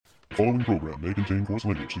following program may contain coarse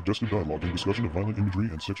language, suggestive dialogue, and discussion of violent imagery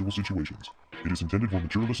and sexual situations. It is intended for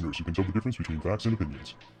mature listeners who can tell the difference between facts and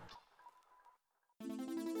opinions.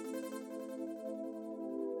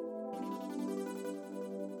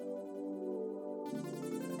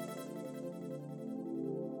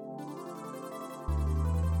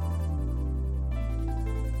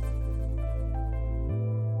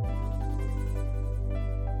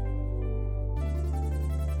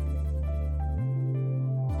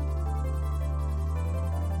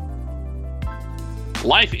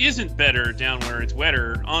 Life isn't better down where it's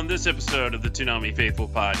wetter on this episode of the Toonami Faithful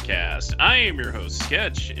podcast. I am your host,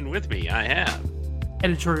 Sketch, and with me I have...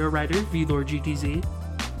 editorial writer, VLord GTZ.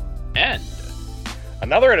 And...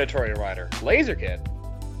 another editorial writer, Laser Kid.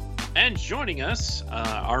 And joining us,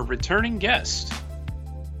 our returning guest.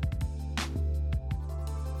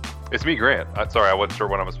 It's me, Grant. Sorry, I wasn't sure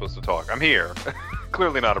when I was supposed to talk. I'm here.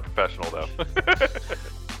 Clearly not a professional, though.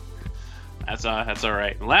 That's all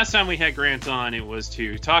right. Last time we had Grant on, it was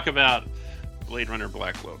to talk about Blade Runner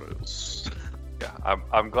Black Lotus. Yeah,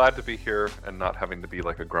 I'm glad to be here and not having to be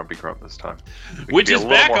like a grumpy grump this time. Which is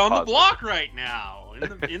back on the block right now,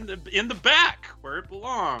 in the back where it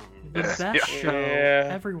belongs. The best show. Yeah.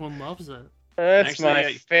 Everyone loves it. That's Actually,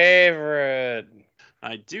 my favorite.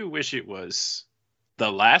 I do wish it was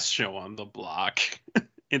the last show on the block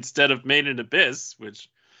instead of Made in Abyss, which,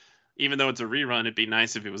 even though it's a rerun, it'd be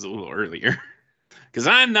nice if it was a little earlier. Because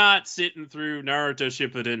I'm not sitting through Naruto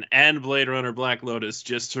Shippuden and Blade Runner Black Lotus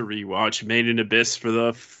just to rewatch Made in Abyss for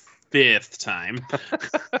the 5th time.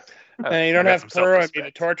 And you don't have Kuro and me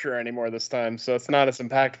to torture anymore this time, so it's not as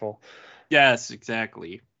impactful. Yes,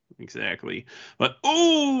 exactly. But,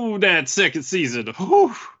 ooh, that second season.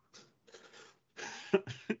 Ooh.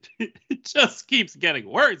 It just keeps getting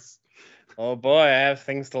worse. Oh boy, I have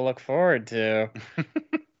things to look forward to.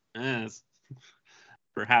 Yes.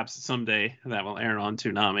 Perhaps someday that will air on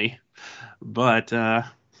Toonami. But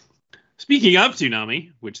speaking of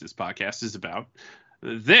Toonami, which this podcast is about,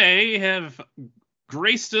 they have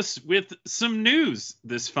graced us with some news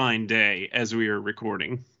this fine day as we are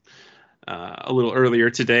recording. A little earlier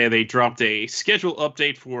today, they dropped a schedule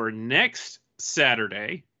update for next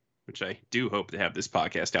Saturday, which I do hope to have this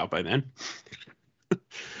podcast out by then.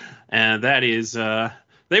 And that is,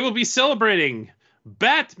 they will be celebrating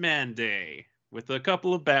Batman Day with a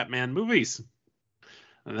couple of Batman movies.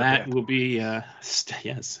 That will be,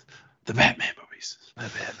 yes, the Batman movies. The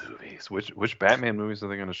Batman movies. Which Batman movies are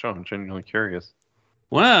they going to show? I'm genuinely curious.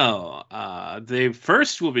 Well, they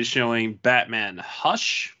first will be showing Batman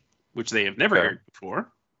Hush, which they have never aired before.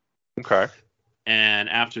 Okay. And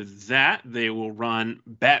after that, they will run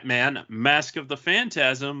Batman Mask of the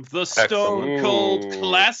Phantasm, the Stone Cold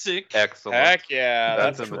Classic. Excellent. Heck yeah,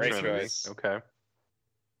 That's a in the great Trinity. choice. Okay.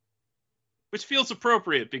 Which feels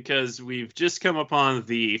appropriate because we've just come upon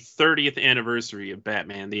the 30th anniversary of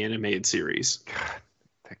Batman, the animated series.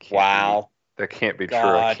 God, Wow. That can't be true.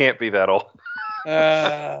 God. It can't be that old.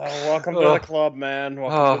 Welcome to the club, man.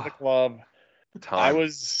 Welcome to the club. Time. I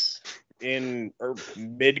was in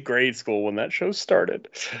mid-grade school when that show started.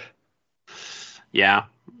 Yeah.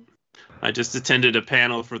 I just attended a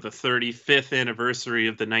panel for the 35th anniversary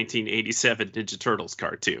of the 1987 Ninja Turtles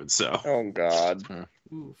cartoon, so... Oh, God.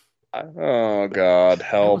 Oof. Oh, God. I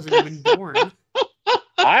Help. wasn't even born.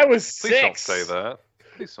 I was Please 6. don't say that.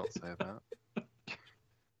 Please don't say that.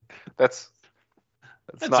 That's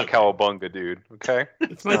not okay. Cowabunga, dude. Okay.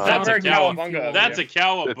 It's my That's our favorite cowabunga. That's a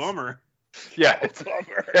cowabummer. Yeah, it's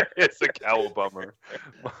it's a cowabummer.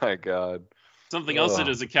 My God. Something else that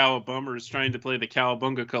is a cowabummer is trying to play the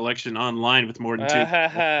Cowabunga collection online with more than 2.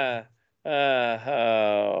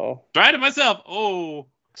 Oh. Tried it myself. Oh,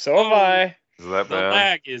 So have I. Is that the bad?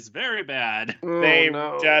 lag is very bad. They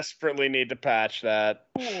no. desperately need to patch that.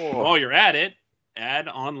 While you're at it, add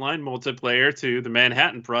online multiplayer to the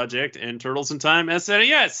Manhattan Project and Turtles in Time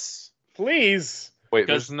SNES. Please. Wait,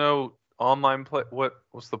 because- there's no online play.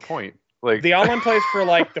 What's the point? Like The online plays for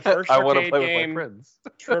like the first I want to arcade play with game, my friends.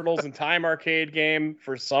 Turtles in Time arcade game.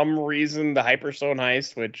 For some reason, the Hyperstone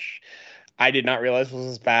Heist, which I did not realize was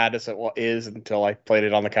as bad as it is until I played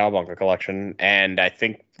it on the Cowabunga collection, and I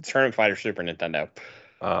think Tournament Fighter Super Nintendo.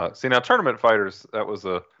 See now, Tournament Fighters. That was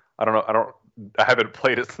a. I haven't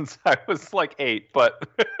played it since I was like 8, but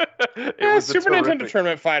it was a Super Nintendo terrific-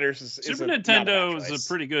 Tournament Fighters is Super not a Nintendo bad is choice. a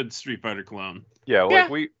pretty good Street Fighter clone. Yeah, Yeah.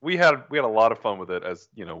 like we had a lot of fun with it as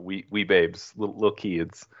we babes, little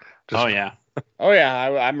kids. Oh yeah, Oh yeah,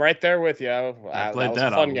 I'm right there with you. I played was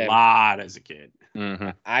that a fun a game. lot as a kid. Mm-hmm.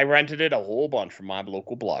 I rented it a whole bunch from my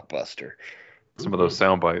local Blockbuster. Some of those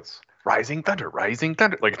sound bites. Rising Thunder.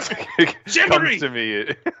 Like it Shivery! comes to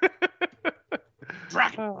me.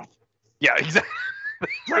 Dragon. Yeah, exactly.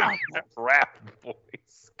 Rap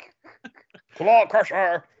voice. Claw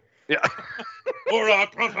Crusher. Yeah. Hurrah,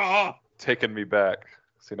 hurrah. Taking me back.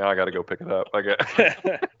 See, now I got to go pick it up. I got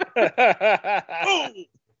Oh!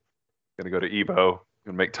 gonna go to Evo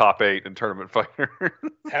and make top 8 in Tournament Fighter.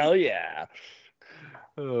 Hell yeah.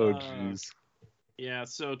 Oh, jeez. Yeah,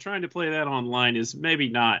 so trying to play that online is maybe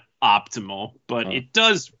not optimal, but Huh. it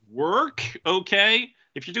does work okay.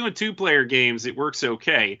 If you're doing 2-player games, it works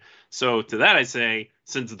okay. So to that I say,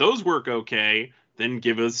 since those work okay, then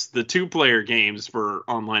give us the 2-player games for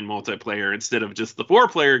online multiplayer instead of just the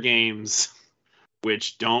 4-player games,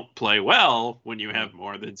 which don't play well when you have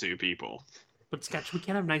more than 2 people. But Sketch, we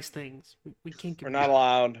can't have nice things. We can't give We're not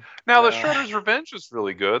allowed. Now, the No. Shredder's Revenge is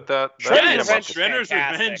really good. That Shredder's Yes, Revenge is Shredder's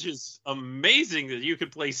fantastic. Revenge is amazing that you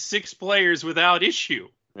could play 6 players without issue.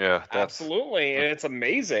 Yeah, that's Absolutely, and it's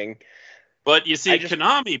amazing. But you see, I just-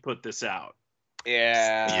 Konami put this out.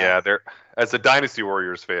 Yeah. yeah. They're as a Dynasty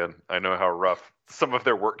Warriors fan, I know how rough some of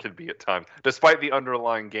their work can be at times. Despite the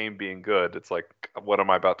underlying game being good, it's like, what am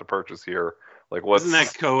I about to purchase here? Like, what's Isn't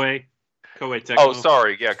that Koei? Koei Tecmo? Oh,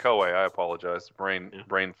 sorry. Yeah, Koei. I apologize. Brain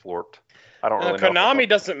florped. I don't really know. Konami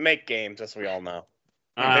doesn't make games, as we all know.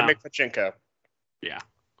 They Ah, make pachinko.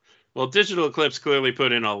 well, Digital Eclipse clearly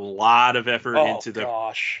put in a lot of effort Oh into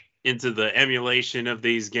gosh. the emulation of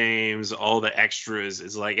these games, all the extras.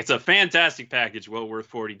 It's a fantastic package, well worth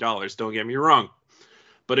 $40. Don't get me wrong,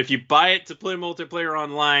 but if you buy it to play multiplayer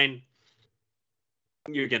online,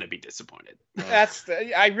 you're gonna be disappointed.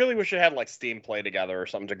 I really wish it had like Steam Play Together or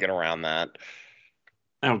something to get around that.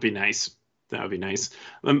 That would be nice. That would be nice.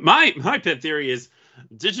 My pet theory is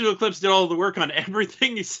Digital Eclipse did all the work on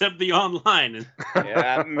everything except the online. Yeah,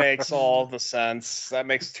 that makes all the sense. That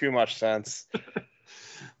makes too much sense.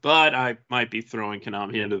 But I might be throwing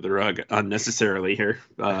Konami under the rug unnecessarily here.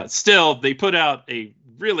 Still, they put out a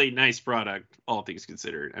really nice product, all things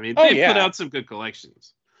considered. I mean, Oh, they yeah. put out some good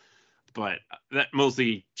collections. But that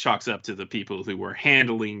mostly chalks up to the people who were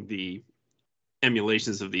handling the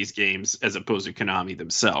emulations of these games as opposed to Konami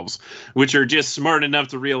themselves, which are just smart enough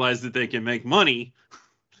to realize that they can make money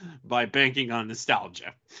by banking on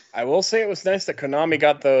nostalgia. I will say it was nice that Konami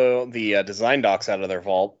got the design docs out of their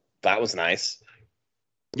vault. That was nice.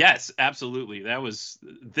 Yes, absolutely. That was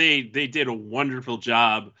they did a wonderful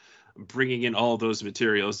job bringing in all those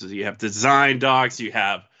materials. So you have design docs, you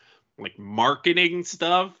have like marketing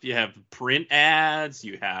stuff, you have print ads,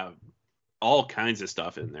 you have all kinds of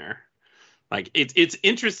stuff in there. Like it's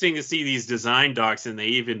interesting to see these design docs, and they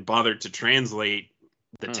even bothered to translate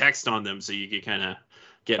the text on them so you could kind of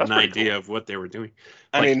get That's an pretty idea cool. of what they were doing.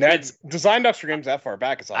 I Like, mean, that's design docs for games that far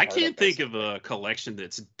back. I can't think of a collection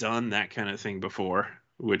that's done that kind of thing before,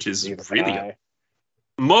 which is really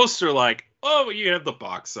most are like, oh, you have the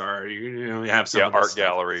box art, you have some of this art stuff.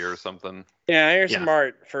 gallery or something. Yeah, here's Yeah. some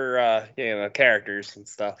art for characters and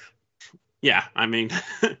stuff. Yeah, I mean,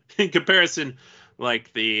 in comparison,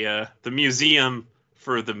 like the museum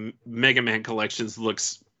for the Mega Man collections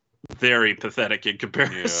looks very pathetic in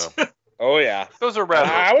comparison. Oh yeah, Those are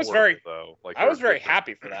rather. I was affordable, very- though. Like, I was they're very different.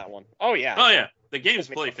 happy for that one. Oh yeah. Oh yeah, the games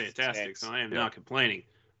Doesn't play make sense. fantastic, so I am Yeah. not complaining.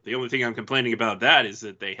 The only thing I'm complaining about that is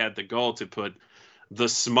that they had the goal to put the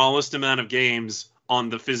smallest amount of games on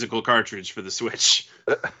the physical cartridge for the Switch.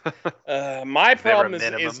 My problem is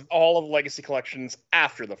minimum. all of Legacy collections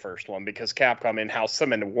after the first one because Capcom in-house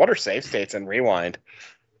them into what are save states and rewind.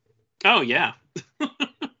 Oh yeah,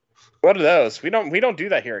 What are those? We don't do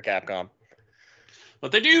that here at Capcom.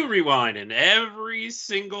 but they do rewind in every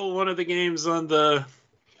single one of the games on the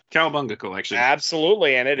Cowabunga collection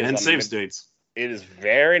Absolutely, and it is and save amazing. states. It is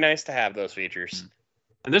very nice to have those features.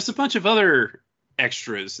 And there's a bunch of other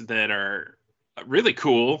extras that are really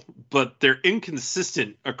cool, but they're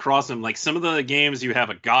inconsistent across them. Like some of the games, you have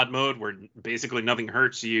a God mode where basically nothing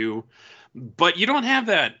hurts you, but you don't have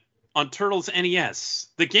that on Turtles NES,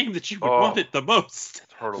 the game that you would want it the most.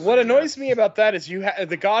 Turtles What in annoys me about that is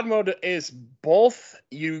the God mode is both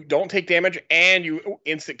you don't take damage and you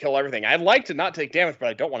instant kill everything. I'd like to not take damage, but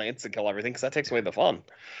I don't want to instant kill everything because that takes away the fun.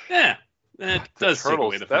 Yeah, that The does take Turtles,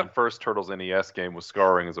 away the fun. that first Turtles NES game was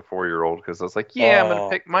scarring as a 4-year-old because I was like, yeah, I'm Oh, gonna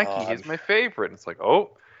pick Mikey. God. He's my favorite. And it's like,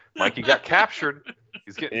 oh, Mikey got captured.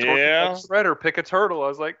 He's getting tortured Yeah. by Shredder. Pick a turtle. I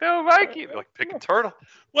was like, no, Mikey. They're like, pick a turtle.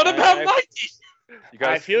 What about I- Mikey? You I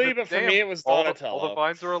guys, feel you, but for me, it was all Donatello. the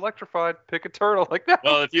vines are electrified. Pick a turtle. Like that.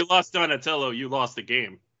 Well, if you lost Donatello, you lost the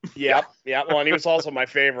game. Yep. Well, and he was also my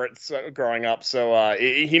favorite growing up. So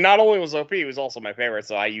he not only was OP, he was also my favorite.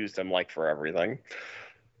 So I used him like for everything.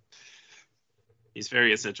 He's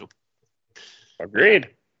very essential. Agreed.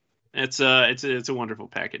 It's a wonderful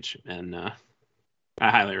package, and I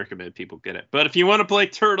highly recommend people get it. But if you want to play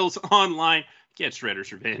Turtles online, get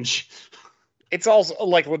Shredder's Revenge. It's also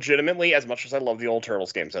like legitimately, as much as I love the old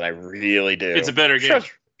Turtles games, and I really do. It's a better game.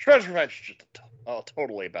 Shredder's Revenge is just a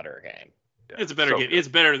totally better game. Yeah, It's a better game. good. It's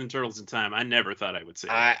better than Turtles in Time. I never thought I would say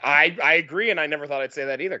that. I agree, and I never thought I'd say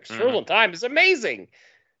that either. Because Mhm. Turtles in Time is amazing,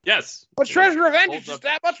 Yes. but Shredder's Revenge is holds just up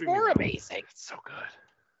that much extremely more well. amazing. It's so good.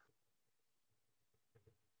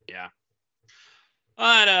 Yeah.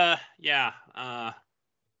 But yeah.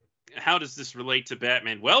 How does this relate to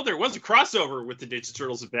Batman? Well, there was a crossover with the Ninja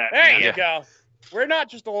Turtles and There Batman. you go. We're not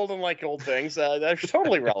just old and like old things. They're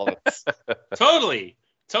totally relevant. Totally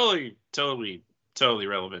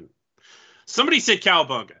relevant. Somebody said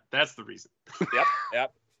cowabunga. That's the reason.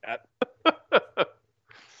 Yep. Of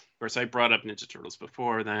course, I brought up Ninja Turtles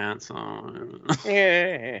before that, so.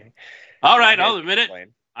 All right, I'll admit it.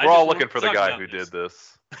 I We're all just looking wanted for to the talk guy about who this. did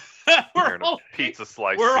this. we're Wearing a all, pizza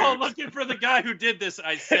slice. we're all suit. looking for the guy who did this,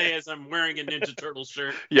 I say, as I'm wearing a Ninja Turtle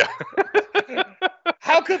shirt. Yeah.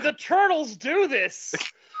 How could the Turtles do this?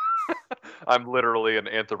 I'm literally an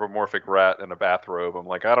anthropomorphic rat in a bathrobe. I'm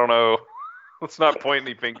like, I don't know. Let's not point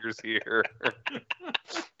any fingers here.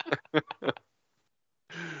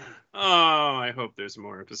 Oh, I hope there's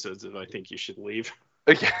more episodes of I Think You Should Leave.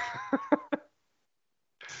 Yeah.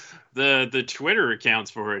 The Twitter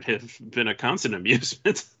accounts for it have been a constant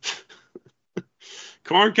amusement.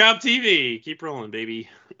 Corn Cob TV, keep rolling, baby.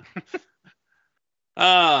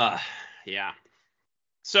 Yeah.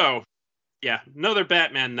 So, yeah, another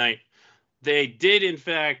Batman night. They did, in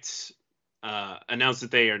fact, announce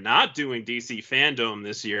that they are not doing DC Fandom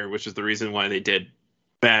this year, which is the reason why they did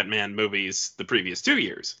Batman movies the previous 2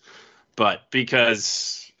 years. But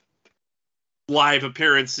because live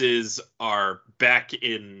appearances are back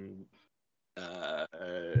in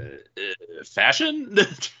fashion,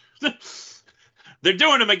 they're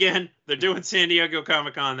doing them again. They're doing San Diego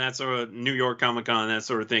Comic-Con, that sort of New York Comic-Con, that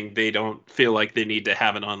sort of thing. They don't feel like they need to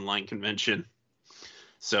have an online convention.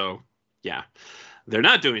 So, yeah, they're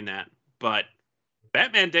not doing that. But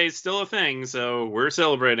Batman Day is still a thing, so we're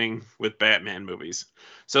celebrating with Batman movies.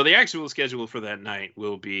 So the actual schedule for that night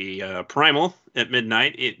will be Primal at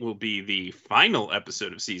midnight. It will be the final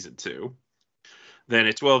episode of Season 2. Then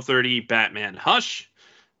at 12:30, Batman Hush,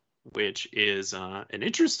 which is an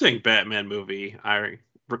interesting Batman movie. I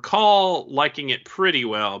recall liking it pretty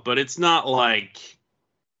well, but it's not like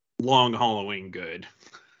Long Halloween good.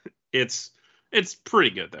 It's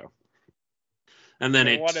pretty good, though. And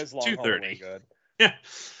then What at is Long 2:30. Halloween good? Yeah,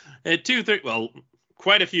 at 2:30. Well,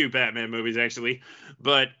 quite a few Batman movies actually,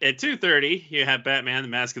 but at 2:30 you have Batman: The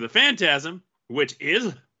Mask of the Phantasm, which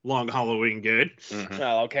is Long Halloween good. Mhm.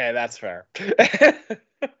 Oh, okay, that's fair.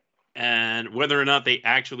 And whether or not they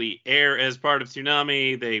actually air as part of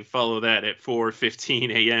Toonami, they follow that at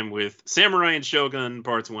 4:15 a.m. with Samurai and Shogun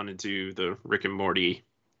Parts 1 and 2, the Rick and Morty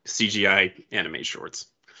CGI anime shorts,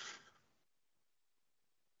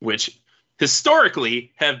 which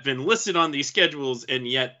historically have been listed on these schedules and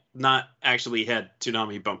yet not actually had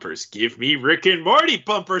Toonami bumpers. Give me Rick and Morty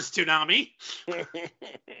bumpers, Toonami.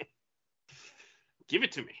 Give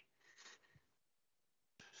it to me.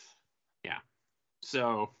 Yeah.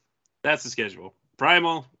 So that's the schedule.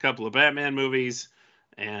 Primal, a couple of Batman movies,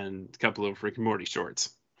 and a couple of Rick and Morty shorts.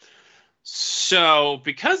 So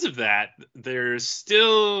because of that, there's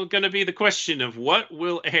still going to be the question of what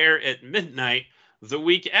will air at midnight the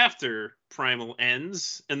week after Primal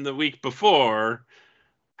ends and the week before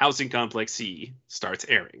Housing Complex C starts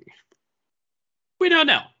airing. We don't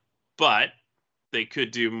know, but they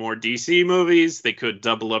could do more DC movies. They could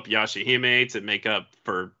double up Yashahime to make up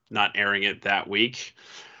for not airing it that week.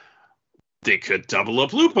 They could double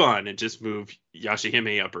up Lupin and just move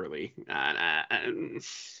Yashahime up early.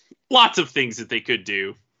 Lots of things that they could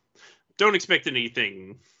do. Don't expect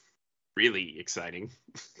anything really exciting.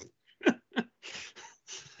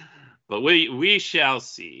 But we shall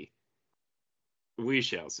see. We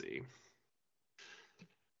shall see.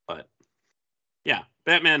 But yeah,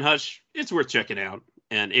 Batman Hush, it's worth checking out.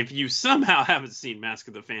 And if you somehow haven't seen Mask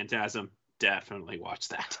of the Phantasm, definitely watch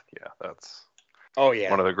that. Yeah, that's Oh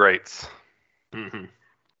yeah. one of the greats. Mm-hmm.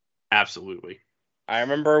 Absolutely. I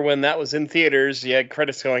remember when that was in theaters, you had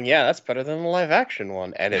credits going, yeah, that's better than the live action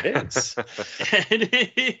one. And it is. And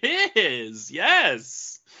it is.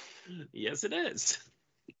 Yes. Yes, it is.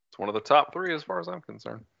 It's one of the top 3 as far as I'm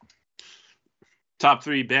concerned. Top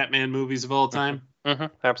 3 Batman movies of all time. Mm-hmm.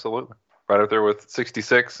 Absolutely. Right up there with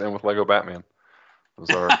 66 and with Lego Batman.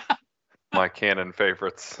 Those are my canon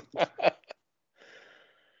favorites.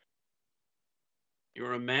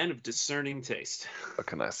 You're a man of discerning taste. What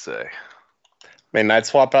can I say? I mean, I'd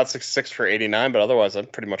swap out 66 for 89, but otherwise I'm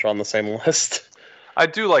pretty much on the same list. I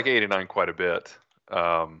do like 89 quite a bit.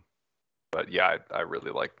 But yeah, I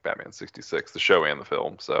really like Batman 66, the show and the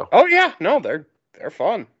film. So Oh yeah, no, they're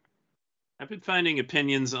fun. I've been finding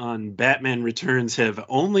opinions on Batman Returns have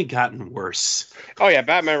only gotten worse. Oh yeah,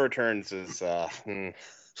 Batman Returns is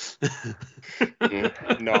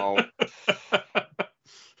no.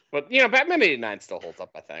 But Batman 89 still holds up,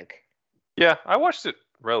 I think. yeah, I watched it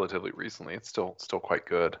relatively recently. It's still quite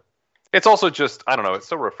good. It's also just, I don't know, it's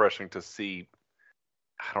so refreshing to see.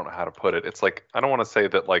 I don't know how to put it. It's like, I don't want to say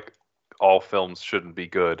that like all films shouldn't be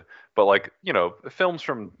good, but like, films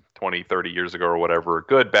from 20, 30 years ago or whatever,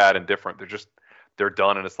 good, bad, and different. They're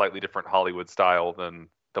done in a slightly different Hollywood style than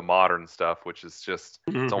the modern stuff, which is just,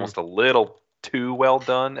 it's almost a little too well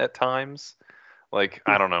done at times. Like,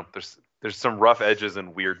 I don't know. There's some rough edges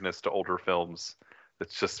and weirdness to older films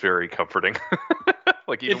that's just very comforting.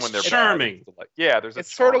 Like even It's when they're charming. bad, there's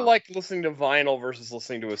It's sort of charm. like listening to vinyl versus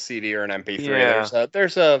listening to a CD or an MP3. Yeah.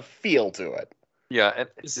 There's a feel to it. Yeah, and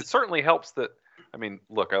it certainly helps that. I mean,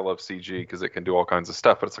 look, I love CG because it can do all kinds of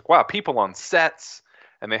stuff, but it's like, wow, people on sets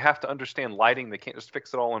and they have to understand lighting. They can't just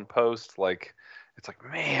fix it all in post. Like, it's like,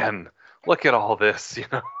 man, look at all this,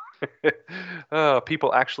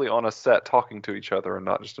 people actually on a set talking to each other and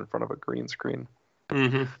not just in front of a green screen.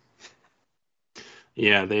 Mm-hmm.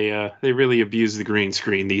 Yeah, they really abuse the green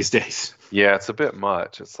screen these days. Yeah, it's a bit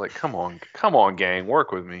much. It's like, come on, gang,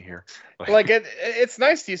 work with me here. Like it's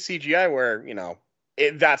nice to use CGI where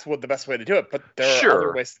that's what the best way to do it. But there are Sure.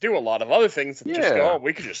 other ways to do a lot of other things that just Yeah. go, oh,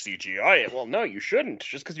 we could just CGI it. Well, no, you shouldn't.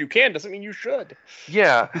 Just because you can doesn't mean you should.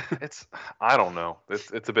 Yeah, I don't know.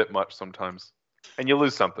 It's a bit much sometimes, and you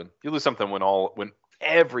lose something. You lose something when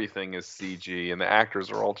everything is CG and the actors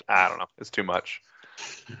are all. I don't know. It's too much.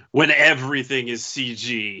 When everything is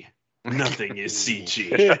CG, nothing is CG.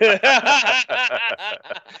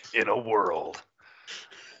 In a world.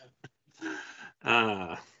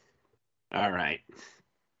 All right.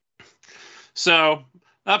 So,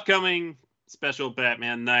 upcoming special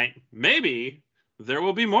Batman night. Maybe there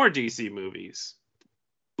will be more DC movies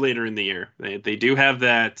later in the year. They do have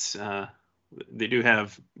that. They do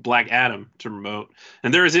have Black Adam to promote,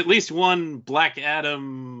 and there is at least one Black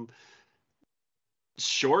Adam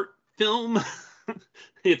short film.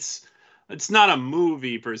 It's not a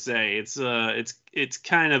movie per se. It's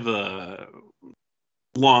kind of a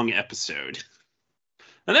long episode.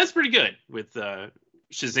 And that's pretty good with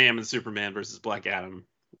Shazam and Superman versus Black Adam.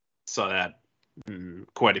 Saw that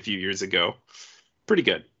quite a few years ago. Pretty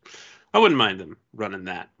good. I wouldn't mind them running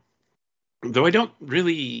that. Though I don't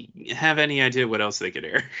really have any idea what else they could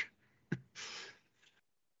air.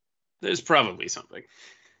 There's probably something.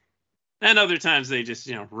 And other times they just,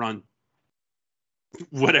 run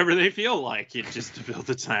whatever they feel like it just to fill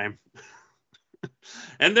the time.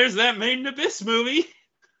 And there's that Made in Abyss movie.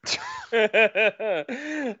 Oh,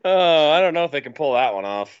 I don't know if they can pull that one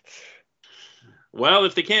off. Well,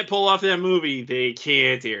 if they can't pull off that movie, they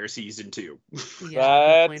can't air season 2.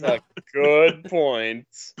 Yeah, That's definitely a good point.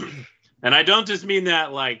 And I don't just mean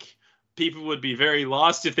that like people would be very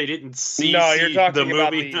lost if they didn't see, No, you're talking the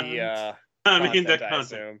about movie. the I mean the content, I content.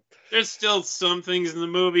 assume. There's still some things in the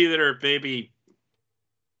movie that are maybe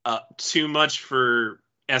too much for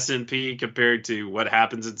S&P compared to what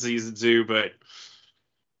happens in season 2, but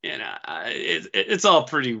it's all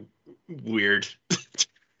pretty weird.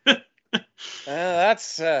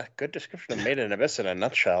 That's a good description of Made in Abyss in a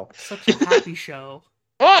nutshell. Such a happy show.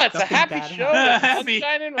 Oh, it's a Nothing happy bad show. happens. With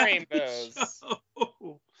sunshine and rainbows.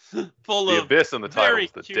 Full The of abyss in the title very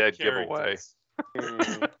is the cute dead giveaway.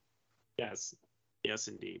 characters. Yes,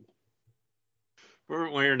 indeed.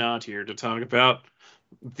 We're not here to talk about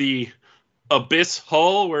the abyss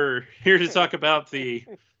hole. We're here to talk about the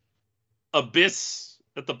abyss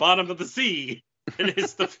at the bottom of the sea. It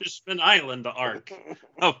is the Fishman Island arc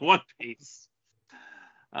of One Piece.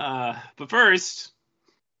 But first,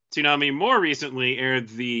 Toonami more recently aired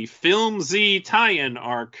the Film Z tie-in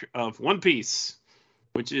arc of One Piece,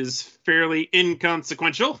 which is fairly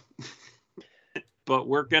inconsequential, but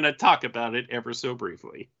we're going to talk about it ever so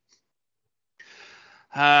briefly.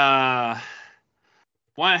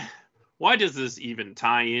 Why does this even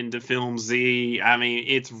tie into Film Z? I mean,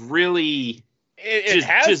 it's really It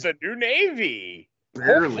has the new Navy.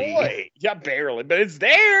 barely. Oh boy. Yeah, barely. But it's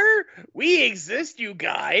there. We exist, you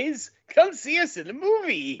guys. Come see us in the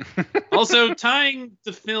movie. Also, tying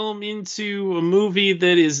the film into a movie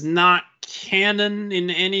that is not canon in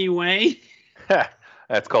any way.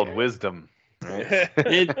 That's called wisdom. Right?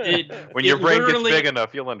 When your it brain gets literally- big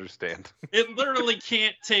enough, you'll understand. It literally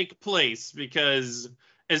can't take place because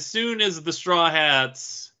as soon as the Straw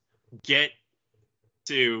Hats get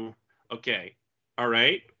to, okay, all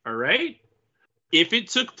right, if it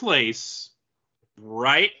took place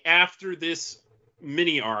right after this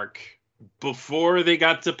mini arc, before they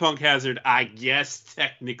got to Punk Hazard, I guess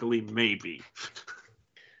technically maybe.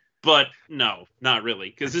 But no, not really.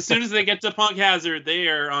 Because as soon as they get to Punk Hazard, they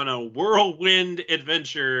are on a whirlwind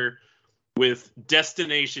adventure with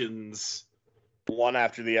destinations. One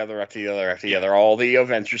after the other, after the other, after the other. All the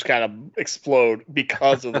events just kind of explode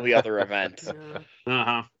because of the other event. Yeah.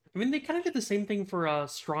 Uh-huh. I mean, they kind of did the same thing for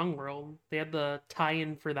Strong World. They had the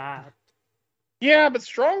tie-in for that. Yeah, but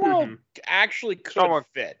Strong World actually could Strong World-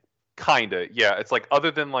 fit. Kinda, yeah. It's like other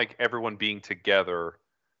than like everyone being together,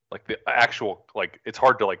 like the actual like it's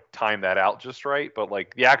hard to like time that out just right, but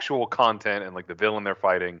like the actual content and like the villain they're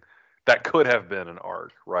fighting, that could have been an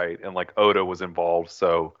arc, right? And like Oda was involved,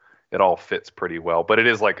 so it all fits pretty well. But it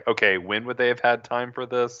is like, okay, when would they have had time for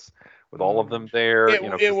this with all of them there?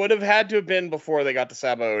 It would have had to have been before they got to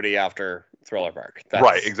Sabaody after Thriller Bark.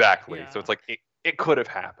 Right, exactly. Yeah. So it's like it could have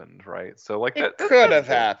happened, right? So like It that could that's have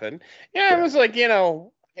cool. happened. Yeah, it was like,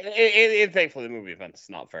 thankfully the movie event's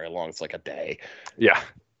not very long. It's like a day. Yeah.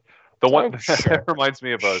 The one Oh, sure. that reminds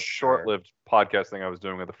me of a Sure. short-lived podcast thing I was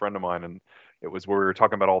doing with a friend of mine, and it was where we were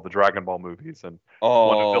talking about all the Dragon Ball movies, and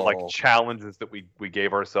one of the like challenges that we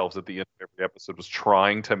gave ourselves at the end of every episode was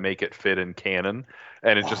trying to make it fit in canon,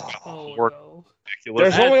 and it just Oh, worked no.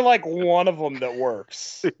 ridiculous. There's only like one of them that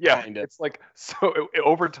works. Yeah, kind of. it's like so.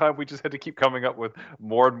 Over time, we just had to keep coming up with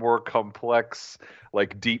more and more complex,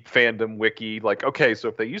 like deep fandom wiki. Like, okay, so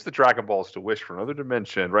if they use the Dragon Balls to wish for another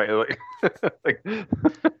dimension, right? Like, like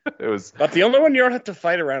it was. But the only one you don't have to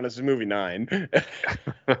fight around is movie 9.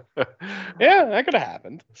 Yeah, that could have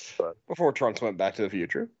happened But- before Trunks went back to the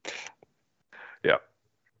future.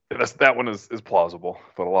 That one is plausible,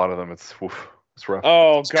 but a lot of them it's rough.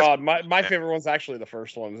 Oh god, my favorite one's actually the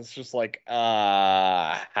first one. It's just like,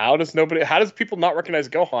 how does people not recognize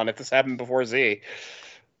Gohan if this happened before Z?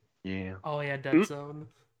 Yeah, Oh, yeah, Dead Zone.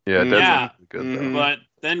 yeah, that's Yeah. good. Mhm. But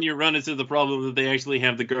then you run into the problem that they actually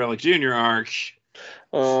have the Garlic Jr. arc.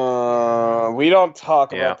 We don't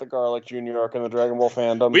talk Yeah. about the Garlic Jr. arc in the Dragon Ball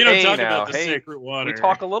fandom. We don't Hey, talk now, about the hey, Sacred Water. We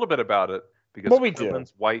talk a little bit about it because Well, we do.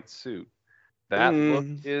 Krillin's white suit. That Mm.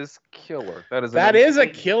 look is killer. That is That is a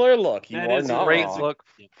killer look. You That are is a not great wrong. look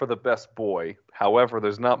for the best boy. However,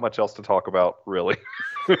 there's not much else to talk about, really.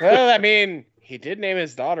 Well, I mean, he did name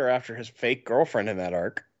his daughter after his fake girlfriend in that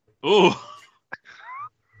arc. Ooh.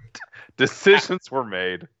 Decisions were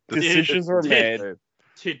made. Decisions were made.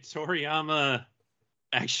 Did Toriyama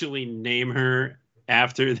actually name her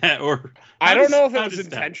after that? Or I how don't does- know if how it was does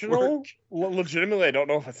that intentional. work? Legitimately, I don't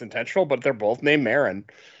know if it's intentional, but they're both named Marin.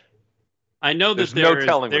 I know There's that no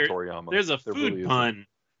telling with there- Toriyama. there's a There food really isn't. pun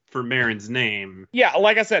for Marin's name. Yeah,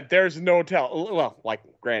 like I said, there's no tell. Well, like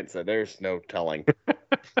Grant said, there's no telling.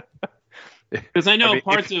 Because I know I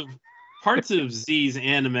mean, parts of Z's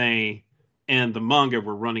anime and the manga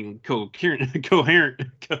were running concurrently.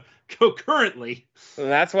 And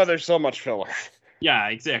that's why there's so much filler. Yeah,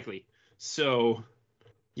 exactly. So,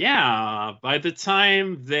 yeah, by the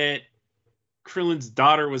time that Krillin's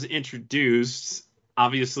daughter was introduced,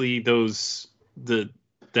 obviously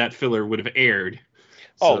that filler would have aired.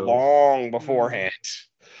 Oh, So, long beforehand.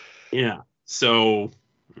 yeah. So,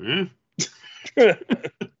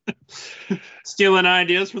 stealing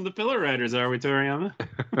ideas from the filler writers, are we, Toriyama?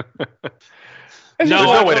 It's No, There's just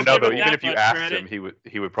no I way to won't know give though. him Even that if you much asked credit. him,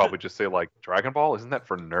 he would probably just say like, "Dragon Ball, isn't that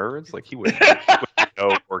for nerds?" Like he would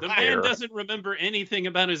know or The care. man doesn't remember anything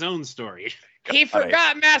about his own story. He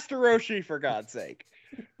forgot Master Roshi, for God's sake.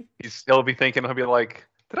 He'd still be thinking. He'll be like,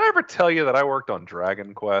 "Did I ever tell you that I worked on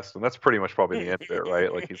Dragon Quest?" And that's pretty much probably the end of it,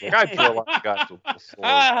 right? Like he's like, "I drew a lot of guys with the sword."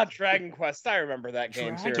 Ah, Dragon Quest. I remember that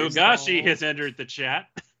game Dragon series. Togashi has entered the chat.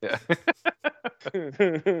 Yeah.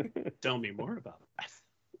 Tell me more about that.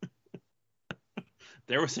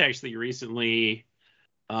 There was actually recently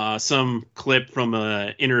some clip from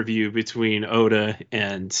an interview between Oda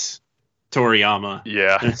and Toriyama.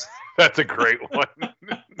 Yeah, that's a great one.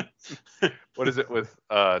 What is it with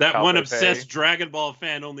That one Talpe? obsessed Dragon Ball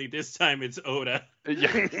fan, only this time it's Oda.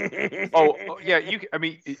 Yeah. Oh, yeah. I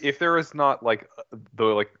mean, if there is not like the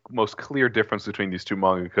like most clear difference between these two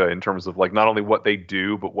mangaka in terms of like not only what they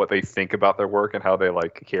do but what they think about their work and how they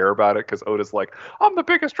like care about it, because Oda's like, I'm the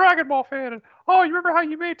biggest Dragon Ball fan, and oh, you remember how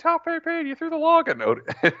you made Talpe and you threw the log, and Oda,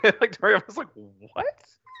 like Toriyama's like, what?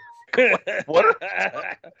 What?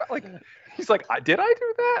 Like, he's like, did I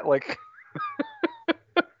do that? Like,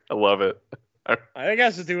 I love it. I think it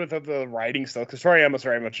has to do with the writing stuff, because Toriyama's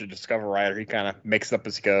very much a Discover writer. He kind of makes it up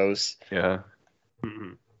as he goes. Yeah.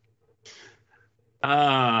 Mhm.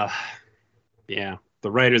 Yeah.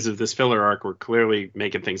 the writers of this filler arc were clearly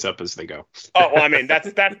making things up as they go. Oh, well, I mean,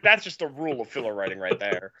 that's just a rule of filler writing right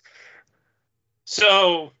there.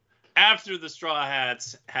 So after the Straw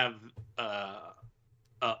Hats have a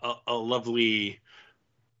lovely,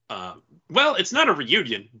 well, it's not a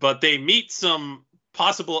reunion, but they meet some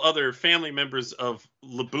possible other family members of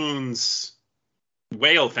Laboon's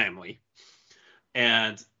whale family,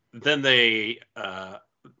 and then they they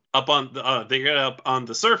get up on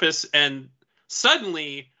the surface, and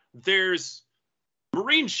suddenly there's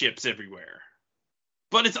marine ships everywhere,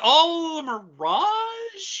 but it's all a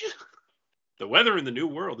mirage. The weather in the new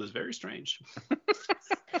world is very strange.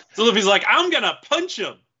 So Luffy's like, I'm gonna punch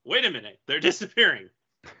them. Wait a minute, they're disappearing.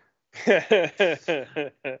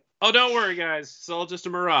 Oh, don't worry, guys. It's all just a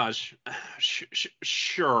mirage.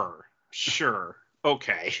 Sure.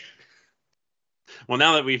 Okay. Well,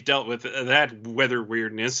 now that we've dealt with that weather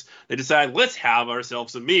weirdness, they decide, let's have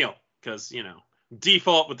ourselves a meal. Because,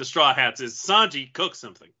 default with the Straw Hats is Sanji, cook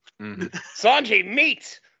something. Mm-hmm. Sanji,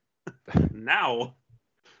 meat! Now.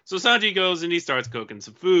 So Sanji goes and he starts cooking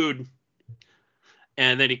some food.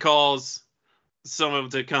 And then he calls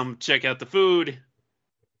someone to come check out the food.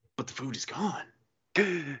 But the food is gone.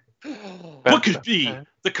 What could be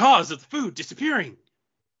the cause of the food disappearing?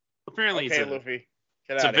 Apparently, Okay, Luffy.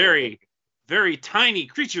 Get it's out a of here. very, very tiny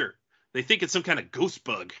creature. They think it's some kind of ghost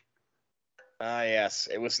bug. Ah, yes.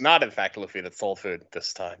 It was not, in fact, Luffy that stole food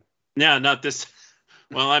this time. Yeah, not this.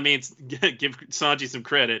 Well, I mean, give Sanji some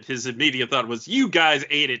credit. His immediate thought was, you guys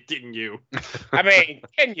ate it, didn't you? I mean,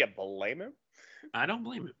 can you blame him? I don't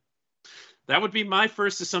blame him. That would be my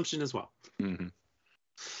first assumption as well. Mm-hmm.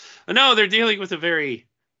 No, they're dealing with a very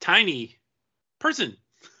tiny person.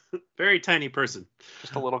 Very tiny person.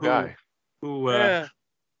 Just a little guy. Who Yeah.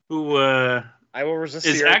 I will resist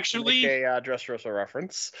is the urge to actually make a Dressrosa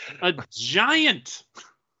reference. a giant.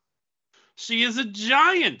 She is a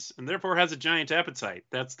giant, and therefore has a giant appetite.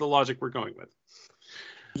 That's the logic we're going with.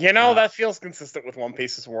 That feels consistent with One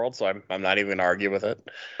Piece's world, so I'm not even going to argue with it.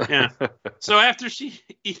 Yeah. So after she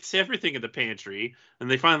eats everything in the pantry, and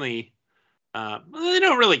they finally, they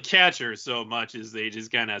don't really catch her so much as they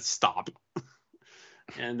just kind of stop.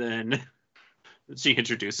 And then she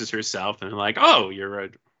introduces herself, and like, oh, you're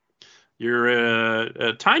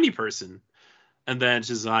a tiny person. And then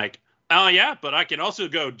she's like, oh yeah, but I can also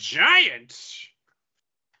go giant.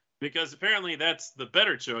 Because apparently that's the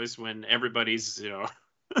better choice when everybody's,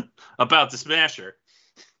 about to smash her.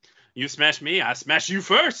 You smash me, I smash you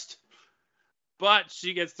first. But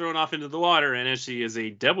she gets thrown off into the water, and as she is a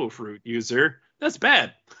devil fruit user, that's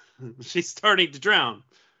bad. She's starting to drown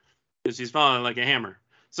because she's falling like a hammer.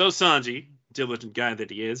 So Sanji, diligent guy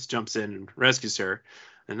that he is, jumps in and rescues her.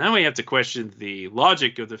 And now we have to question the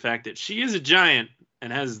logic of the fact that she is a giant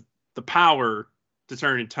and has the power to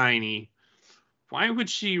turn into tiny. Why would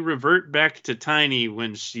she revert back to tiny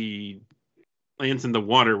when she lands in the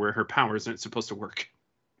water where her powers aren't supposed to work?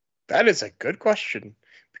 That is a good question,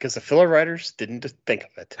 because the filler writers didn't think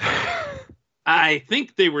of it. I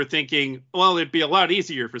think they were thinking, well, it'd be a lot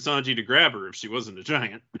easier for Sanji to grab her if she wasn't a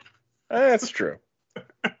giant. That's true.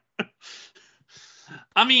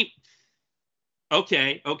 I mean,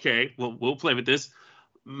 okay, we'll play with this.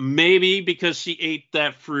 Maybe because she ate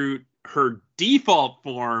that fruit, her default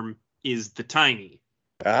form is the tiny.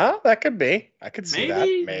 That could be. I could see that.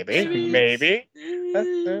 Maybe.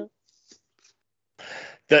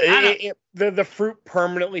 The fruit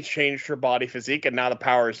permanently changed her body physique, and now the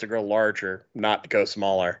power is to grow larger, not to go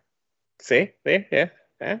smaller. See? Yeah.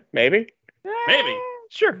 Maybe. Maybe.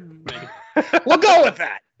 Sure. Maybe. We'll go with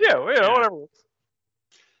that. Yeah, whatever.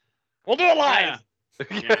 We'll do it live.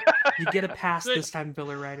 Yeah. You get a pass this time,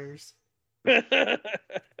 filler writers.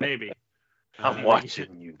 Maybe. I'm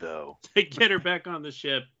watching you, though. They get her back on the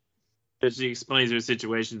ship. And she explains her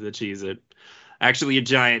situation that she's actually a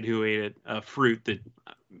giant who ate a fruit that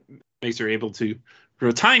makes her able to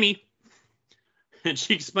grow tiny. And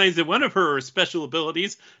she explains that one of her special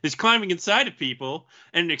abilities is climbing inside of people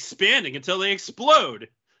and expanding until they explode.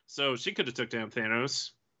 So she could have took down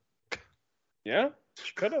Thanos. Yeah,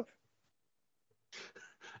 she could have.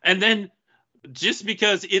 And then, just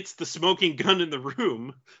because it's the smoking gun in the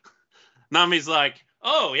room, Nami's like,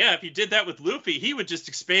 oh, yeah, if you did that with Luffy, he would just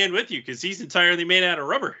expand with you because he's entirely made out of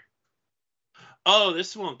rubber. Oh,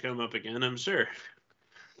 this won't come up again, I'm sure.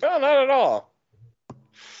 No, not at all.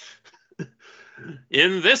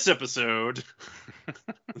 In this episode,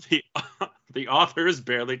 the author's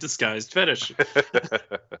barely disguised fetish.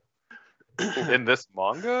 In this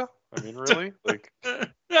manga? I mean, really? Like,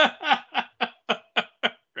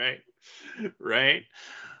 right.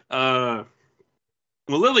 Well,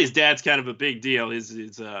 Lily's dad's kind of a big deal.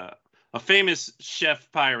 His a famous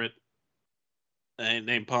chef pirate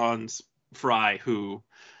named Pons Fry, who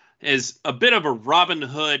is a bit of a Robin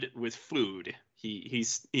Hood with food. He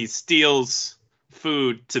steals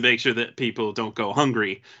food to make sure that people don't go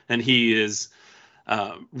hungry, and he is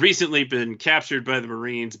recently been captured by the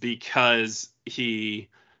Marines because he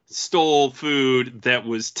stole food that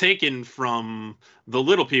was taken from the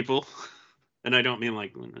little people. And I don't mean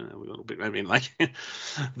like a little bit, I mean like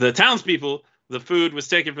the townspeople. The food was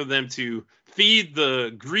taken from them to feed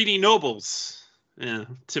the greedy nobles in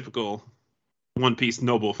typical One Piece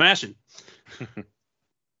noble fashion.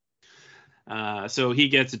 So he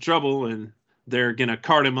gets in trouble, and they're going to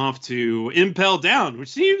cart him off to Impel Down, which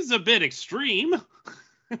seems a bit extreme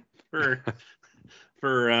for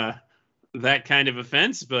that kind of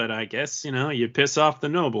offense. But I guess, you piss off the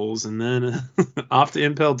nobles, and then off to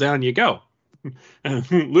Impel Down you go. And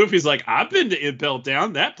Luffy's like, I've been to Impel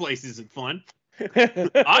Down. That place isn't fun.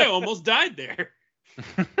 I almost died there.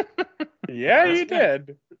 Yeah, you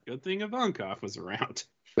did. Good thing Ivankov was around.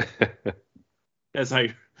 As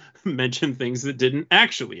I mentioned things that didn't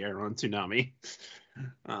actually air on Toonami.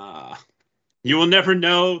 You will never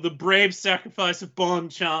know the brave sacrifice of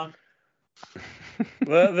Bon-chan.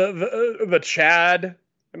 The Chad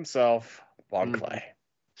himself, Bon Clay.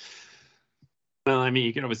 Well, I mean,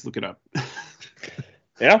 you can always look it up.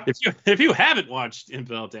 Yeah. If you haven't watched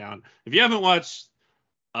Impel Down, if you haven't watched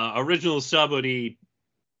original Sabori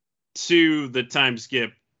to the time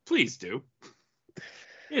skip, please do.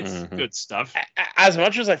 It's good stuff. As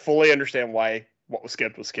much as I fully understand why what was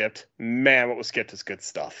skipped, man, what was skipped is good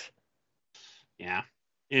stuff. Yeah,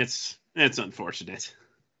 it's unfortunate,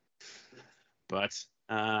 but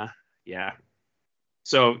yeah.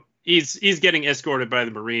 So he's getting escorted by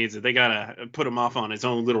the Marines, and they gotta put him off on his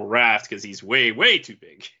own little raft because he's way too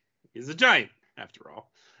big. He's a giant after all.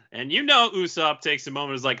 And Usopp takes a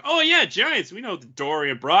moment and is like, oh yeah, giants. We know Dory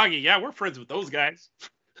and Broggy. Yeah, we're friends with those guys.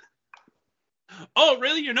 Oh,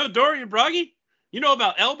 really? You know Dory and Broggy? You know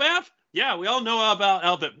about Elbaf? Yeah, we all know about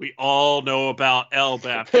Elbaf. We all know about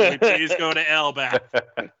Elbaf. Can we please go to Elbaf?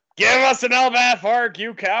 Give us an Elbaf arc,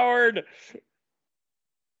 you coward!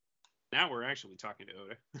 Now we're actually talking to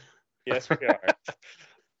Oda. Yes, we are.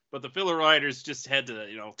 But the filler writers just had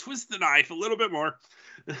to, twist the knife a little bit more.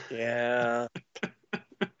 Yeah.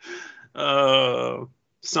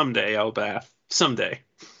 Someday, Elbaf. Someday.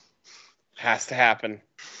 Has to happen.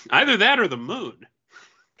 Either that or the moon.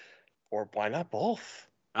 Or why not both?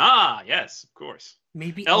 Ah, yes, of course.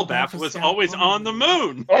 Maybe Elbaf was always on the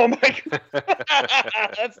moon. Oh my god.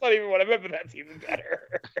 That's not even what I meant, but that's even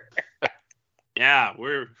better. Yeah,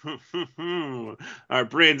 our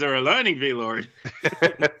brains are aligning, V-Lord.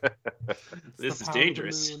 This is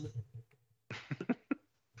dangerous.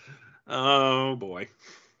 Oh boy.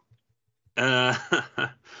 And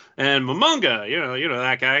Momonga, you know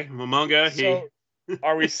that guy, Momonga. So,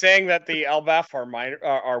 are we saying that the Elbaf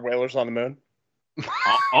are whalers on the moon?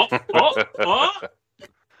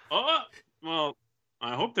 Well,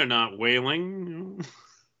 I hope they're not whaling.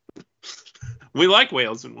 We like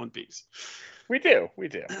whales in One Piece. We do. We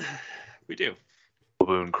do.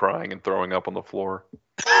 Laboon crying and throwing up on the floor.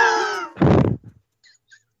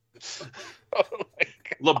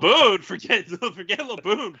 Laboon, forget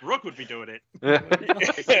Laboon. Brooke would be doing it.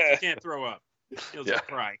 He can't throw up. He'll just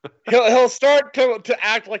cry. He'll start to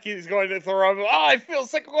act like he's going to throw up. Oh, I feel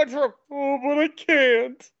sick of going to throw up. Oh, but I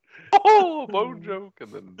can't. Oh, bone joke,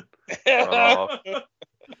 and then run off.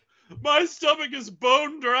 My stomach is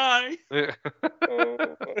bone dry.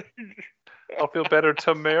 I'll feel better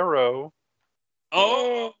tomorrow.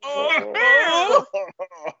 Oh, God.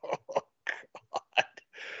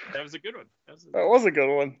 That was a good one. That was a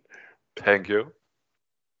good one. Thank you.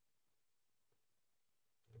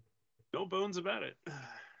 No bones about it.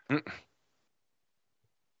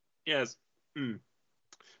 Yes.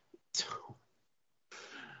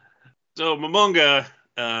 So Momonga,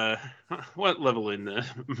 what level in the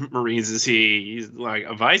Marines is he? He's like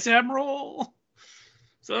a vice admiral?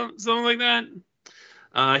 Something like that.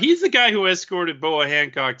 He's the guy who escorted Boa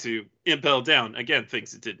Hancock to Impel Down. Again,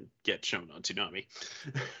 things that didn't get shown on Toonami.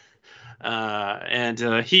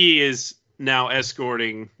 And he is now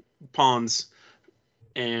escorting Pons,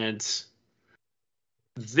 and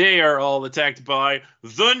they are all attacked by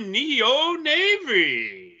the Neo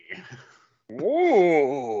Navy.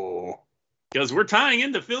 Ooh. Because we're tying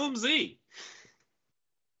into Film Z.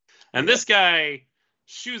 And this guy,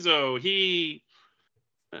 Shuzo, he's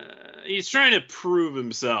trying to prove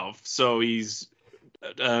himself. So he's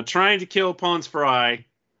trying to kill Pons Fry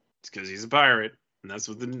because he's a pirate. And that's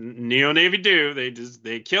what the Neo Navy do.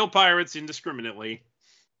 They kill pirates indiscriminately.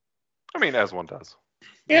 I mean, as one does.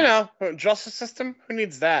 You know, justice system. Who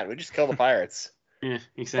needs that? We just kill the pirates. Yeah, Well,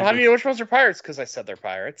 exactly. how do you know which ones are pirates? Because I said they're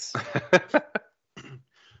pirates.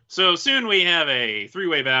 So soon we have a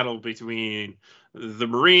three-way battle between the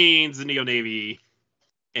Marines, the Neo Navy,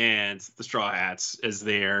 and the Straw Hats as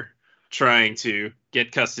they're trying to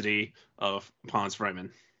get custody of Pons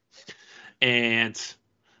Freeman. And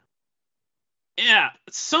yeah,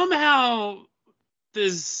 somehow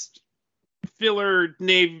this filler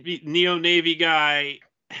Neo Navy guy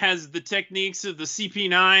has the techniques of the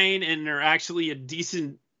CP9 and are actually a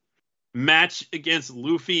decent match against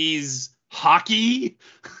Luffy's hockey.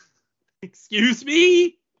 Excuse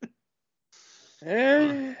me?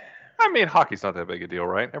 Eh. I mean, hockey's not that big a deal,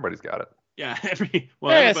 right? Everybody's got it. Yeah,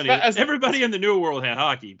 Yeah, everybody in the New World had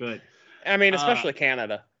hockey, but I mean, especially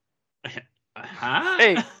Canada. huh?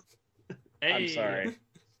 Hey. Hey. I'm sorry.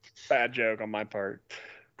 Bad joke on my part.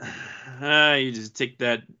 You just take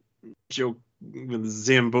that joke with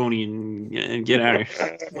Zamboni and get out of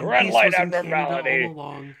here. One Red Piece light was in Canada abnormality. all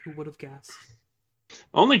along. Who would have guessed?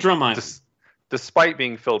 Only Drum Island. Despite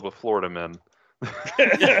being filled with Florida men.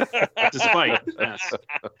 Despite. Yes.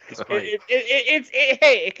 Despite.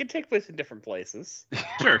 It can take place in different places.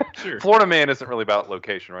 Sure. Florida man isn't really about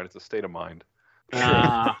location, right? It's a state of mind.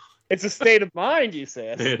 It's a state of mind, you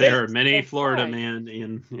say. There are many Florida men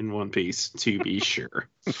in One Piece, to be sure.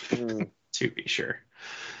 To be sure.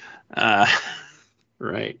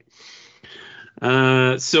 Right.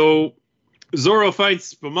 So Zoro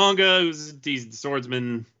fights Bumanga, who's a decent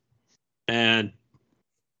swordsman, and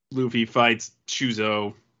Luffy fights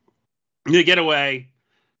Shuzo. They get away,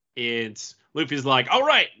 and Luffy's like, "All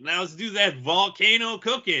right, now let's do that volcano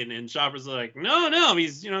cooking." And Chopper's like, "No,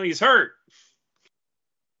 he's hurt."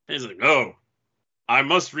 And he's like, "No, I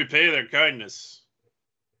must repay their kindness.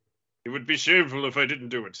 It would be shameful if I didn't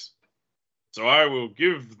do it. So I will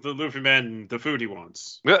give the Luffy man the food he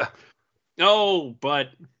wants." No, but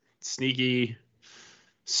sneaky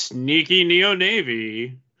Neo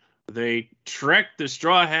Navy, they trek the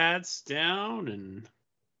Straw Hats down and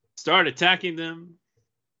start attacking them.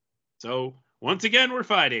 So once again, we're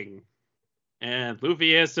fighting. And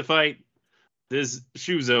Luffy has to fight this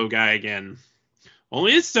Shuzo guy again.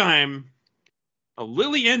 Only this time, a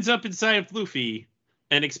lily ends up inside of Luffy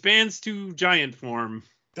and expands to giant form.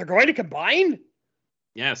 They're going to combine?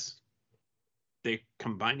 Yes. They're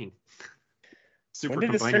combining. Super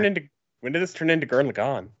When did this turn into Gurren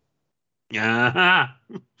Lagann?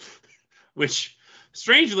 Which,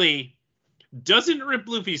 strangely, doesn't rip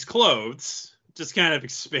Luffy's clothes, just kind of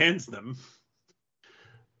expands them.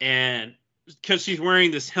 And because she's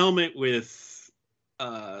wearing this helmet with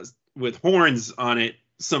horns on it,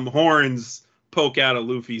 some horns poke out of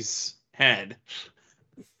Luffy's head.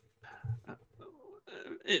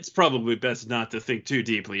 It's probably best not to think too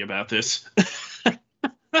deeply about this.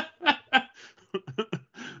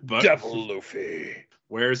 But Devil Luffy.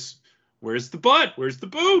 Where's the butt? Where's the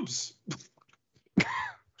boobs?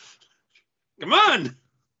 Come on.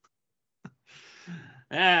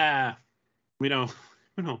 We don't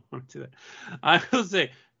want to do that. I will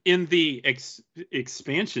say, in the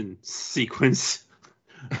expansion sequence,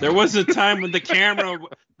 there was a time when the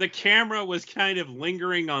camera was kind of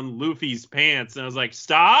lingering on Luffy's pants, and I was like,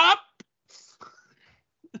 "Stop!"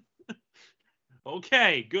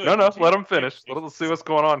 Okay, good. No, let him finish. Let's see what's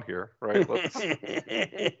going on here, right? Let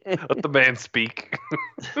the man speak.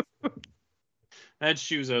 That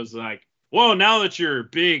Shuzo's like, "Whoa, now that you're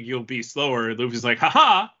big, you'll be slower." And Luffy's like,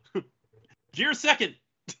 "Haha, gear second."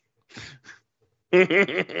 At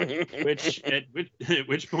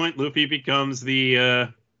which point Luffy becomes the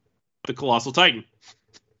Colossal Titan,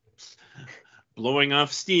 blowing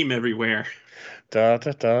off steam everywhere. Da,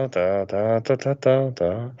 da, da, da, da, da, da,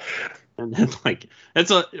 da. And then,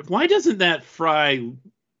 why doesn't that fry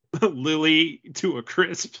Lily to a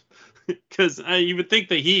crisp? Because you would think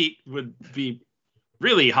the heat would be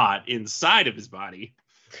really hot inside of his body.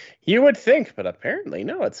 You would think, but apparently,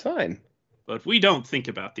 no, it's fine. But we don't think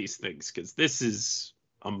about these things because this is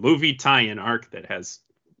a movie tie-in arc that has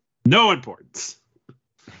no importance.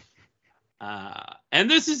 And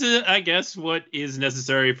this is, I guess, what is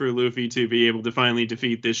necessary for Luffy to be able to finally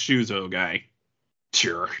defeat this Shuzo guy.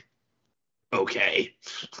 Sure. Okay.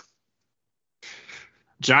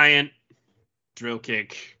 Giant drill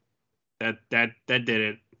kick. That did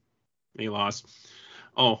it. He lost.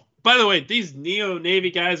 Oh, by the way, these Neo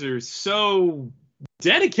Navy guys are so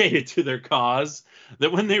dedicated to their cause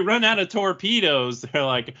that when they run out of torpedoes, they're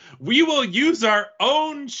like, "We will use our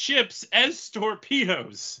own ships as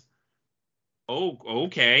torpedoes." Oh,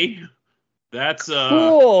 okay. That's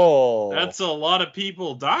cool. That's a lot of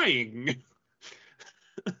people dying.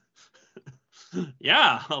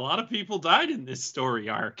 Yeah, a lot of people died in this story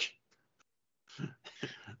arc. That's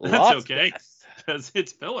Lots of okay, deaths. because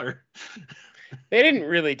it's filler. They didn't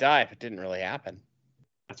really die if it didn't really happen.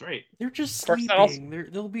 That's right. They're just Of course, that also- sleeping.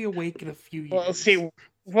 They'll be awake in a few years. Well, see,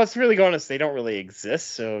 what's really going on is they don't really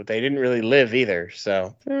exist, so they didn't really live either.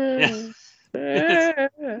 So,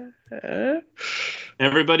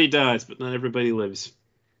 Everybody dies, but not everybody lives.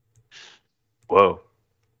 Whoa.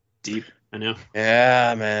 Deep, I know.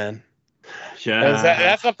 yeah, man. Yeah.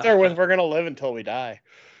 That's up there with we're gonna live until we die.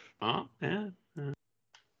 Oh, yeah.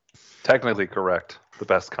 Technically correct. The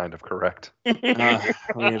best kind of correct. We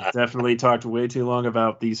have definitely talked way too long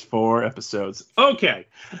about these 4 episodes. Okay.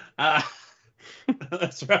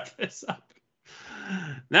 Let's wrap this up.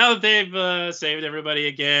 Now that they've saved everybody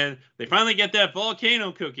again, they finally get that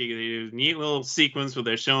volcano cookie. They do a neat little sequence where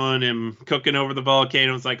they're showing him cooking over the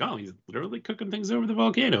volcano. It's like, oh, he's literally cooking things over the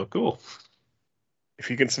volcano. Cool. If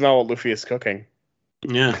you can smell what Luffy is cooking.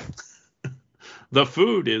 Yeah. The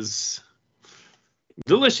food is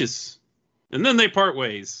delicious. And then they part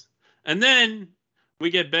ways. And then we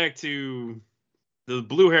get back to the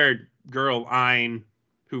blue-haired girl, Ain,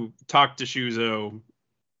 who talked to Shuzo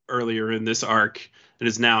earlier in this arc and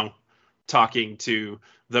is now talking to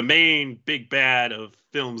the main big bad of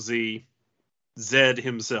Film Z, Zed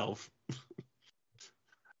himself.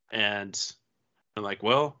 And I'm like,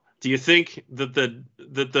 well, do you think that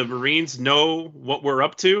the Marines know what we're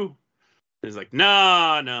up to? And he's like,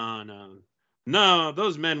 no,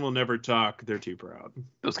 those men will never talk. They're too proud.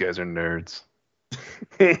 Those guys are nerds.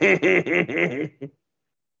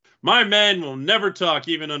 My men will never talk,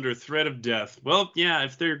 even under threat of death. Well, yeah,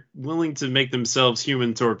 if they're willing to make themselves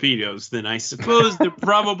human torpedoes, then I suppose they're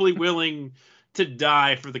probably willing to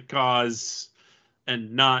die for the cause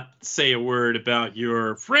and not say a word about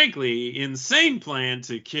your, frankly, insane plan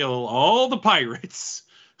to kill all the pirates.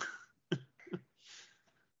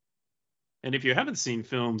 And if you haven't seen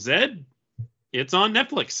Film Z, it's on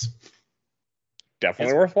Netflix.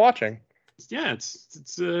 Definitely worth watching. Yeah,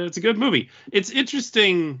 it's a good movie. It's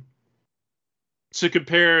interesting to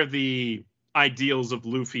compare the ideals of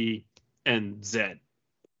Luffy and Zed.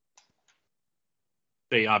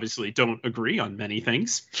 They obviously don't agree on many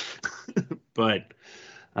things, but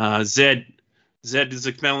Zed is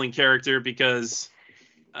a compelling character because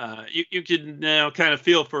you can now kind of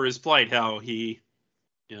feel for his plight, how he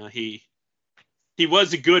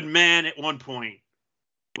was a good man at one point,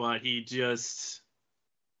 but he just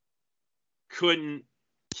couldn't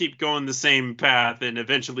keep going the same path and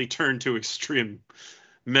eventually turned to extreme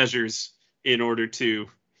measures in order to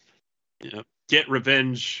get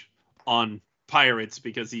revenge on pirates,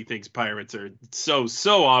 because he thinks pirates are so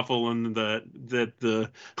awful, and that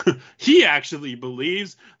he actually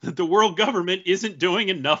believes that the world government isn't doing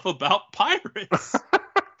enough about pirates.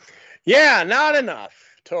 Yeah, not enough.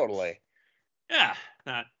 Totally. Yeah,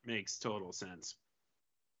 that makes total sense.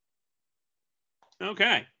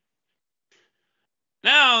 Okay.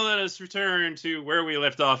 Now let us return to where we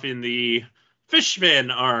left off in the Fishman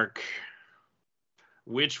arc,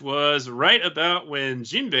 which was right about when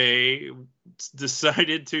Jinbei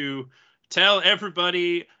decided to tell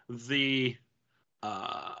everybody the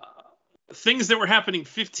things that were happening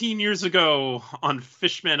 15 years ago on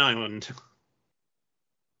Fishman Island.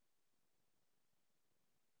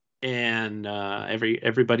 And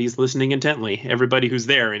everybody's listening intently. Everybody who's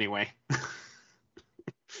there, anyway.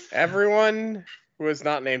 Everyone who is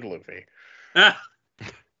not named Luffy.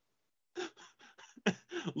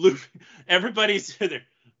 Luffy. Everybody's there.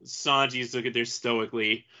 Sanji's looking there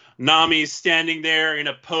stoically. Nami's standing there in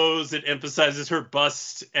a pose that emphasizes her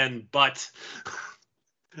bust and butt.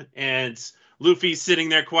 And Luffy's sitting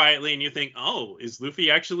there quietly, and you think, oh, is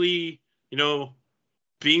Luffy actually,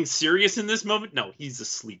 being serious in this moment? No, he's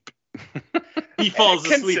asleep. He falls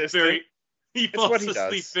asleep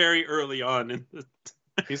very early on.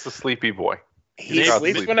 He's a sleepy boy. He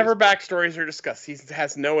sleeps whenever backstories are discussed. He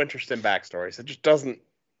has no interest in backstories. It just doesn't.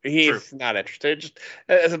 He's True. Not interested. Just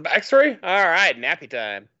as a backstory. All right, nappy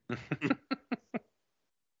time.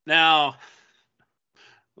 Now,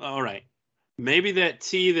 all right. Maybe that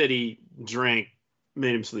tea that he drank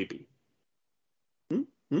made him sleepy.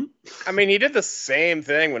 I mean, he did the same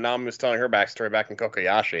thing when Nami was telling her backstory back in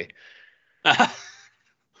Kokoyashi. I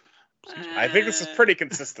think this is pretty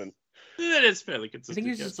consistent. It is fairly consistent. I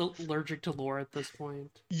think he's just allergic to lore at this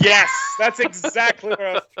point. Yes, that's exactly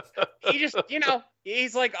what he just,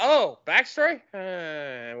 he's like, oh, backstory?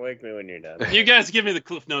 Wake me when you're done. You guys give me the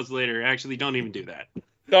Cliff Notes later. Actually, don't even do that.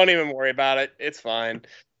 Don't even worry about it. It's fine.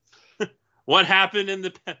 What happened in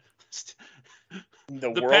the past?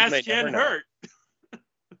 The past can't hurt.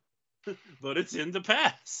 But it's in the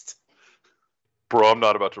past. Bro, I'm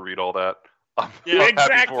not about to read all that. I'm Yeah, happy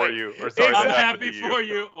exactly. for you. Or sorry I'm that happened happy to for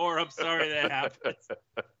you, or I'm sorry that happened.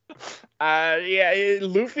 Yeah,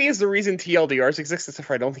 Luffy is the reason TLDRs exist, except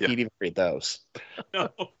for I don't think Yeah. he'd even read those. No.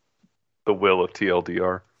 The will of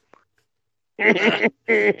TLDR.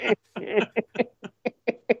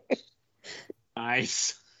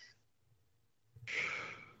 Nice.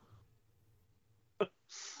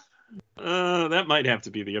 That might have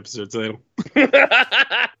to be the episode title.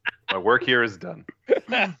 My work here is done.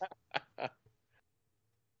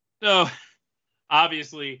 So,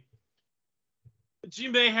 obviously,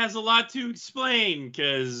 Jinbei has a lot to explain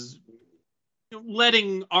because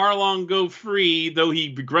letting Arlong go free, though he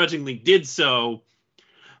begrudgingly did so,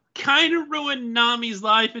 kind of ruined Nami's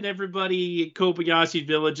life and everybody at Kobayashi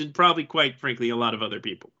Village, and probably, quite frankly, a lot of other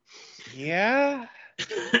people. Yeah.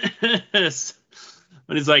 But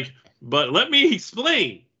it's like, but let me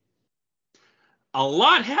explain. A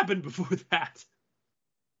lot happened before that.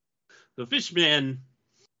 The Fishman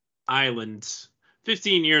Island,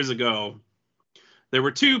 15 years ago, there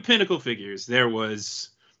were two pinnacle figures. There was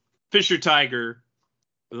Fisher Tiger,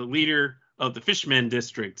 the leader of the Fishmen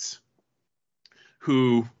districts,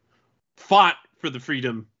 who fought for the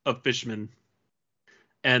freedom of fishmen.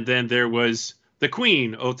 And then there was the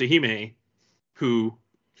Queen, Otahime, who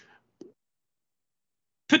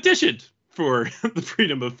petitioned for the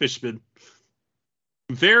freedom of fishmen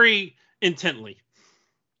very intently.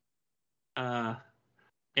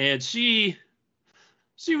 And she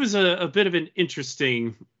was a bit of an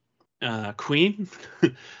interesting queen.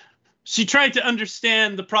 She tried to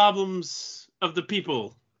understand the problems of the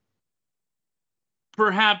people,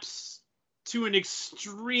 perhaps to an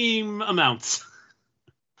extreme amount.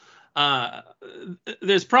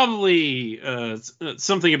 There's probably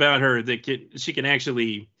something about her that she can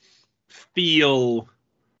actually feel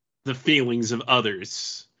the feelings of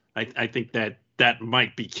others. I think that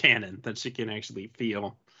might be canon, that she can actually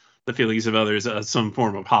feel the feelings of others, some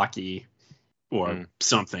form of hockey or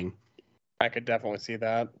something. I could definitely see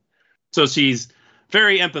that. So she's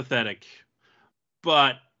very empathetic,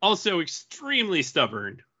 but also extremely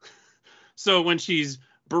stubborn. So when she's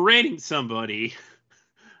berating somebody,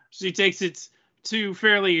 she takes it to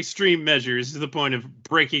fairly extreme measures to the point of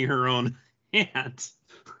breaking her own hand.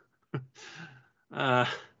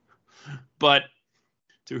 But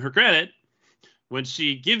to her credit, when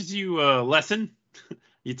she gives you a lesson,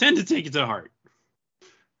 you tend to take it to heart.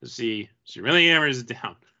 She really hammers it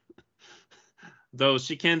down. Though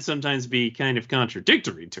she can sometimes be kind of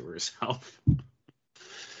contradictory to herself.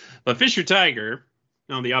 But Fisher Tiger,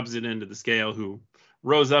 on the opposite end of the scale, who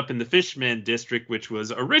rose up in the Fishman district, which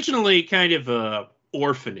was originally kind of a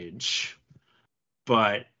orphanage,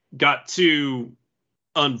 but got too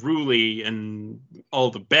unruly and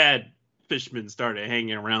all the bad fishmen started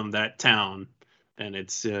hanging around that town, and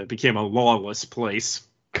it's became a lawless place.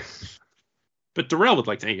 But Darrell would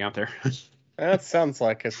like to hang out there. That sounds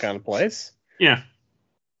like his kind of place. Yeah.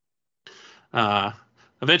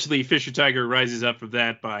 Eventually, Fisher Tiger rises up from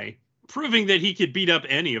that by proving that he could beat up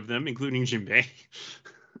any of them, including Jinbei.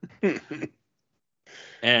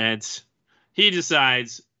 And he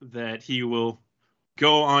decides that he will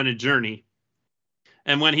go on a journey.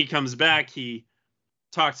 And when he comes back, he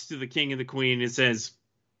talks to the king and the queen and says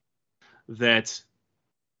that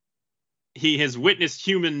he has witnessed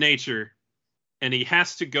human nature and he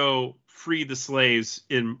has to go free the slaves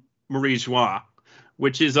in Marie Joie,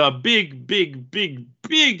 which is a big, big, big,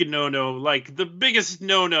 big no-no, like the biggest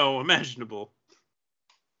no-no imaginable.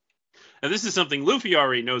 And this is something Luffy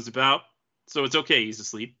already knows about, so it's okay, he's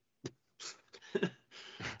asleep.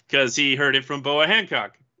 Because he heard it from Boa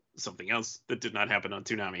Hancock. Something else that did not happen on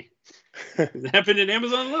Toonami. It happened in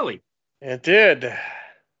Amazon Lily. It did.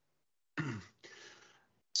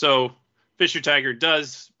 So Fisher Tiger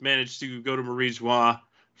does manage to go to Marie Joie,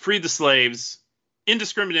 free the slaves,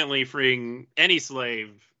 indiscriminately freeing any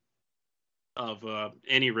slave of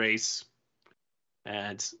any race.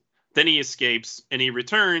 And then he escapes and he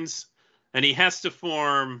returns and he has to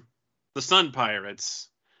form the Sun Pirates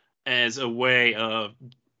as a way of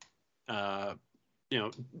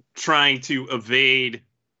trying to evade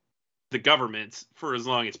the government for as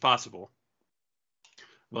long as possible.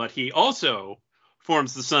 But he also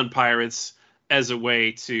forms the Sun Pirates as a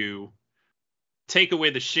way to take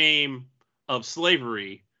away the shame of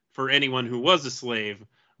slavery for anyone who was a slave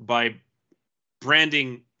by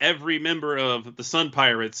branding every member of the Sun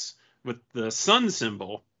Pirates with the sun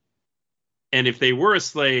symbol. And if they were a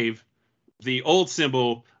slave, the old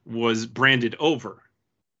symbol was branded over.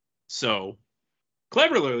 So,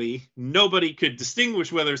 cleverly, nobody could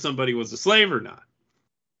distinguish whether somebody was a slave or not.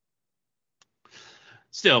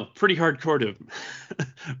 still pretty hardcore to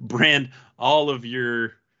brand all of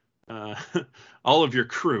your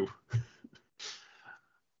crew.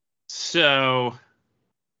 So,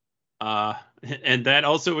 and that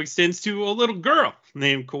also extends to a little girl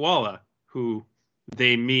named Koala, who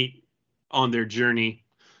they meet on their journey,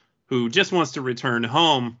 who just wants to return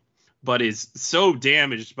home, but is so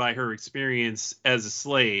damaged by her experience as a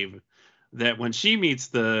slave that when she meets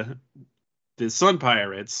the Sun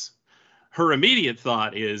Pirates, her immediate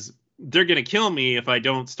thought is, they're going to kill me if I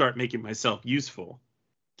don't start making myself useful.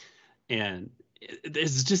 And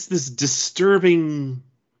there's just this disturbing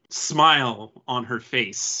smile on her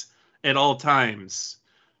face at all times,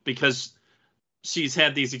 because she's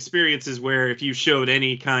had these experiences where if you showed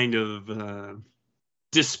any kind of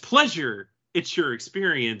displeasure at your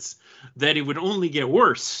experience, that it would only get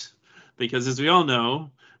worse. Because as we all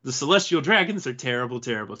know, the celestial dragons are terrible,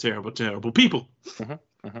 terrible, terrible, terrible people.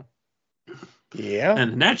 Yeah.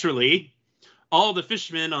 And naturally, all the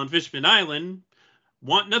fishmen on Fishman Island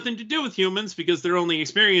want nothing to do with humans because their only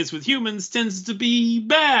experience with humans tends to be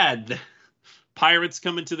bad. Pirates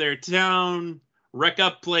come into their town, wreck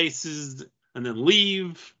up places, and then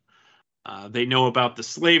leave. They know about the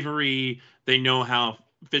slavery. They know how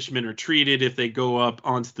fishermen are treated if they go up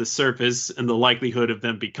onto the surface and the likelihood of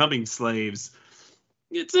them becoming slaves.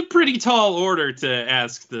 It's a pretty tall order to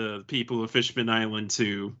ask the people of Fishman Island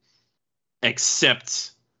to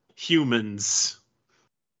accept humans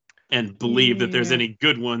and believe that there's any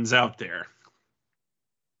good ones out there.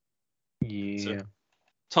 Yeah. So,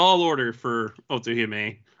 tall order for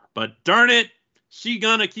Otohime, but darn it, she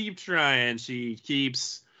gonna keep trying. She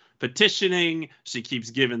keeps petitioning, she keeps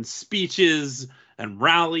giving speeches and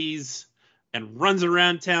rallies, and runs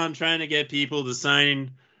around town trying to get people to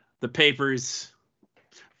sign the papers.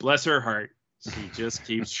 Bless her heart, she just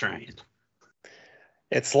keeps trying.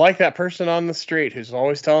 It's like that person on the street who's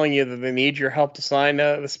always telling you that they need your help to sign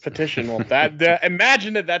this petition. Well,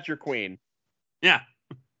 imagine that that's your queen. Yeah,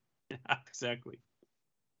 exactly.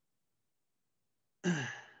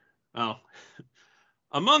 Well,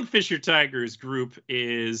 among Fisher Tiger's group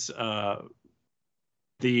is the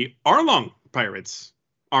Arlong pirates.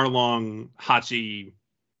 Arlong, Hachi,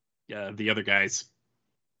 the other guys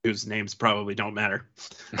whose names probably don't matter.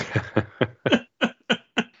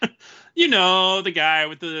 You know, the guy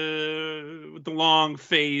with the long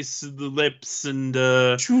face, the lips, and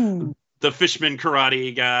the fishman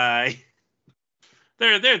karate guy.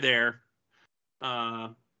 They're there.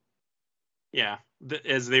 Yeah,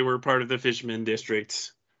 as they were part of the Fishman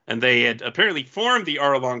District, and they had apparently formed the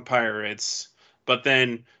Arlong Pirates. But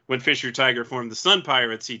then, when Fisher Tiger formed the Sun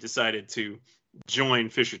Pirates, he decided to join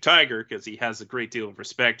Fisher Tiger because he has a great deal of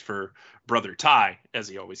respect for Brother Tai, as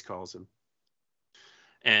he always calls him.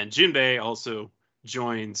 And Jinbei also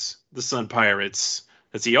joins the Sun Pirates,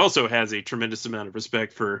 as he also has a tremendous amount of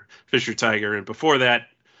respect for Fisher Tiger. And before that,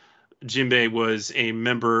 Jinbei was a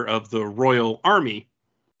member of the Royal Army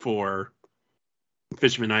for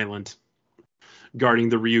Fishman Island, guarding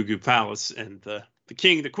the Ryugu Palace and the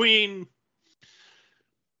king, the queen.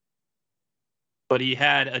 But he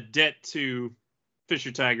had a debt to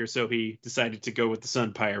Fisher Tiger, so he decided to go with the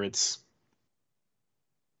Sun Pirates.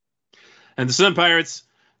 And the Sun Pirates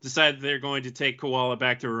decided they're going to take Koala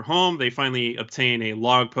back to her home. They finally obtain a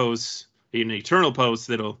log post, an eternal post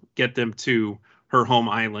that'll get them to her home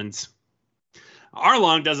island.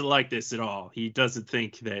 Arlong doesn't like this at all. He doesn't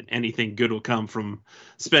think that anything good will come from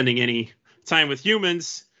spending any time with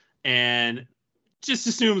humans, and just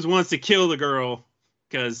assumes wants to kill the girl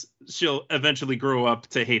because she'll eventually grow up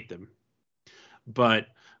to hate them. But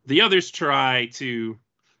the others try to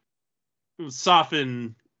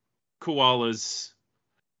soften Koala's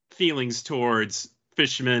feelings towards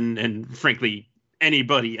fishermen and, frankly,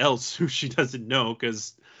 anybody else who she doesn't know,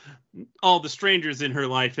 because all the strangers in her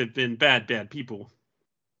life have been bad people.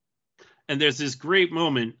 And there's this great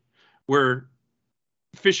moment where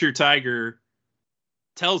Fisher Tiger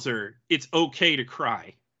tells her it's okay to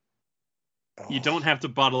cry. You don't have to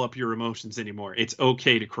bottle up your emotions anymore. It's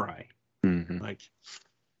okay to cry. Mm-hmm. Like,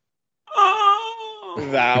 oh,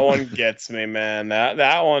 that one gets me, man.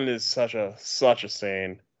 That one is such a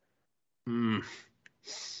scene.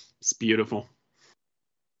 It's beautiful.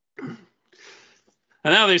 And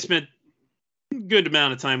now they spent a good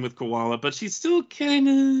amount of time with Koala, but she's still kind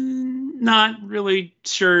of not really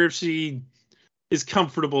sure if she is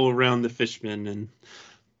comfortable around the fishmen. And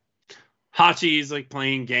Hachi's like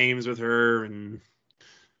playing games with her, and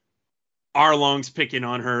Arlong's picking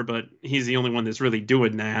on her, but he's the only one that's really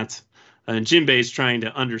doing that. And Jinbei's trying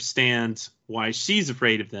to understand why she's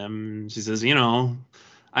afraid of them. She says,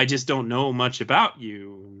 I just don't know much about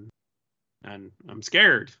you. and I'm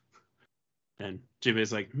scared. And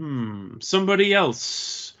Jinbei's like, somebody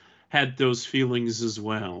else had those feelings as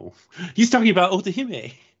well. He's talking about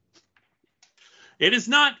Otahime. It is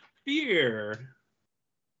not fear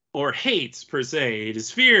or hate per se. It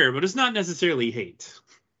is fear, but it's not necessarily hate.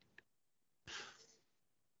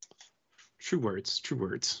 True words, true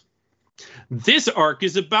words. This arc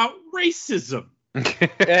is about racism. A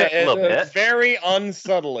little bit. Very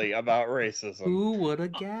unsubtly about racism. Who would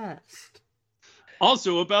have guessed?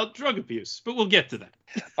 Also about drug abuse, but we'll get to that.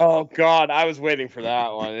 Oh God, I was waiting for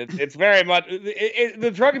that one. It's very much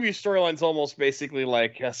the drug abuse storyline's almost basically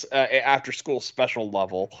like after school special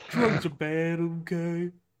level. Drugs are bad,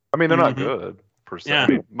 okay? I mean, they're not Mhm. good per se. Yeah. I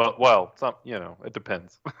mean, well, some, it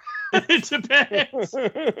depends. It depends.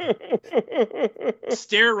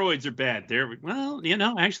 Steroids are bad.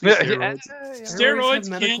 Actually, steroids.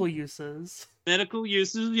 Steroids have medical can- uses. Medical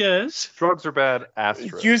uses, yes. Drugs are bad.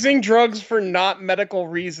 Asterisk. Using drugs for not medical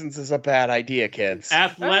reasons is a bad idea, kids.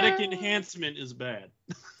 Athletic enhancement is bad.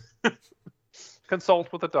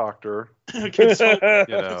 Consult with a doctor. Consult, You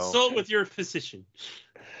know. consult with your physician.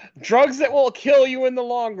 Drugs that will kill you in the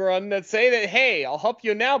long run that say that, hey, I'll help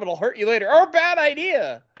you now, but I'll hurt you later, are a bad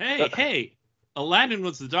idea. Hey, Aladdin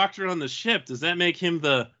was the doctor on the ship. Does that make him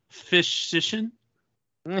the physician?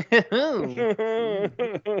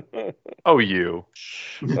 Oh, you.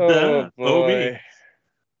 Oh, boy.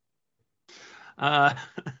 Oh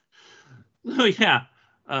yeah.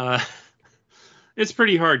 It's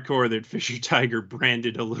pretty hardcore that Fisher Tiger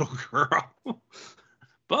branded a little girl.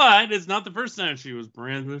 But it's not the first time she was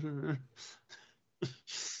branded.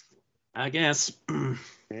 I guess.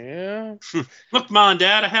 Yeah. Look, Mom,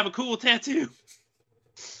 Dad, I have a cool tattoo.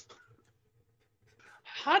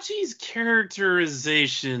 Hachi's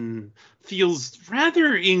characterization feels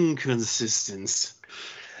rather inconsistent.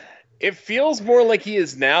 It feels more like he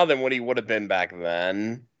is now than what he would have been back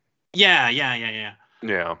then. Yeah.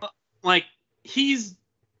 Yeah. Like, he's,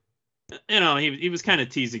 he was kind of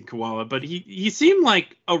teasing Koala, but he seemed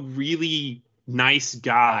like a really nice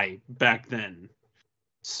guy back then.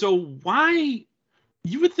 So why,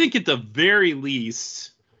 you would think at the very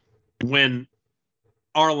least, when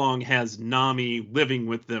Arlong has Nami living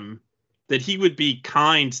with them, that he would be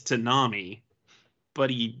kind to Nami, but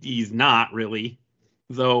he's not really.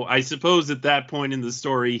 Though I suppose at that point in the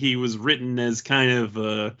story, he was written as kind of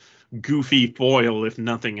a goofy foil, if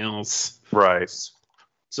nothing else. Right.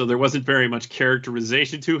 So there wasn't very much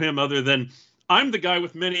characterization to him other than, I'm the guy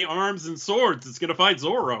with many arms and swords that's going to fight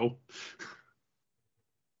Zoro.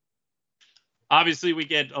 Obviously, we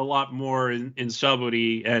get a lot more in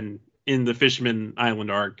Shaburi and in the Fishman Island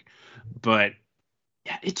arc. But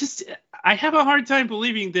yeah, I have a hard time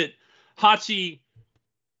believing that Hachi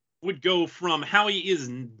would go from how he is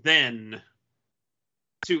then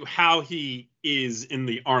to how he is in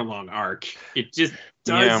the Arlong arc. It just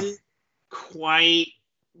doesn't quite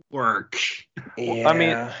work. Yeah. I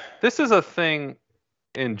mean, this is a thing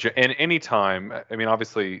in any time. I mean,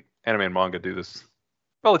 obviously, anime and manga do this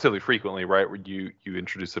relatively frequently, right? Where you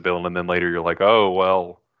introduce a villain and then later you're like, oh,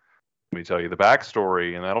 well, let me tell you the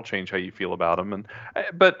backstory, and that'll change how you feel about him.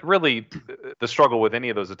 But really, the struggle with any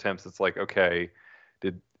of those attempts, it's like, okay,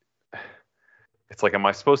 am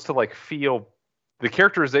I supposed to feel? The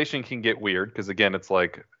characterization can get weird because again, it's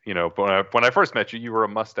like, when I first met you, you were a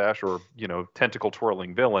mustache or tentacle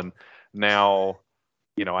twirling villain. Now,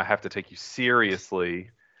 I have to take you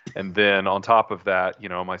seriously, and then on top of that,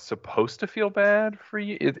 am I supposed to feel bad for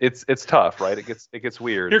you? It's tough, right? It gets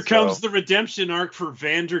weird. Here comes the redemption arc for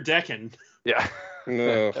Vanderdecken. Yeah.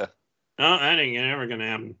 Ugh. Oh, that ain't ever gonna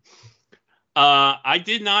happen. I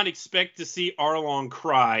did not expect to see Arlong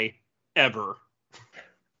cry ever.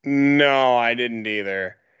 No, I didn't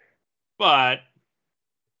either. But,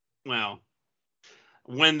 well,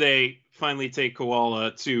 when they finally take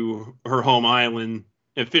Koala to her home island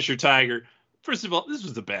and Fisher Tiger, first of all, this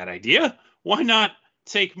was a bad idea. Why not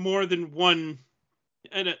take more than one?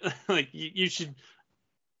 And you should.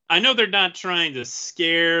 I know they're not trying to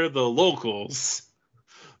scare the locals,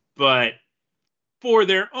 but for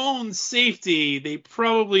their own safety, they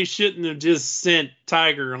probably shouldn't have just sent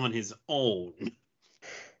Tiger on his own.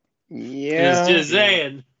 Yeah. Just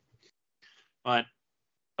saying. But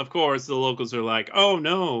of course, the locals are like, "Oh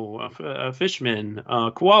no, a fishman,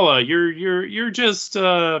 Koala, you're just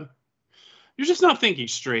not thinking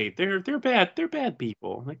straight. They're bad. They're bad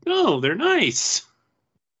people." Like, no, they're nice.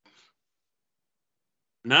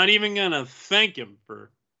 Not even gonna thank him for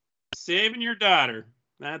saving your daughter.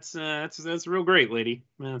 That's real great, lady.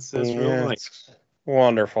 That's real nice. It's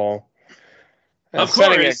wonderful. Of That's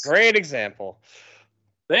setting a course. great example.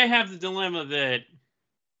 They have the dilemma that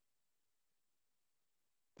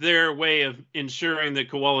their way of ensuring that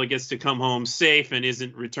Koala gets to come home safe and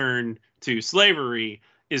isn't returned to slavery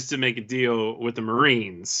is to make a deal with the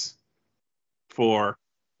Marines for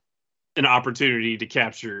an opportunity to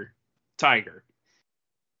capture Tiger.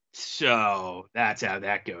 So that's how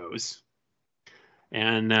that goes.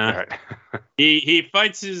 And Right. he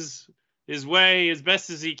fights his way as best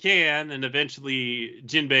as he can, and eventually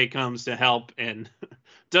Jinbei comes to help and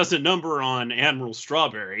does a number on Admiral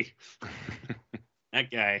Strawberry. That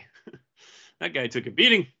guy took a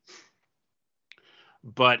beating.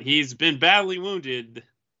 But he's been badly wounded.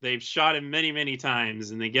 They've shot him many, many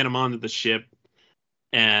times, and they get him onto the ship.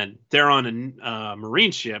 And they're on a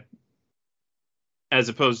Marine ship, as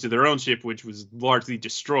opposed to their own ship, which was largely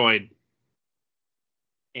destroyed.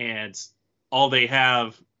 And all they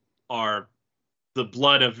have are the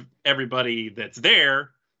blood of everybody that's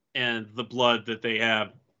there and the blood that they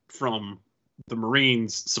have from the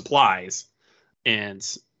Marines' supplies. And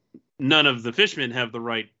none of the fishermen have the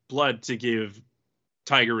right blood to give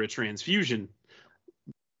Tiger a transfusion.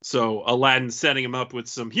 So Aladdin's setting him up with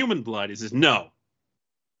some human blood. He says, no,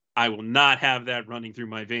 I will not have that running through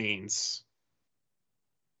my veins.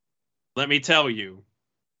 Let me tell you,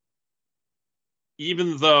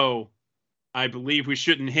 even though I believe we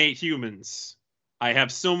shouldn't hate humans, I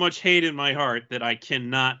have so much hate in my heart that I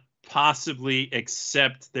cannot possibly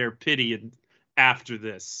accept their pity after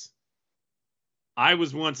this. I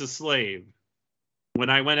was once a slave. When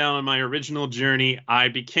I went out on my original journey, I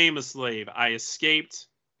became a slave. I escaped,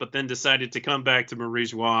 but then decided to come back to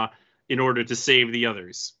Marie-Joie in order to save the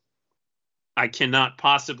others. I cannot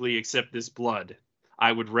possibly accept this blood.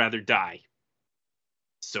 I would rather die.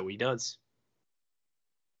 So he does.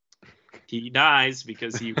 He dies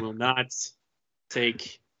because he will not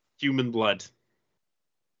take human blood.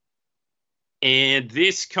 And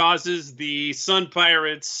this causes the Sun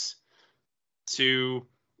Pirates to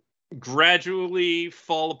gradually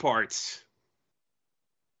fall apart.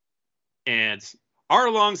 And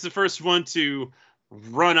Arlong's the first one to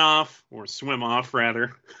run off, or swim off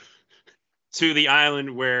rather, to the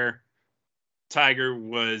island where Tiger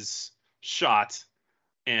was shot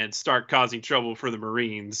and start causing trouble for the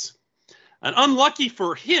Marines. And unlucky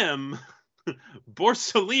for him,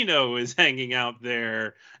 Borsalino is hanging out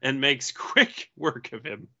there and makes quick work of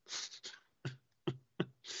him.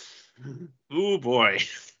 Ooh boy.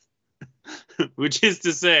 Which is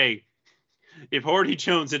to say, if Horty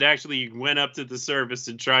Jones had actually went up to the surface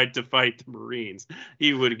and tried to fight the Marines,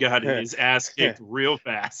 he would have gotten his ass kicked real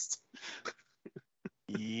fast.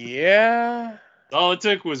 Yeah. All it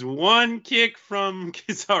took was one kick from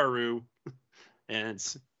Kizaru,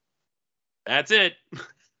 and that's it.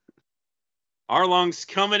 Arlong's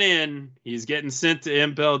coming in. He's getting sent to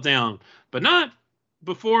Impel Down, but not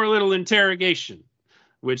before a little interrogation,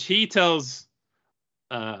 which he tells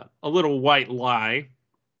a little white lie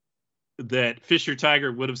that Fisher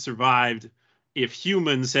Tiger would have survived if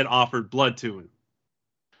humans had offered blood to him.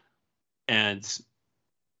 And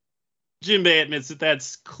Jinbei admits that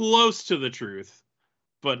that's close to the truth,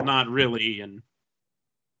 but not really. And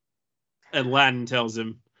Aladdin tells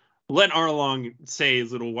him, let Arlong say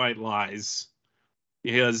his little white lies.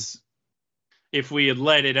 Because if we had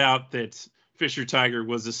let it out that Fisher Tiger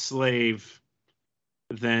was a slave,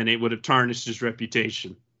 then it would have tarnished his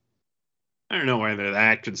reputation. I don't know why they're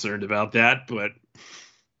that concerned about that, but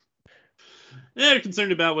they're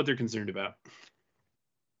concerned about what they're concerned about.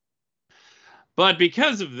 But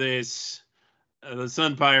because of this, the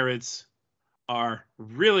Sun Pirates are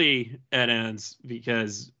really at ends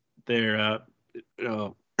because they're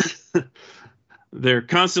they're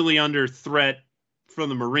constantly under threat from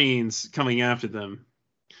the Marines coming after them.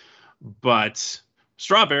 But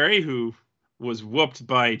Strawberry, who was whooped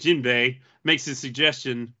by Jinbei, makes a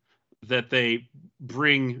suggestion that they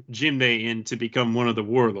bring Jinbei in to become one of the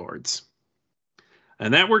warlords.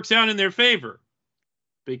 And that works out in their favor,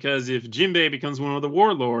 because if Jinbei becomes one of the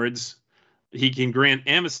warlords, he can grant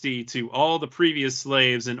amnesty to all the previous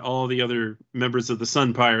slaves and all the other members of the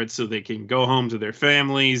Sun Pirates so they can go home to their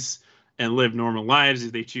families and live normal lives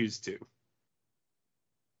if they choose to.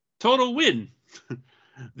 Total win.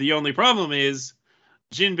 The only problem is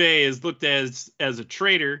Jinbei is looked as a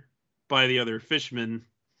traitor by the other fishermen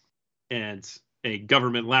and a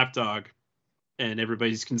government lapdog, and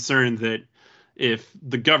everybody's concerned that if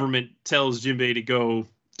the government tells Jinbei to go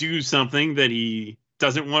do something that he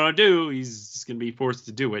doesn't want to do, he's just going to be forced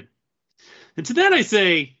to do it. And to that I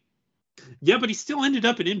say, yeah, but he still ended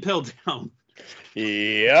up in Impel Down.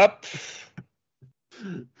 Yep.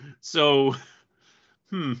 So,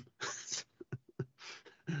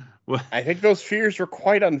 well, I think those fears were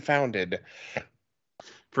quite unfounded.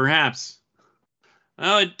 perhaps.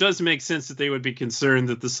 Well, it does make sense that they would be concerned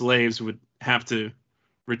that the slaves would have to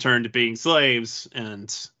return to being slaves, and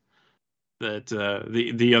that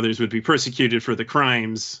the others would be persecuted for the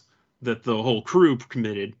crimes that the whole crew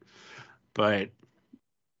committed. But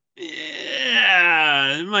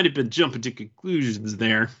yeah, it might have been jumping to conclusions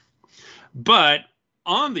there. But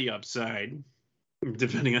on the upside,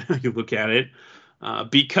 depending on how you look at it,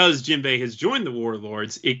 because Jinbei has joined the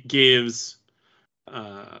warlords, it gives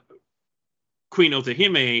Queen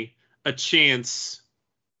Otohime a chance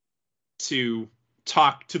to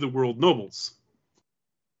talk to the world nobles.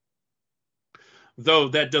 Though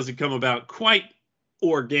that doesn't come about quite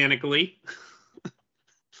organically.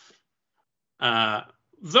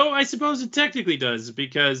 Though I suppose it technically does,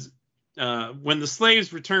 because when the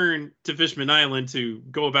slaves return to Fishman Island to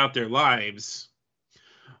go about their lives,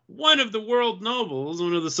 one of the world nobles,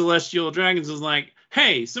 one of the celestial dragons, was like,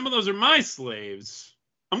 hey, some of those are my slaves.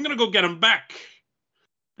 I'm going to go get them back.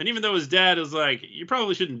 And even though his dad is like, you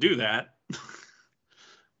probably shouldn't do that.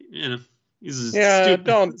 You know, he's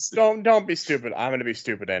don't be stupid. I'm going to be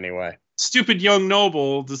stupid anyway. Stupid young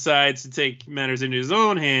noble decides to take matters into his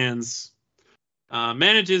own hands,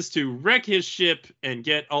 manages to wreck his ship and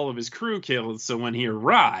get all of his crew killed. So when he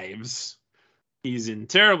arrives, he's in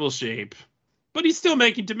terrible shape, but he's still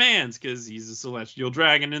making demands because he's a celestial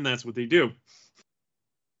dragon and that's what they do.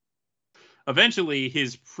 Eventually,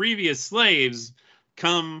 his previous slaves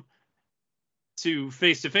come to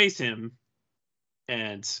face him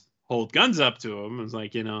and hold guns up to him. It's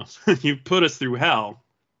like, you know, you put us through hell.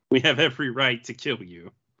 We have every right to kill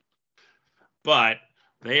you. But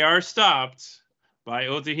they are stopped by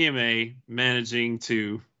Otohime managing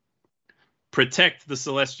to protect the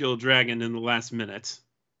celestial dragon in the last minute.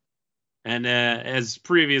 And as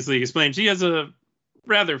previously explained, she has a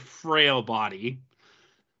rather frail body.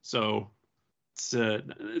 So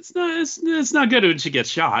it's not good when she gets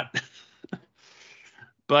shot.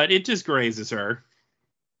 But it just grazes her.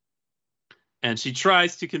 And she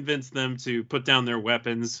tries to convince them to put down their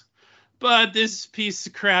weapons. But this piece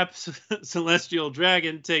of crap celestial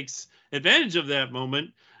dragon takes advantage of that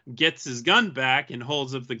moment, gets his gun back, and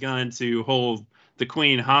holds up the gun to hold the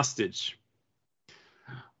queen hostage.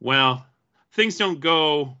 Well, things don't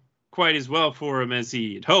go quite as well for him as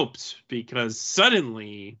he had hoped, because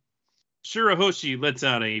suddenly Shirahoshi lets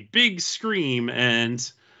out a big scream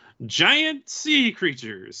and giant sea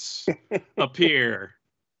creatures appear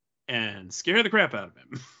and scare the crap out of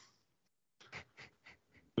him,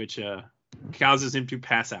 which causes him to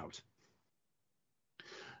pass out.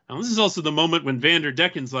 Now, this is also the moment when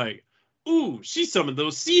Vanderdecken's like, ooh, she summoned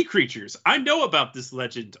those sea creatures. I know about this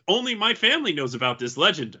legend. Only my family knows about this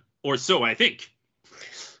legend, or so I think.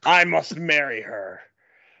 I must marry her.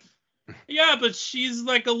 Yeah, but she's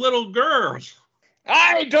like a little girl.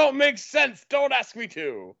 I don't make sense. Don't ask me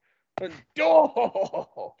to.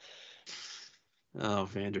 Oh,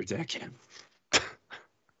 Vanderdecken.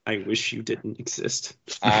 I wish you didn't exist.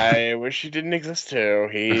 I wish you didn't exist too.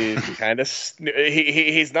 He's kind of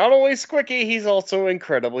he's not only squicky, he's also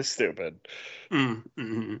incredibly stupid.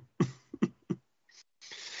 Mm-hmm.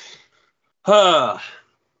 Well,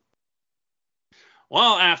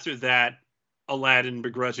 after that, Aladdin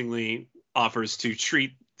begrudgingly offers to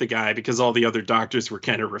treat the guy because all the other doctors were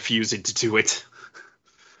kind of refusing to do it.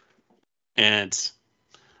 And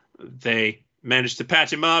they managed to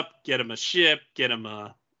patch him up, get him a ship, get him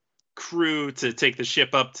a crew to take the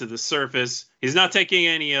ship up to the surface. He's not taking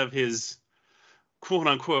any of his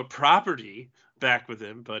quote-unquote property back with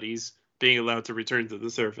him, but he's being allowed to return to the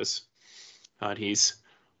surface. He's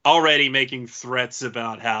already making threats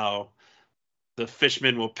about how the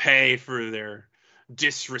fishmen will pay for their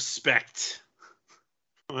disrespect.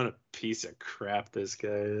 What a piece of crap this guy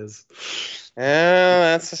is.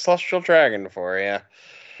 That's a celestial dragon for you.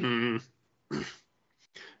 Mm-hmm.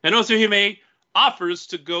 And Otohime offers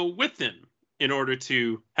to go with him in order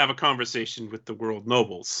to have a conversation with the world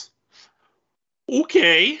nobles.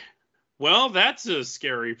 Okay, well, that's a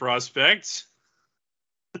scary prospect.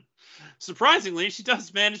 Surprisingly, she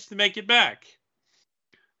does manage to make it back.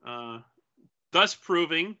 Thus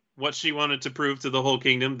proving what she wanted to prove to the whole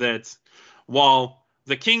kingdom, that while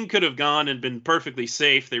the king could have gone and been perfectly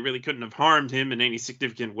safe, they really couldn't have harmed him in any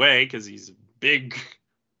significant way because he's a big,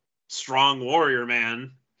 strong warrior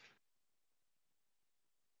man.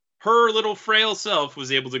 Her little frail self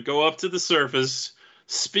was able to go up to the surface,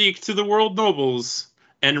 speak to the world nobles,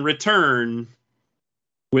 and return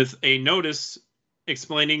with a notice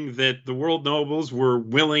explaining that the world nobles were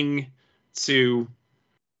willing to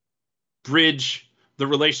bridge the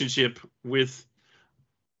relationship with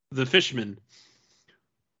the fishermen.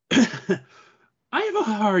 I have a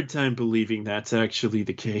hard time believing that's actually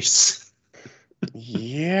the case.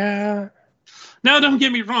 Yeah. Now, don't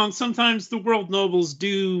get me wrong. Sometimes the world nobles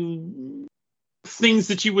do things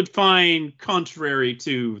that you would find contrary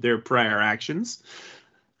to their prior actions.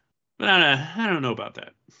 But I don't know about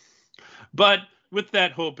that. But with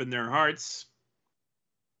that hope in their hearts,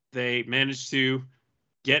 they managed to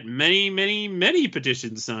get many, many, many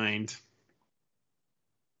petitions signed.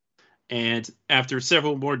 And after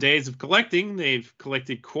several more days of collecting, they've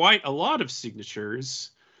collected quite a lot of signatures.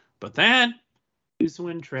 But that is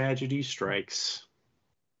when tragedy strikes.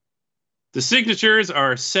 The signatures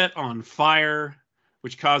are set on fire,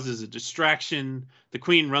 which causes a distraction. The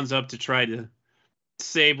queen runs up to try to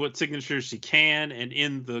save what signatures she can, and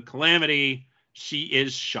in the calamity, she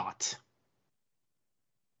is shot.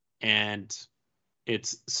 And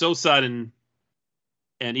it's so sudden,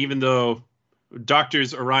 and even though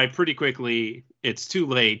doctors arrive pretty quickly, it's too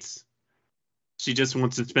late. She just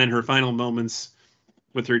wants to spend her final moments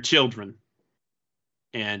with her children.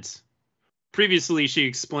 And previously, she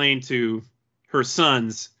explained to her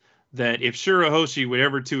sons that if Shirahoshi were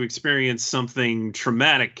ever to experience something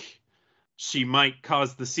traumatic, she might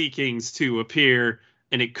cause the Sea Kings to appear,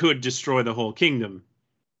 and it could destroy the whole kingdom.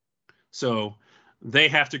 So they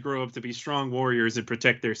have to grow up to be strong warriors and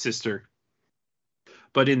protect their sister.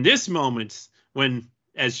 But in this moment, when,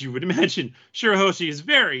 as you would imagine, Shirahoshi is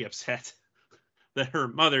very upset that her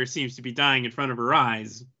mother seems to be dying in front of her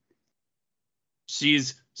eyes,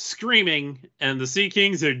 she's screaming, and the Sea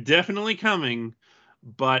Kings are definitely coming,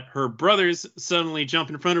 but her brothers suddenly jump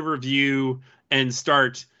in front of her view and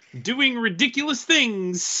start doing ridiculous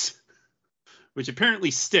things, which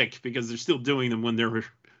apparently stick because they're still doing them when they're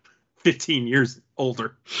 15 years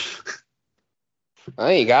older.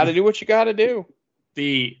 Well, you got to do what you got to do.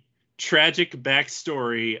 The tragic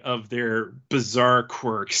backstory of their bizarre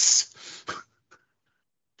quirks.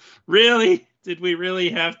 Really? Did we really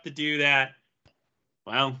have to do that?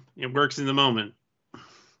 Well, it works in the moment.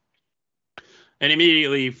 And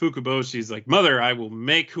immediately Fukuboshi's like, Mother, I will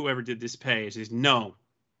make whoever did this pay. She says, no.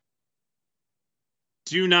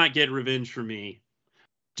 Do not get revenge for me.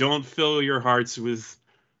 Don't fill your hearts with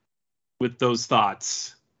those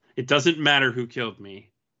thoughts. It doesn't matter who killed me.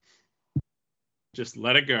 Just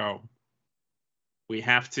let it go. We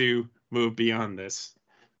have to move beyond this.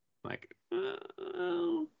 Like,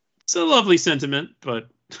 it's a lovely sentiment, but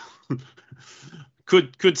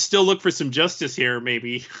could still look for some justice here,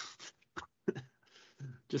 maybe.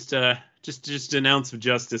 just an ounce of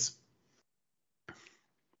justice.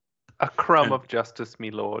 A crumb of justice, me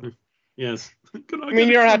lord. Yes. I mean,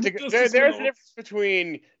 you don't have to. There's a difference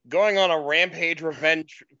between going on a rampage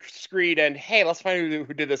revenge screed and, hey, let's find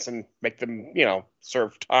who did this and make them,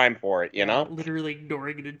 serve time for it, you know? Literally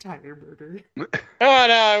ignoring an entire murder. Oh,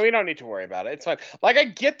 no, we don't need to worry about it. It's fine. Like, I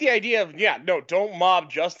get the idea of, don't mob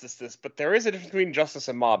justice this, but there is a difference between justice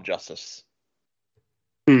and mob justice.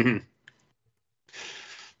 Mm-hmm.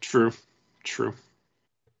 True.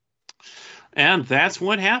 And that's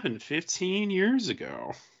what happened 15 years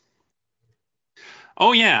ago.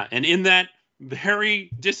 Oh, yeah. And in that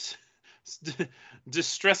very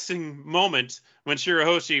distressing moment when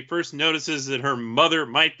Shirahoshi first notices that her mother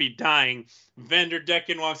might be dying,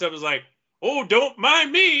 Vanderdecken walks up and is like, oh, don't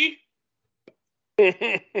mind me.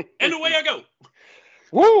 And away I go.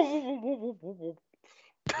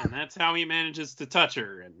 And that's how he manages to touch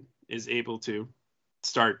her and is able to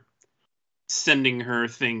start sending her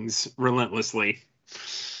things relentlessly.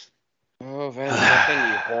 Oh,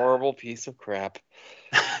 Vanderdecken, you horrible piece of crap.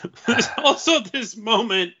 There's also this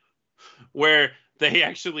moment where they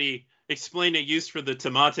actually explain a use for the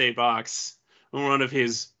tamate box. And one of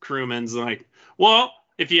his crewmen's like, well,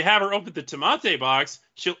 if you have her open the tamate box,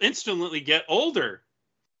 she'll instantly get older.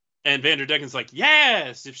 And Vanderdecken's like,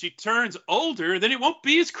 yes, if she turns older, then it won't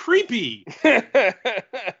be as creepy.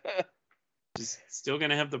 She's still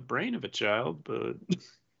going to have the brain of a child, but...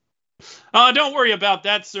 don't worry about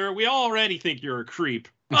that, sir. We already think you're a creep.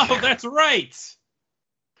 Oh, that's right.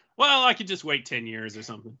 Well, I could just wait 10 years or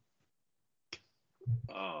something.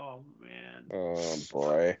 Oh, man. Oh,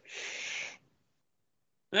 boy.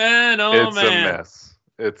 And,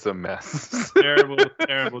 It's a mess. Terrible.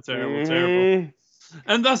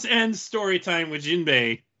 And thus ends story time with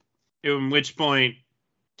Jinbei. In which point,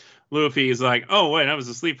 Luffy is like, oh, wait, I was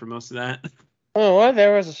asleep for most of that. Oh, what?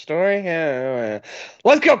 There was a story? Yeah.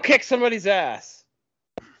 Let's go kick somebody's ass.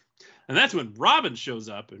 And that's when Robin shows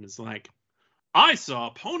up and is like, I saw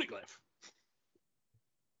a poneglyph.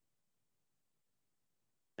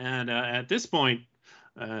 And at this point,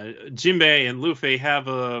 Jinbei and Luffy have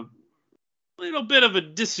a little bit of a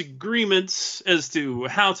disagreement as to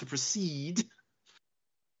how to proceed.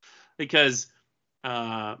 because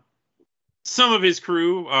some of his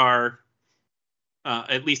crew are,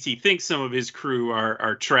 at least he thinks some of his crew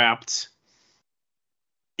are trapped,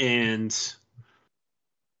 and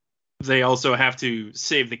they also have to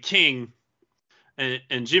save the king. And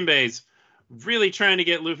Jinbei's really trying to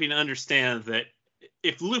get Luffy to understand that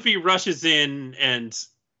if Luffy rushes in and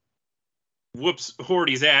whoops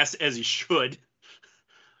Horty's ass as he should,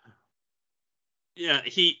 yeah,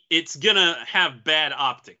 it's gonna have bad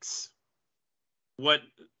optics. What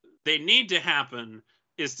they need to happen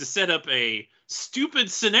is to set up a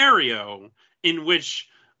stupid scenario in which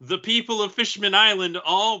the people of Fishman Island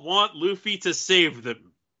all want Luffy to save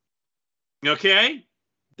them. Okay?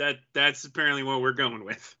 That's apparently what we're going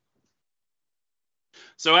with.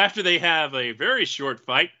 So after they have a very short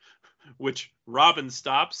fight, which Robin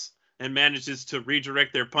stops and manages to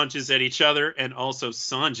redirect their punches at each other and also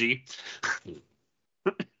Sanji,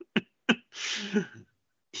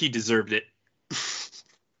 he deserved it.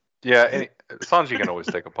 Yeah, and Sanji can always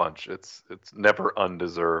take a punch. It's never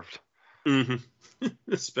undeserved. Mm-hmm.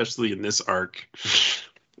 Especially in this arc.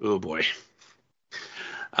 Oh boy.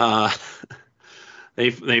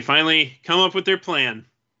 They finally come up with their plan,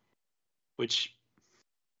 which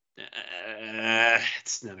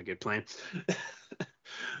it's not a good plan.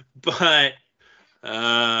 But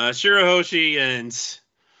Shirahoshi and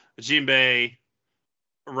Jinbei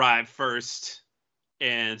arrive first,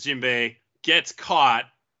 and Jinbei gets caught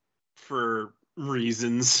for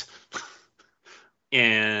reasons.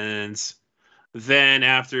 And then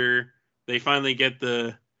after they finally get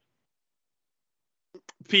the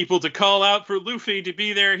people to call out for Luffy to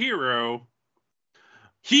be their hero,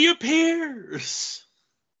 he appears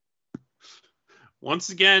once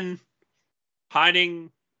again,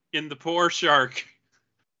 hiding in the poor shark.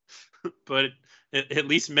 But at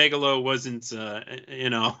least Megalo wasn't,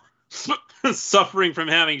 suffering from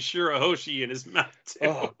having Shirahoshi in his mouth too.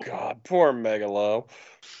 Oh God, poor Megalo.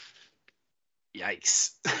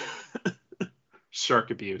 Yikes.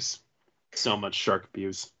 Shark abuse. So much shark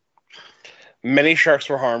abuse. Many sharks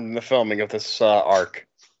were harmed in the filming of this arc.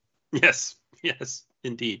 Yes,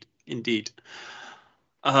 indeed.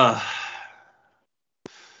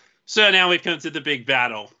 So now we've come to the big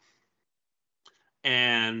battle.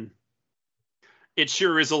 And it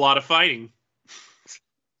sure is a lot of fighting.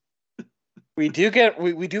 We do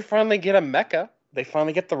finally get a mecha. They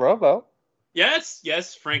finally get the Robo.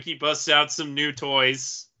 Yes, Frankie busts out some new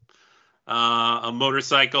toys. A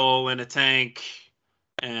motorcycle and a tank.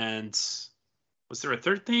 And was there a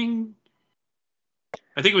third thing?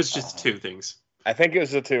 I think it was just two things. I think it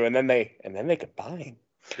was the two, and then they combine.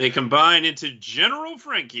 They combine into General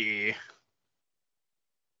Frankie.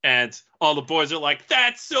 And all the boys are like,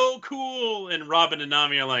 that's so cool. And Robin and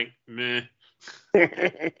Nami are like, meh.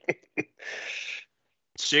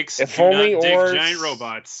 Chicks If do only not dig Oars- giant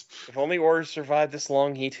robots. If only Oars survived this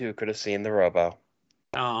long, he too could have seen the Robo.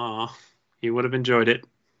 Aw, he would have enjoyed it.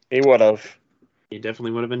 He would have. He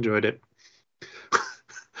definitely would have enjoyed it.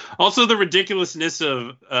 Also, the ridiculousness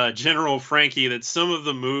of General Frankie, that some of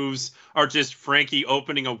the moves are just Frankie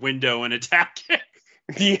opening a window and attacking.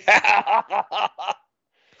 Yeah.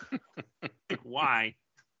 Why?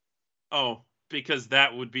 Oh, because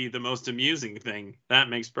that would be the most amusing thing. That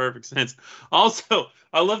makes perfect sense. Also,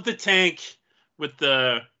 I love the tank with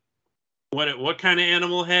the what kind of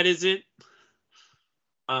animal head is it?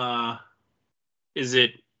 Is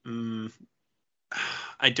it?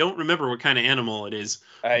 I don't remember what kind of animal it is.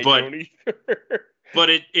 I don't either. But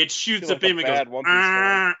it shoots Feel up like him a and goes. bad One Piece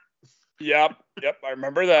fan. Yep, I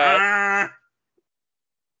remember that.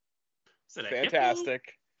 Is that a Fantastic.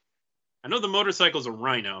 hippo? I know the motorcycle's a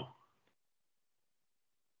rhino.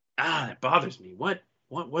 That bothers me. What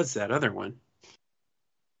was that other one?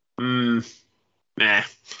 Nah.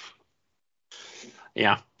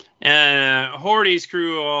 Yeah. Horty's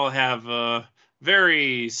crew all have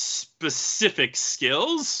very specific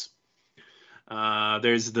skills.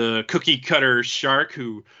 There's the cookie cutter shark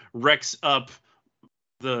who wrecks up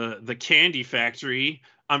the candy factory.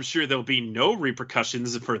 I'm sure there'll be no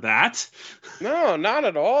repercussions for that. No, not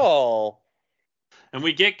at all. And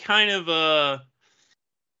we get kind of a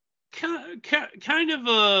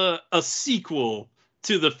sequel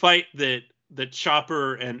to the fight that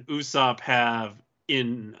Chopper and Usopp have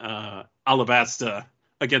in Alabasta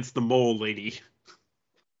against the mole lady.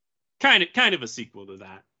 Kind of a sequel to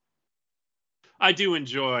that. I do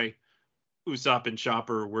enjoy Usopp and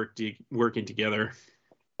Chopper working together.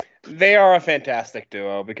 They are a fantastic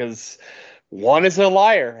duo because one is a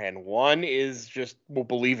liar and one is just will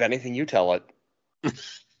believe anything you tell it.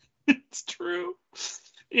 It's true.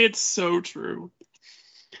 It's so true.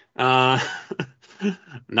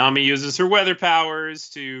 Nami uses her weather powers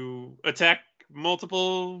to attack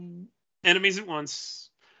multiple enemies at once.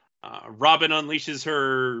 Robin unleashes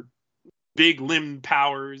her big limb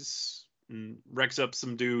powers and wrecks up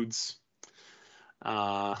some dudes.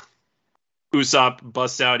 Usopp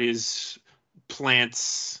busts out his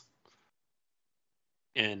plants.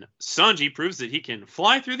 And Sanji proves that he can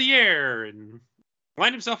fly through the air and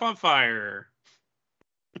light himself on fire.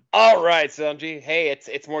 All right, Sanji. Hey,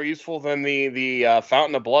 it's more useful than the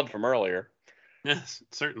fountain of blood from earlier. Yes,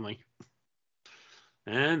 certainly.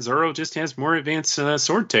 And Zoro just has more advanced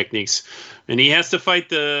sword techniques, and he has to fight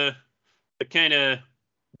the kind of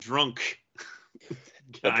drunk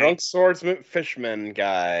The guy drunk swordsman fishman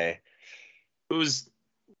guy. who's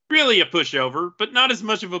really a pushover, but not as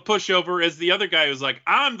much of a pushover as the other guy who's like,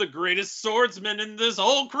 I'm the greatest swordsman in this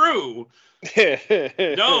whole crew.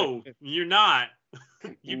 No, you're not.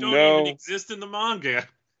 You don't even exist in the manga.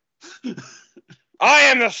 I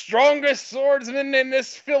am the strongest swordsman in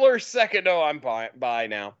this filler second. Oh, I'm by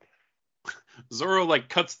now. Zoro like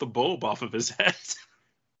cuts the bulb off of his head.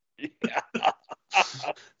 Yeah.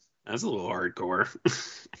 That's a little hardcore.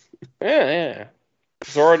 Yeah.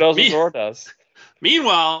 Zoro does what Zoro does.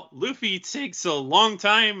 Meanwhile, Luffy takes a long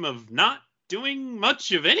time of not doing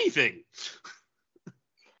much of anything.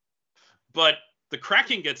 But the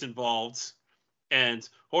Kraken gets involved, and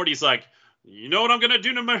Horty's like, you know what I'm going to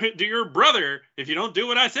do to your brother if you don't do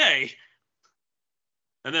what I say?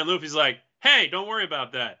 And then Luffy's like, hey, don't worry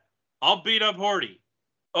about that. I'll beat up Horty.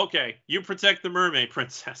 Okay, you protect the mermaid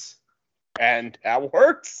princess. And that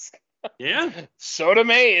works. Yeah?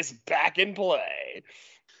 Sodome is back in play.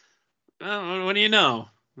 Well, what do you know?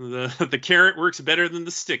 The carrot works better than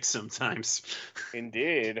the stick sometimes.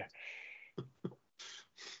 Indeed.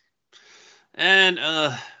 And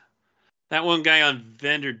that one guy on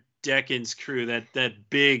Vanderdecken's crew, that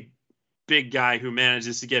big guy who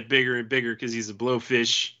manages to get bigger and bigger because he's a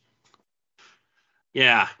blowfish.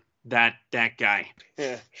 Yeah, that guy.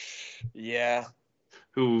 Yeah.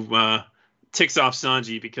 Who ticks off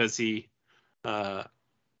Sanji because he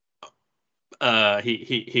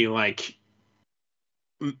like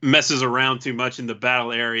messes around too much in the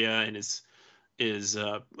battle area and is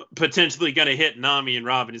potentially going to hit Nami and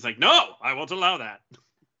Robin. He's like, no, I won't allow that.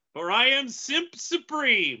 For I am Simp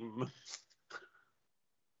Supreme.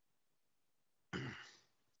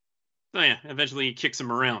 Oh yeah, eventually he kicks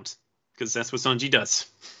him around because that's what Sanji does.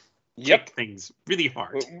 Yep. Kick things really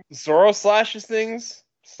hard. Zoro slashes things.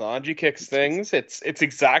 Sanji kicks things. It's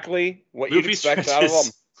exactly what you'd expect out of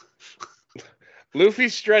them. Luffy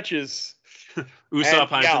stretches. Usopp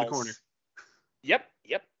hides in the corner. Yep.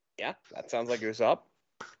 Yeah, that sounds like Usopp.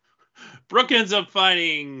 Brook ends up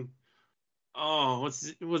fighting. Oh,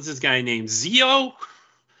 what's this guy named? Zio?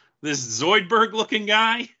 This Zoidberg-looking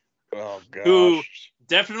guy? Oh, gosh. Who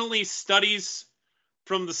definitely studies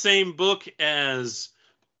from the same book as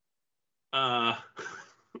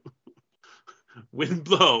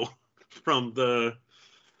Windblow from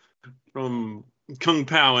Kung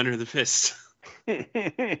Pao Enter the Fist.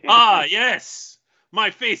 Ah, yes!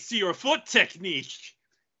 My face to your foot technique!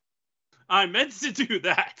 I meant to do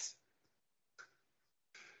that!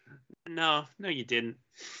 No, you didn't.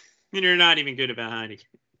 You're not even good about hiding.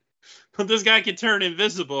 But this guy can turn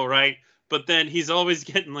invisible, right? But then he's always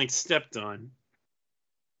getting, like, stepped on.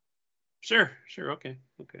 Sure, okay.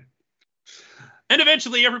 And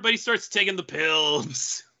eventually everybody starts taking the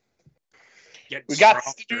pills. We got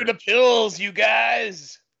to do the pills, you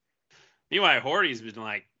guys! Meanwhile, Horty's been,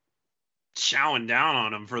 like, chowing down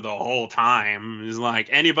on him for the whole time. He's like,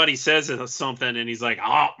 anybody says something, and he's like,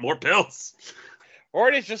 oh, more pills.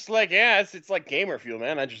 Horty's just like, yeah, it's like gamer fuel,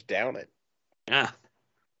 man. I just down it. Yeah.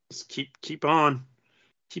 Just keep on.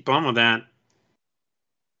 Keep on with that.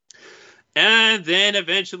 And then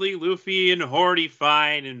eventually Luffy and Horty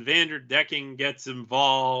fight, and Vanderdecken gets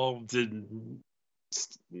involved in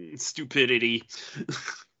stupidity.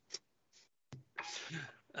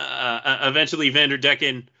 Eventually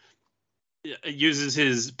Vanderdecken uses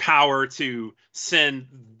his power to send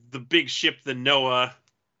the big ship, the Noah,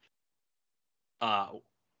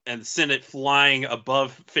 and send it flying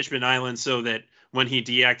above Fishman Island so that when he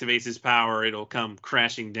deactivates his power, it'll come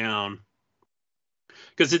crashing down.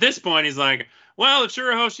 Because at this point, he's like, well, if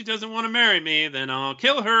Shirahoshi doesn't want to marry me, then I'll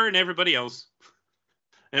kill her and everybody else.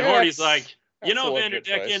 And Horty's like, you know,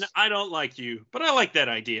 Vanderdecken, I don't like you, but I like that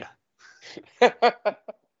idea.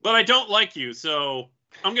 But I don't like you, so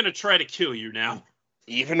I'm going to try to kill you now.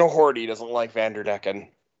 Even Horty doesn't like Vanderdecken.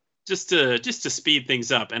 Just to speed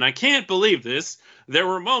things up. And I can't believe this. There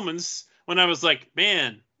were moments when I was like,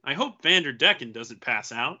 man, I hope Vanderdecken doesn't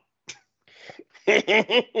pass out.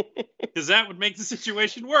 Because that would make the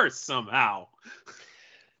situation worse somehow.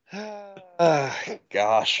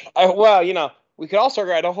 Gosh. Well, we could also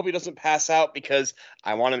agree, I don't hope he doesn't pass out because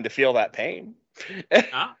I want him to feel that pain.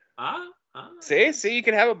 See, you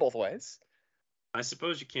can have it both ways. I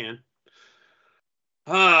suppose you can.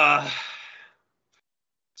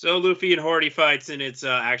 So Luffy and Hori fights, and it's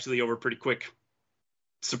actually over pretty quick.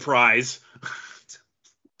 Surprise.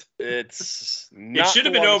 It should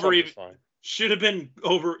have been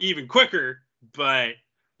over even quicker, but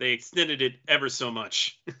they extended it ever so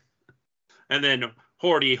much. And then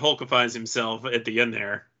Hori Hulkifies himself at the end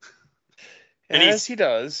there. And As he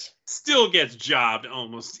does. Still gets jobbed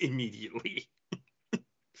almost immediately.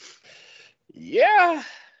 Yeah.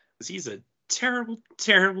 He's a terrible,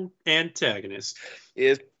 terrible antagonist. He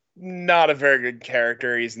is not a very good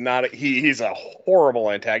character. He's a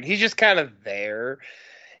horrible antagonist. He's just kind of there.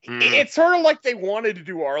 It's sort of like they wanted to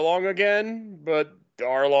do Arlong again, but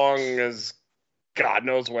Arlong is God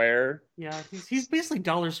knows where. Yeah, he's basically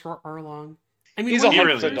dollar store Arlong. I mean, he's when a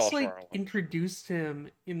they $100 first Arlong. introduced him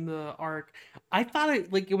in the arc, I thought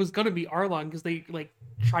it was gonna be Arlong because they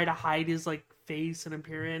try to hide his face and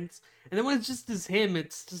appearance, and then when it's just as him,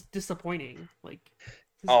 it's just disappointing. There's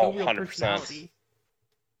no real 100%. personality.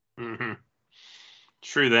 Mm-hmm.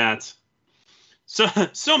 True that.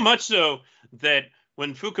 So much so that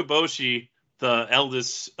when Fukaboshi, the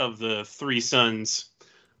eldest of the three sons,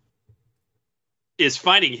 is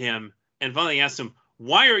fighting him and finally asks him,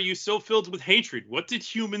 "Why are you so filled with hatred? What did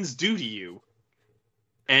humans do to you?"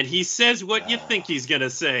 And he says what you think he's going to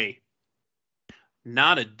say.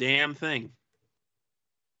 Not a damn thing.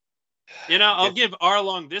 I'll give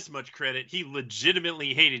Arlong this much credit. He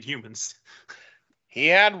legitimately hated humans. He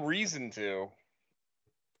had reason to.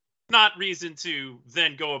 Not reason to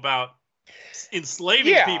then go about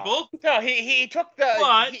enslaving people. No, he took the.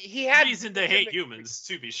 But he had reason to hate humans,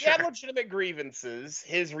 to be He sure. had legitimate grievances.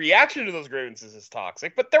 His reaction to those grievances is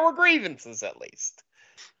toxic, but there were grievances at least.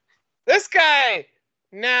 This guy,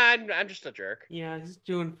 I'm just a jerk. Yeah, he's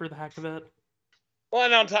doing for the heck of it. Well,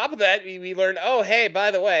 and on top of that, we learned, oh, hey,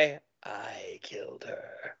 by the way, I killed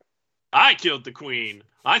her. I killed the queen.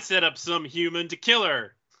 I set up some human to kill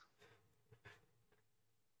her.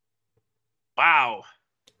 Wow.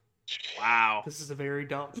 This is a very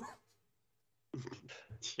dumb.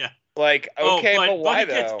 Yeah. Okay, but why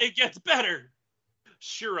though? It gets better.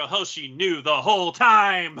 Shirahoshi knew the whole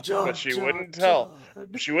time. But she wouldn't tell.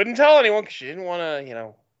 She wouldn't tell anyone because she didn't want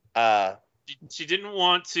to, She didn't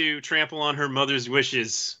want to trample on her mother's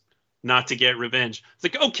wishes not to get revenge.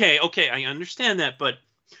 It's okay, I understand that, but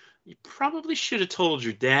you probably should have told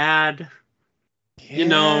your dad,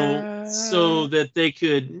 so that they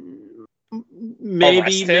could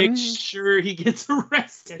maybe make sure he gets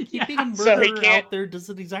arrested. Yeah, keeping a murderer out there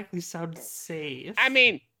doesn't exactly sound safe. I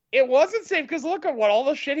mean, it wasn't safe because look at all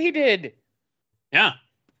the shit he did. Yeah.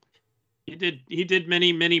 He did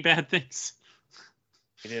many, many bad things.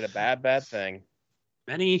 He did a bad thing.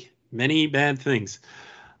 Many, many bad things.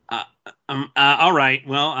 All right.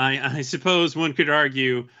 Well, I suppose one could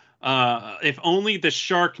argue if only the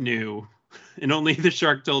shark knew, and only the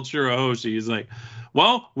shark told Shirahoshi, he's like,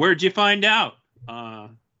 well, where'd you find out?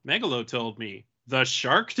 Megalo told me. The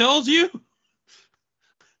shark tells you?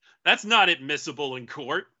 That's not admissible in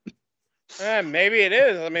court. Maybe it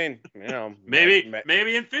is. I mean,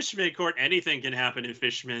 maybe in Fishman Court, anything can happen in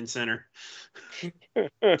Fishman Center.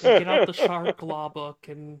 Get out the shark law book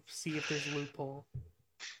and see if there's a loophole.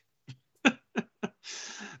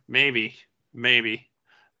 Maybe,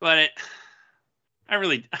 but I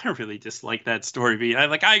really dislike that story beat.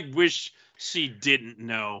 I wish she didn't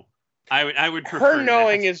know. I would prefer her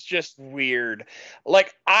knowing is just weird.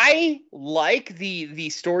 I like the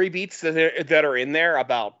story beats that are in there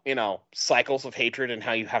about cycles of hatred and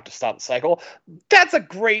how you have to stop the cycle. That's a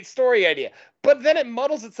great story idea. But then it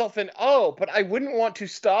muddles itself in. Oh, but I wouldn't want to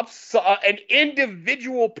stop an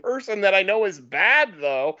individual person that I know is bad,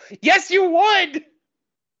 though. Yes, you would.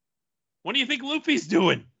 What do you think Luffy's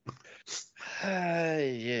doing?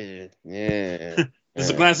 Yeah. It's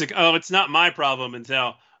a classic. Oh, it's not my problem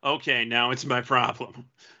until. Okay, now it's my problem.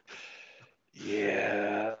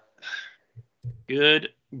 Yeah. Good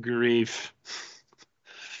grief.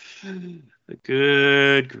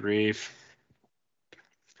 Good grief.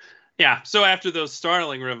 Yeah, so after those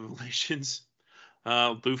startling revelations,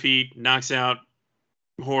 Luffy knocks out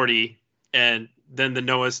Hori, and then the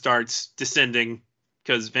Noah starts descending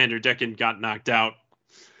because Vanderdecken got knocked out.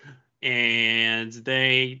 And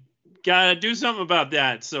they gotta do something about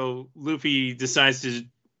that. So Luffy decides to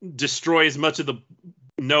destroy as much of the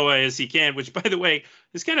Noah as he can, which, by the way,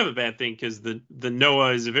 it's kind of a bad thing because the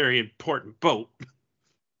Noah is a very important boat.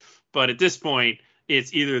 But at this point,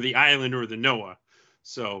 it's either the island or the Noah.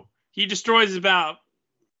 So he destroys about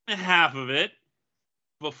half of it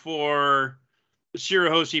before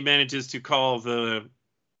Shirahoshi manages to call the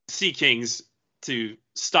Sea Kings to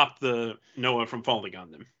stop the Noah from falling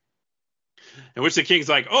on them. In which the king's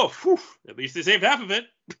like, oh, whew, at least they saved half of it.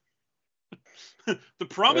 The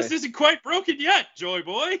promise isn't quite broken yet, Joy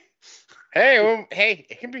Boy. Hey,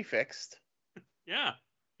 it can be fixed. Yeah,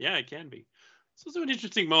 it can be. It's also an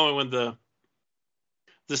interesting moment when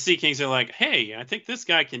the Sea Kings are like, hey, I think this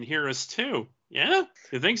guy can hear us too. Yeah?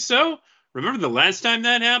 You think so? Remember the last time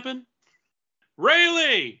that happened?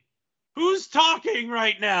 Rayleigh! Who's talking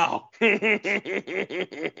right now?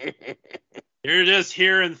 You're just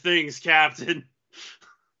hearing things, Captain.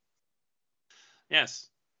 Yes.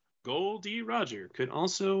 Goldie Roger could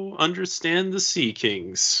also understand the Sea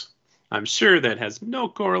Kings. I'm sure that has no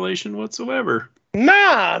correlation whatsoever.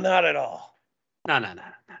 Nah, not at all. No.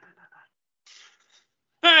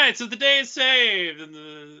 All right, so the day is saved, and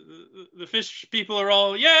the fish people are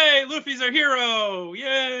all, yay, Luffy's our hero!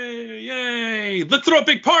 Yay! Let's throw a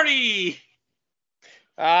big party!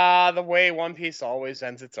 The way One Piece always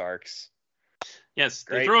ends its arcs. Yes,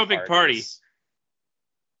 Great they throw a big party. parties.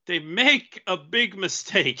 They make a big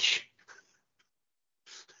mistake.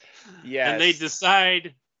 Yes. And they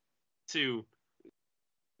decide to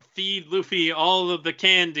feed Luffy all of the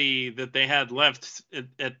candy that they had left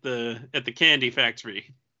at the candy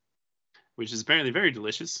factory, which is apparently very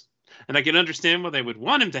delicious. And I can understand why they would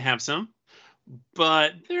want him to have some,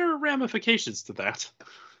 but there are ramifications to that.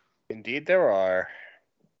 Indeed there are.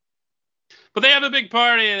 But they have a big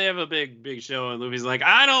party, and they have a big show, and Luffy's like,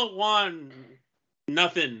 I don't want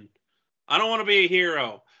nothing. I don't want to be a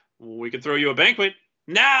hero. We could throw you a banquet.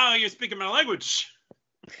 Now you're speaking my language.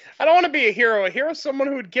 I don't want to be a hero. A hero is someone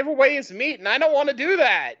who would give away his meat, and I don't want to do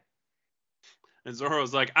that. And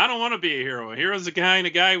Zoro's like, I don't want to be a hero. A hero's the kind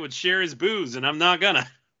of guy who would share his booze, and I'm not gonna.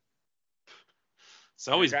 It's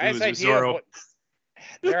always booze with Zoro.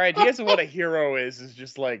 Their ideas of what a hero is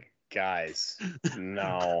just like, guys,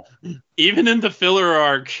 no. Even in the filler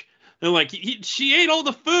arc, they're like, she ate all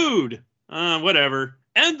the food. Whatever.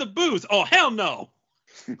 And the booze. Oh, hell no.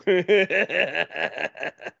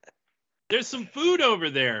 There's some food over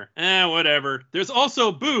there. Whatever. There's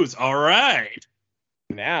also booze. All right.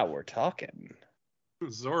 Now we're talking.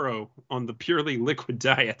 Zoro on the purely liquid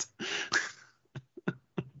diet.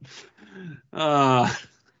 I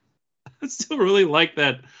still really like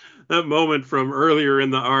that moment from earlier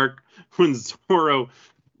in the arc when Zoro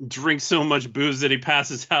drinks so much booze that he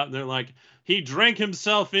passes out, and they're like, he drank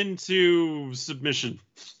himself into submission.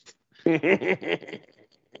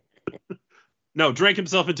 No, drank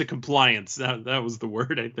himself into compliance. That was the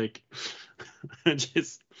word, I think.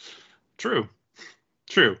 Just true.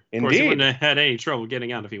 Indeed. Of course, he wouldn't have had any trouble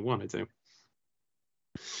getting out if he wanted to.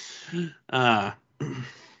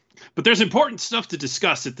 But there's important stuff to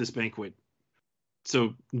discuss at this banquet.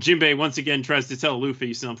 So Jinbei once again tries to tell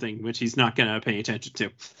Luffy something which he's not going to pay attention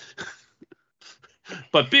to.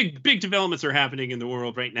 But big developments are happening in the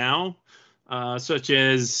world right now, such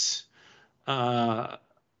as Aokiji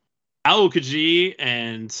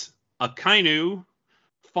and Akainu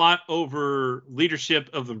fought over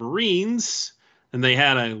leadership of the Marines, and they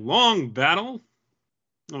had a long battle.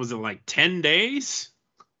 What was it, like 10 days?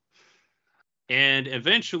 And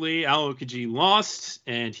eventually Aokiji lost,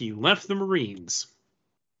 and he left the Marines.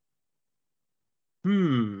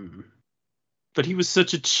 But he was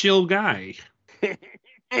such a chill guy.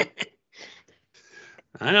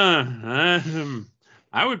 I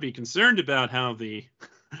would be concerned about how the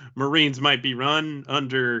Marines might be run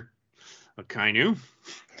under Akainu.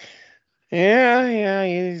 Yeah.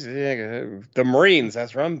 The Marines,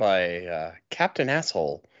 that's run by Captain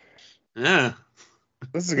Asshole. Yeah.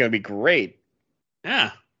 This is going to be great.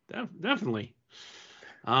 Yeah, definitely.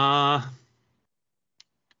 What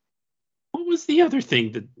was the other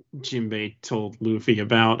thing that Jinbei told Luffy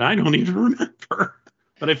about? I don't even remember.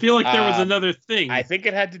 But I feel like there was another thing. I think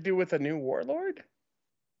it had to do with a new warlord.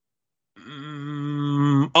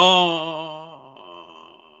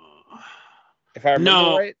 If I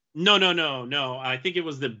remember right. No. I think it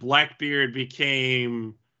was that Blackbeard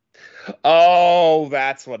became. Oh,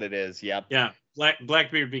 that's what it is. Yep. Yeah,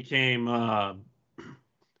 Blackbeard became a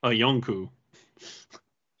Yonkou.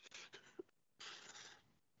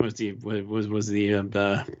 What's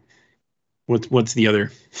the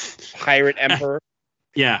other? Pirate Emperor.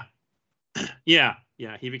 Yeah.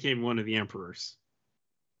 He became one of the emperors.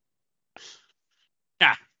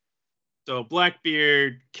 Yeah. So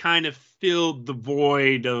Blackbeard kind of filled the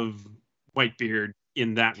void of Whitebeard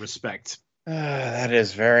in that respect. That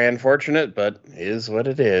is very unfortunate, but is what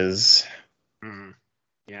it is. Mm.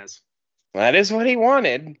 Yes. That is what he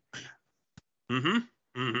wanted. Mm-hmm.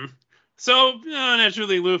 Mm-hmm. So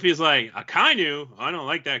naturally, Luffy's like, Akainu, I don't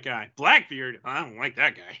like that guy. Blackbeard, I don't like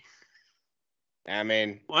that guy. I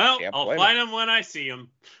mean, Well, can't I'll blame fight him when I see him.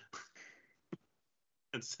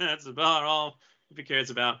 That's about all he cares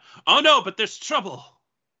about. Oh no, but there's trouble.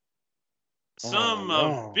 Some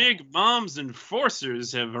no. Big Mom's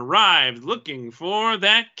enforcers have arrived looking for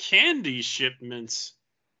that candy shipment.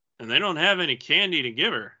 And they don't have any candy to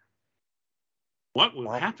give her. What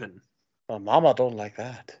will happen? Well, Mama don't like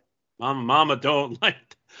that. Mama don't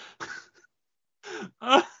like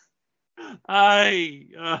I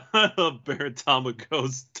love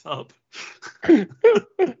Baratomago's tub.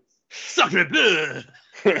 Sacre bleu!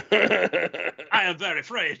 I am very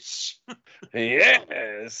French.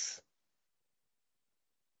 Yes.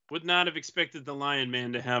 Would not have expected the Lion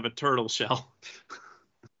Man to have a turtle shell.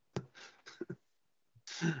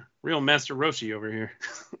 Real Master Roshi over here.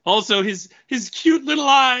 Also, his cute little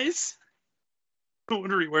eyes. No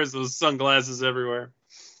wonder he wears those sunglasses everywhere.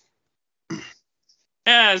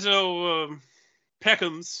 Yeah, so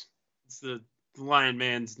Peckham's, it's the Lion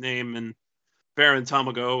Man's name, and Baron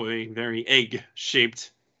Tamago, a very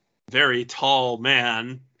egg-shaped, very tall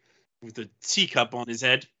man with a teacup on his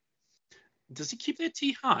head. Does he keep that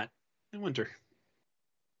tea hot? I wonder.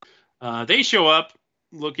 They show up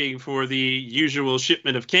looking for the usual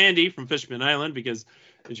shipment of candy from Fishman Island because,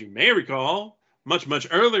 as you may recall, much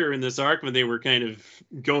earlier in this arc when they were kind of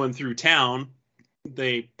going through town,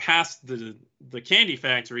 they passed the candy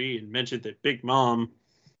factory and mentioned that Big Mom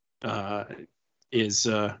is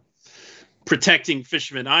protecting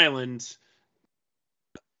Fishman Island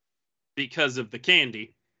because of the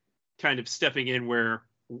candy, kind of stepping in where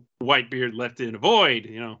Whitebeard left in a void.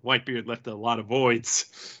 You know, Whitebeard left a lot of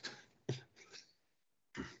voids.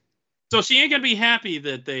 So she ain't gonna be happy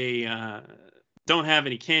that they don't have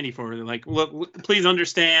any candy for her. They're like, look, please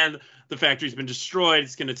understand the factory's been destroyed.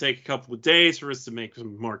 It's gonna take a couple of days for us to make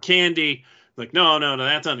some more candy. Like, no,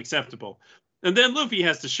 that's unacceptable. And then Luffy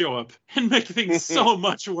has to show up and make things so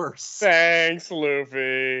much worse. Thanks,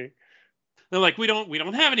 Luffy. They're like, we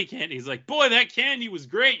don't have any candy. He's like, boy, that candy was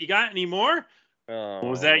great. You got any more? Oh, What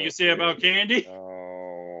was that you say about candy?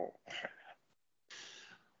 Oh.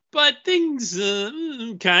 But things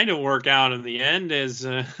kind of work out in the end as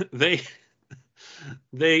they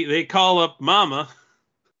call up Mama,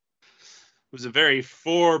 who's a very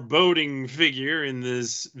foreboding figure in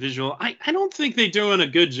this visual. I don't think they're doing a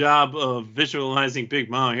good job of visualizing Big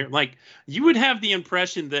Mama here. Like, you would have the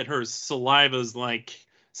impression that her saliva's like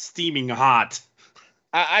steaming hot.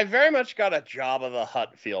 I very much got a Jabba the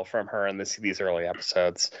Hutt feel from her in these early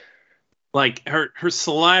episodes. Like her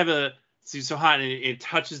saliva seems so hot and it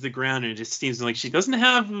touches the ground and it just steams. Like, she doesn't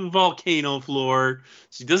have a volcano floor.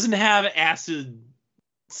 She doesn't have acid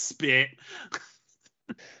spit.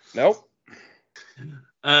 Nope.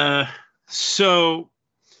 So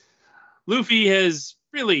Luffy has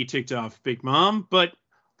really ticked off Big Mom, but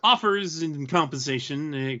offers in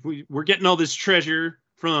compensation, we're getting all this treasure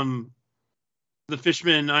from the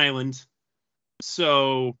Fishman Island.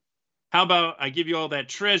 So how about I give you all that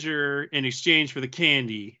treasure in exchange for the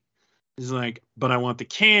candy? He's like, but I want the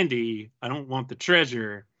candy. I don't want the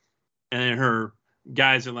treasure. And then her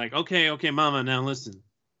guys are like, okay, Mama, now listen.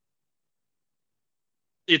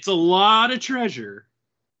 It's a lot of treasure.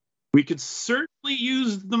 We could certainly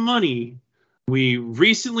use the money. We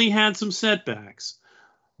recently had some setbacks,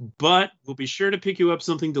 but we'll be sure to pick you up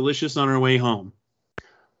something delicious on our way home.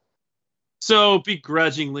 So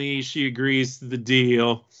begrudgingly, she agrees to the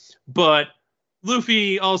deal, but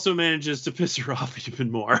Luffy also manages to piss her off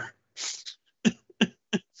even more.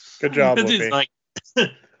 Good job, Luffy. He's like,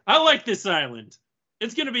 I like this island.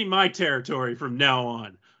 It's going to be my territory from now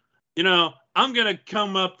on. You know, I'm going to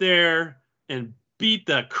come up there and beat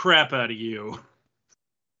the crap out of you.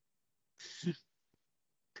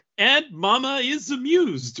 And Mama is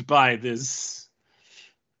amused by this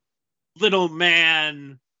little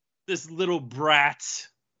man, this little brat,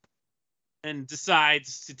 and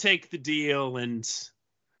decides to take the deal, and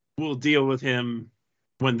we'll deal with him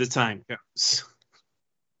when the time comes.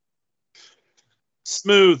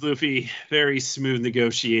 Smooth, Luffy. Very smooth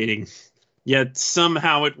negotiating. Yet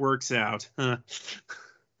somehow it works out.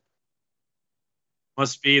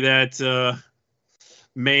 Must be that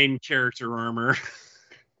main character armor.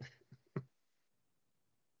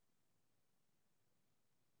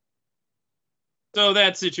 So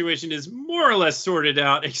that situation is more or less sorted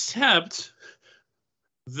out, except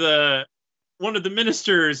one of the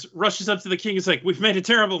ministers rushes up to the king and is like, we've made a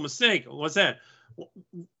terrible mistake. What's that?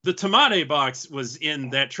 the Tamade box was in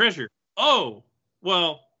that treasure. Oh,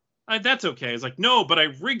 well, that's okay. It's like, no, but I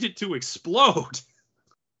rigged it to explode.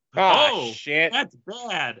 Oh, shit. That's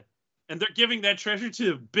bad. And they're giving that treasure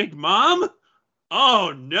to Big Mom?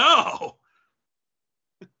 Oh, no.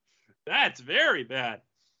 That's very bad.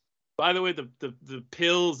 By the way, the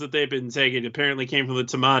pills that they've been taking apparently came from the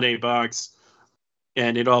Tamade box.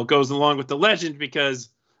 And it all goes along with the legend because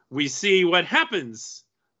we see what happens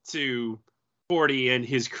to 40 and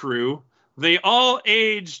his crew. They all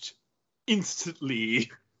aged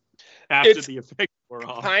instantly after the effects were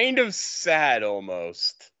off. Kind of sad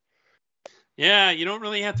almost. Yeah, you don't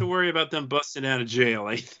really have to worry about them busting out of jail,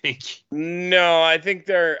 I think. No, I think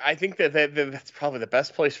that's probably the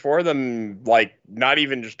best place for them. Like, not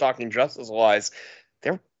even just talking justice-wise,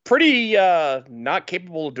 they're pretty not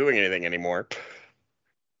capable of doing anything anymore.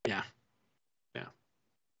 Yeah.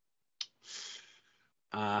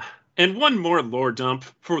 And one more lore dump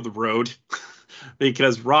for the road,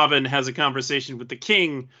 because Robin has a conversation with the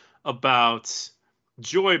king about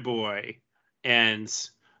Joy Boy and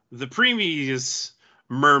the previous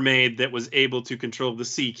mermaid that was able to control the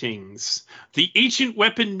Sea Kings, the ancient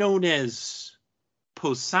weapon known as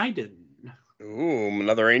Poseidon. Ooh,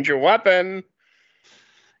 another ancient weapon.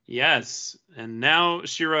 Yes, and now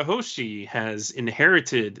Shirahoshi has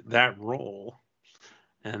inherited that role.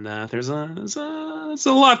 And there's a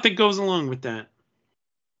lot that goes along with that.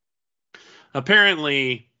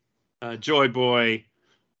 Apparently, Joy Boy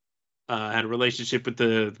had a relationship with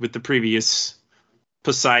the previous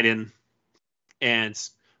Poseidon, and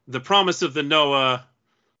the promise of the Noah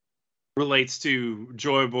relates to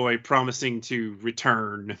Joy Boy promising to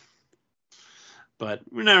return. But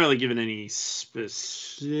we're not really given any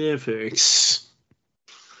specifics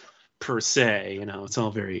per se. It's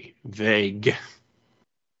all very vague.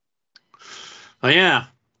 Oh yeah,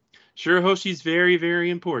 Shirahoshi's very, very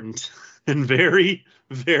important and very,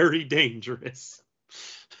 very dangerous.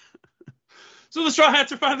 So the Straw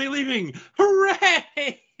Hats are finally leaving.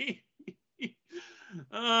 Hooray!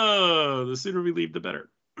 Oh, the sooner we leave, the better.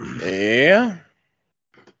 Yeah.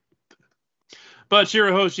 But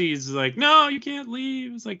Shirahoshi's like, no, you can't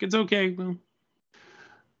leave. It's like, it's okay. Well,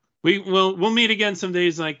 we'll meet again someday.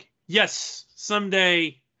 He's like, yes,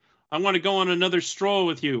 someday I want to go on another stroll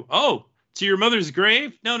with you. Oh, to your mother's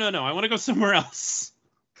grave? No. I want to go somewhere else.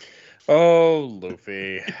 Oh,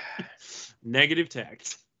 Luffy. Negative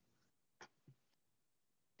tact.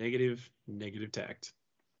 Negative tact.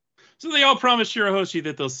 So they all promise Shirahoshi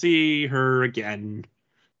that they'll see her again.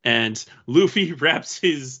 And Luffy wraps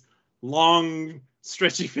his long,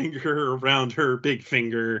 stretchy finger around her big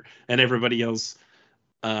finger, and everybody else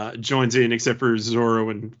joins in except for Zoro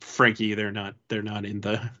and Frankie. They're not in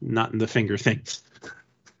the finger thing.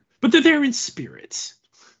 But they're there in spirit.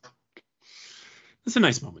 It's a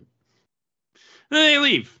nice moment. And then they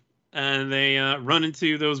leave. And they run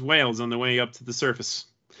into those whales on the way up to the surface.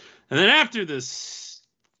 And then after this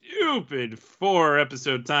stupid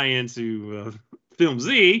 4-episode tie-in to Film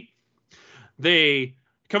Z, they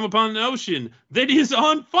come upon an ocean that is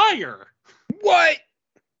on fire. What?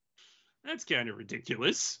 That's kind of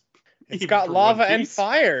ridiculous. It's got lava and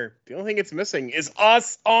fire. The only thing it's missing is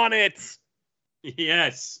us on it.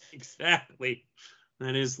 Yes, exactly.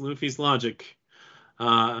 That is Luffy's logic.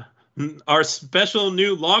 Our special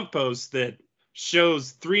new log post that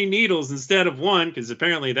shows 3 needles instead of 1, because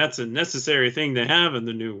apparently that's a necessary thing to have in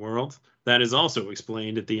the new world. That is also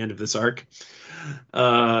explained at the end of this arc.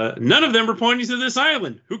 None of them are pointing to this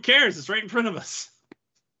island. Who cares? It's right in front of us.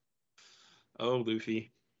 Oh,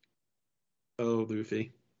 Luffy. But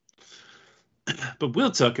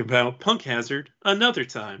we'll talk about Punk Hazard another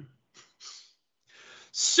time.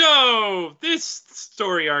 So, this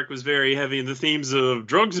story arc was very heavy in the themes of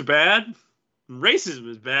drugs are bad, racism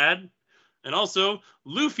is bad, and also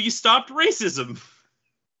Luffy stopped racism.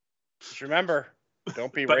 Just remember,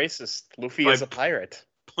 don't be racist. Luffy is a pirate.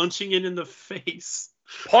 Punching it in the face.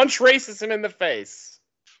 Punch racism in the face.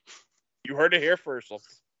 You heard it here first.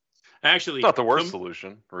 Actually, it's not the worst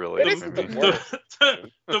solution, really. It isn't the worst.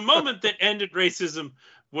 The moment that ended racism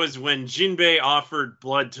was when Jinbei offered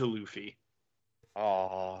blood to Luffy.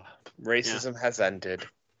 Oh, racism has ended.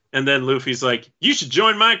 And then Luffy's like, you should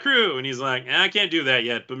join my crew. And he's like, I can't do that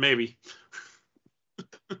yet, but maybe.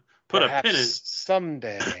 Put Perhaps a pin in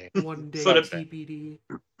someday. One day, TBD.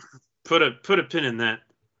 Put a pin in that.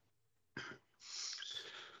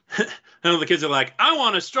 And the kids are like, I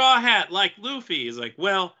want a straw hat like Luffy. He's like,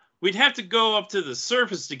 well, we'd have to go up to the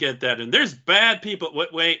surface to get that. And there's bad people.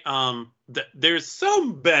 Wait, there's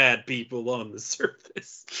some bad people on the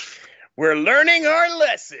surface. We're learning our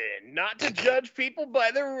lesson, not to judge people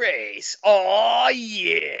by the race. Oh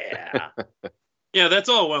yeah. Yeah, that's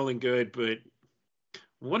all well and good, but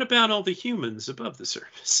what about all the humans above the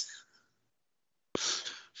surface?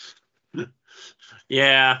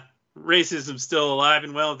 Yeah, racism's still alive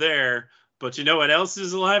and well there, but you know what else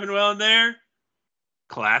is alive and well in there?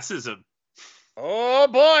 Classism. Oh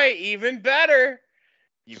boy, even better.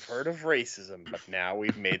 You've heard of racism, but now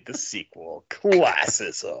we've made the sequel,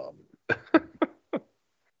 classism.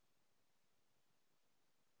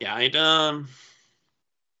 Yeah, it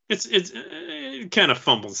kind of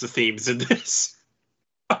fumbles the themes in this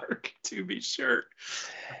arc, to be sure.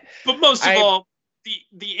 But most of all,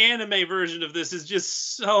 the anime version of this is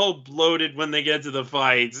just so bloated when they get to the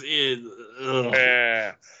fights.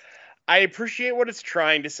 I appreciate what it's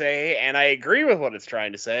trying to say, and I agree with what it's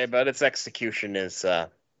trying to say, but its execution is,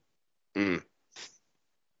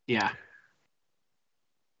 Yeah.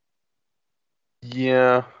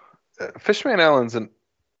 Yeah. Fishman Island's an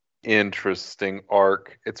interesting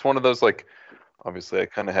arc. It's one of those, like, obviously I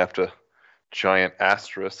kind of have to giant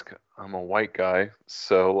asterisk. I'm a white guy,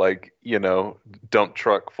 so, like, you know, don't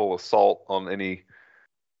truck full of salt on any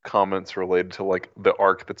comments related to, like, the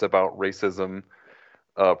arc that's about racism,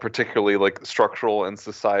 particularly like structural and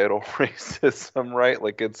societal racism, right?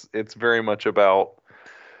 Like it's very much about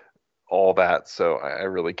all that. So I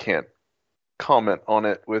really can't comment on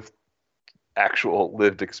it with actual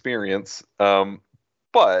lived experience.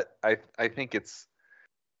 But I think it's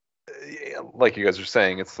like you guys are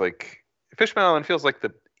saying, it's like Fishman Island feels like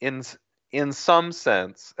the in some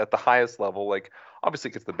sense at the highest level, like obviously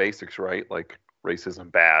it gets the basics right, like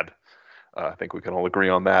racism bad. I think we can all agree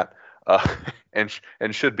on that, and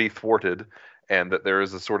should be thwarted, and that there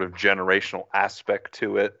is a sort of generational aspect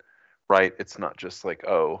to it, right? It's not just like,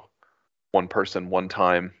 oh, one person one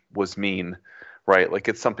time was mean, right? Like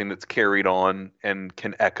it's something that's carried on and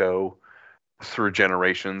can echo through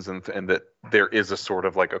generations, and that there is a sort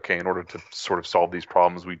of like, okay, in order to sort of solve these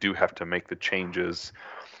problems, we do have to make the changes,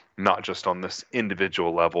 not just on this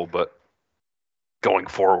individual level, but going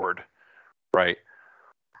forward, right?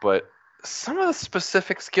 But some of the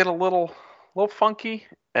specifics get a little funky,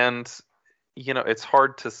 and you know, it's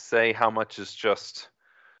hard to say how much is just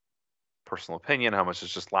personal opinion, how much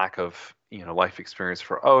is just lack of, you know, life experience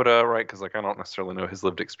for Oda, right? Because like I don't necessarily know his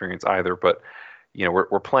lived experience either, but you know,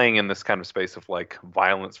 we're playing in this kind of space of like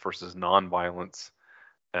violence versus non-violence,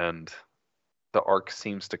 and the arc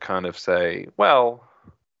seems to kind of say, well,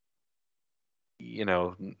 you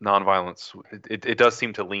know, non-violence, it does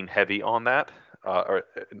seem to lean heavy on that, or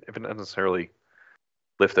if it doesn't necessarily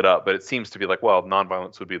lift it up, but it seems to be like, well,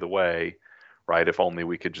 non-violence would be the way, right? If only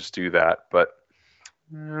we could just do that. But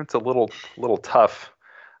it's a little tough.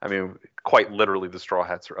 I mean, quite literally, the Straw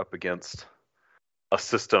Hats are up against a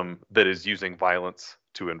system that is using violence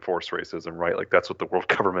to enforce racism, right? Like that's what the world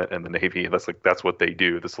government and the Navy, that's what they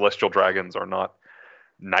do. The Celestial Dragons are not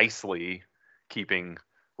nicely keeping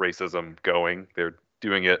racism going. They're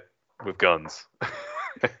doing it with guns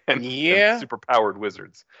and super powered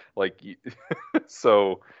wizards. Like,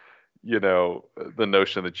 so, you know, the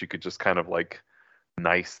notion that you could just kind of like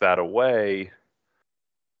nice that away,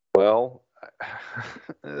 well,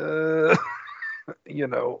 you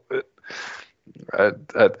know,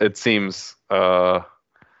 it seems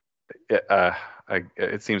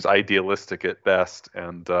it seems idealistic at best,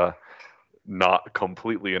 and not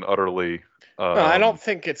completely and utterly. I don't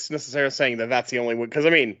think it's necessarily saying that that's the only one, because I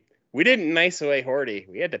mean, we didn't nice away Horty.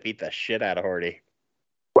 We had to beat the shit out of Horty.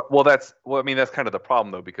 Well, I mean, that's kind of the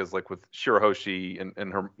problem though, because like with Shirahoshi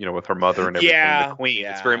and her, you know, with her mother and everything, the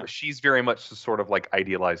queen, she's very much the sort of like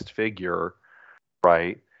idealized figure,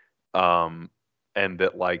 right? And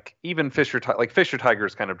that like even Fisher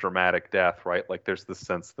Tiger's kind of dramatic death, right? Like there's this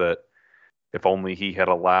sense that if only he had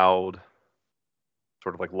allowed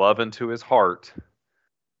sort of like love into his heart,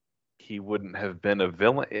 he wouldn't have been a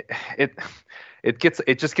villain. It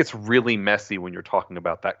just gets really messy when you're talking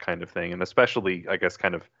about that kind of thing, and especially I guess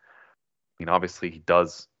kind of, I mean, obviously he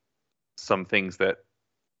does some things that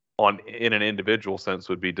in an individual sense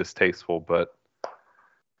would be distasteful, but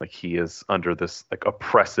like he is under this like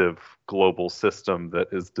oppressive global system that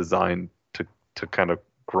is designed to kind of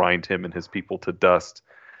grind him and his people to dust.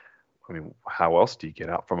 I mean, how else do you get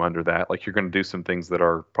out from under that? Like you're going to do some things that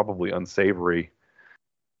are probably unsavory.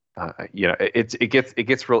 You know, it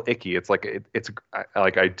gets real icky. It's like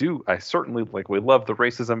I certainly like, we love the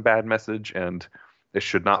racism bad message, and it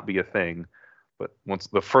should not be a thing. But once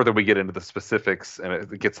the further we get into the specifics, and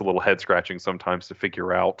it gets a little head scratching sometimes to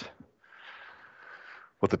figure out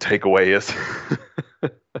what the takeaway is.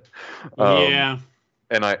 Yeah.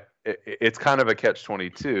 And it's kind of a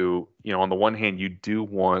catch-22. On the one hand, you do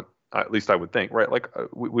want, at least I would think, right? Like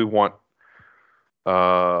we want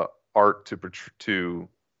art to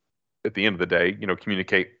at the end of the day,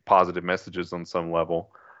 communicate positive messages on some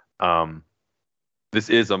level. This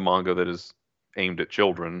is a manga that is aimed at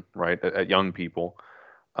children, right? At young people.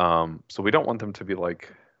 So we don't want them to be like,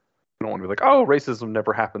 we don't want to be like, oh, racism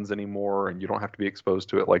never happens anymore, and you don't have to be exposed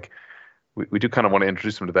to it. Like, we do kind of want to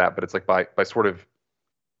introduce them to that, but it's like by sort of,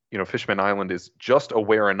 Fishman Island is just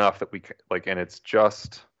aware enough that we like, and it's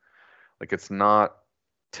just like, it's not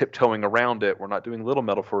tiptoeing around it. We're not doing little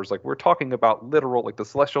metaphors. Like, we're talking about literal, like the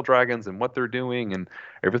celestial dragons and what they're doing and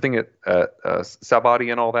everything at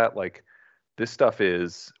Sabati and all that. Like, this stuff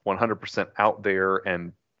is 100% out there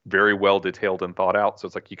and very well detailed and thought out. So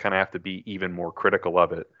it's like you kind of have to be even more critical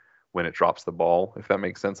of it when it drops the ball, if that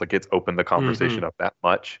makes sense. Like, it's opened the conversation up that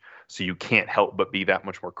much, so you can't help but be that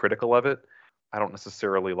much more critical of it. I don't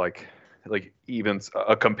necessarily like even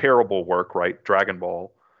a comparable work, right? Dragon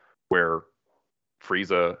Ball, where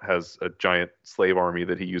Frieza has a giant slave army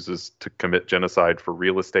that he uses to commit genocide for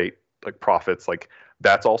real estate, like profits. Like,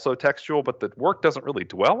 that's also textual, but the work doesn't really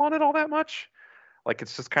dwell on it all that much. Like,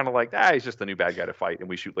 it's just kind of like, he's just a new bad guy to fight, and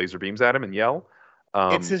we shoot laser beams at him and yell.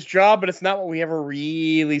 It's his job, but it's not what we ever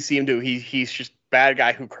really see him do. He's just bad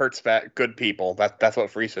guy who hurts good people. That's what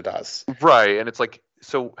Frieza does. Right, and it's like,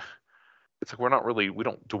 so it's like we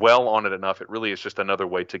don't dwell on it enough. It really is just another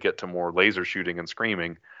way to get to more laser shooting and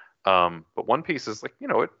screaming. But One Piece is like,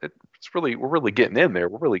 it's really, we're really getting in there.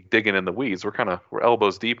 We're really digging in the weeds. We're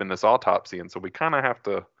elbows deep in this autopsy, and so we kind of have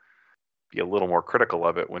to be a little more critical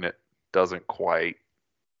of it when it doesn't quite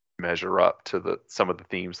measure up to some of the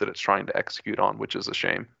themes that it's trying to execute on, which is a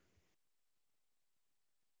shame.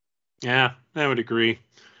 Yeah, I would agree.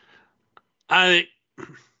 I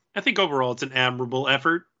think overall it's an admirable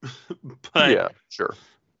effort, but yeah, sure.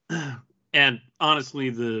 And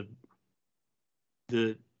honestly, the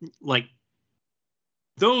like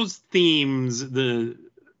those themes, the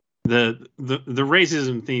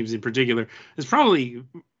racism themes in particular, is probably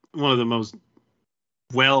one of the most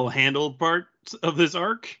well handled parts of this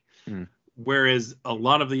arc. Whereas a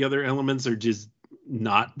lot of the other elements are just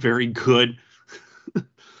not very good.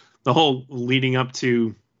 The whole leading up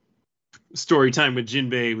to story time with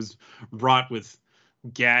Jinbei was wrought with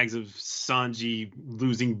gags of Sanji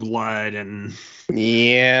losing blood and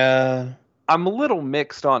yeah. I'm a little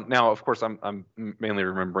mixed on now. Of course, I'm mainly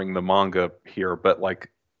remembering the manga here, but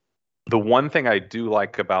like the one thing I do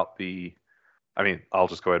like about I'll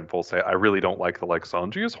just go ahead and full say I really don't like the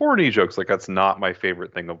Sanji is horny jokes. Like, that's not my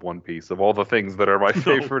favorite thing of One Piece. Of all the things that are my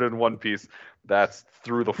favorite in One Piece, that's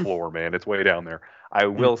through the floor, man. It's way down there. I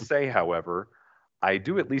will say, however, I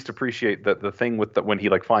do at least appreciate that the thing with when he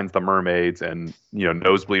finds the mermaids and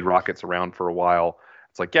Nosebleed rockets around for a while.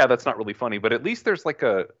 It's like, yeah, that's not really funny, but at least there's like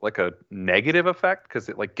a negative effect because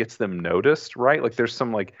it gets them noticed, right? Like, there's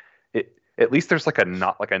some at least there's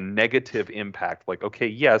not a negative impact. Like, okay,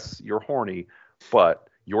 yes, you're horny, but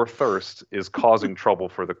your thirst is causing trouble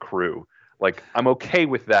for the crew. Like, I'm okay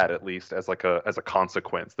with that at least as a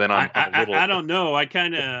consequence. Then I'm a little. I don't know. I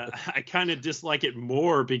kind of dislike it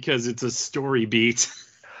more because it's a story beat.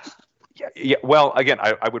 Yeah. Well, again,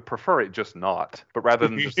 I would prefer it just not, but rather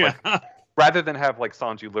than just rather than have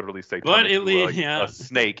Sanji literally say, but a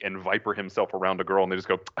snake and viper himself around a girl, and they just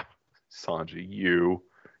go, Sanji, you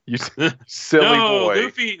silly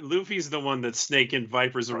boy. Luffy's the one that's snake and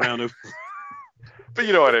vipers around him. But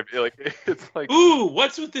you know what I mean? Like, it's like, ooh,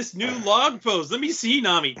 what's with this new log pose? Let me see,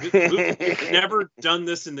 Nami. You've never done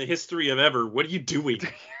this in the history of ever. What are you doing?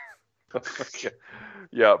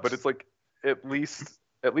 Yeah, but it's like at least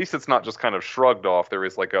it's not just kind of shrugged off. There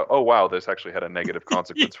is oh wow, this actually had a negative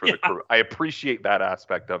consequence for the crew. I appreciate that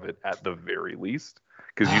aspect of it at the very least,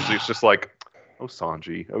 because usually it's just like, oh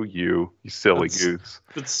Sanji, oh you silly goose.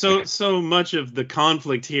 But so much of the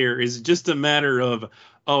conflict here is just a matter of,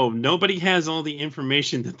 oh, nobody has all the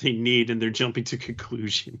information that they need, and they're jumping to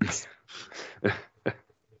conclusions.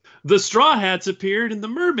 The Straw Hats appeared, and the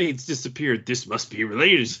mermaids disappeared. This must be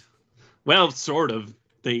related. Well, sort of.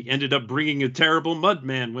 They ended up bringing a terrible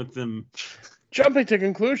mudman with them. Jumping to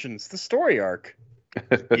conclusions. The story arc.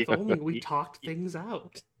 If only we talked things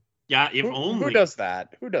out. Yeah, if only. Who does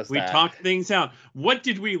that? We talked things out. What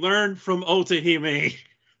did we learn from Otahime?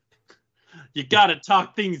 You gotta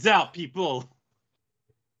talk things out, people.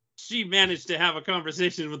 She managed to have a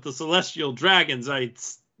conversation with the celestial dragons. I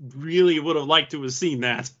really would have liked to have seen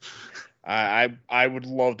that. I would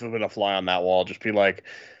love to have been a fly on that wall. Just be like,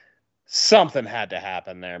 something had to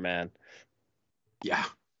happen there, man. Yeah.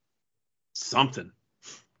 Something.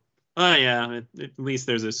 Oh yeah, at least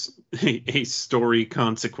there's a story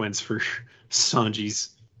consequence for Sanji's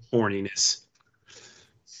horniness.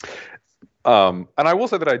 And I will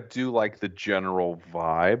say that I do like the general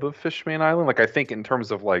vibe of Fishman Island. Like I think in terms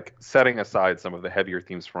of like setting aside some of the heavier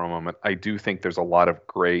themes for a moment, I do think there's a lot of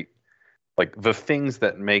great like the things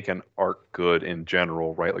that make an arc good in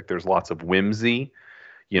general, right? Like there's lots of whimsy,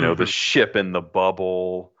 the ship in the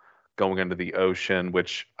bubble going into the ocean,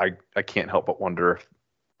 which I can't help but wonder if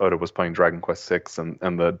Oda was playing Dragon Quest VI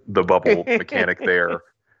and the bubble mechanic there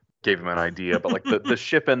gave him an idea. But like the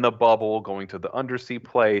ship in the bubble going to the undersea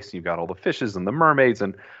place, you've got all the fishes and the mermaids,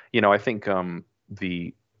 and I think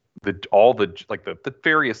the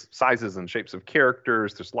various sizes and shapes of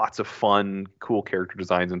characters. There's lots of fun, cool character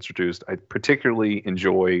designs introduced. I particularly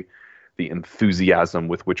enjoy the enthusiasm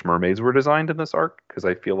with which mermaids were designed in this arc, because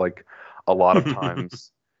I feel like a lot of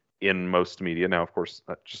times in most media, now of course,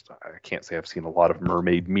 I can't say I've seen a lot of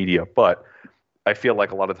mermaid media, but I feel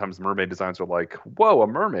like a lot of times mermaid designs are like, whoa, a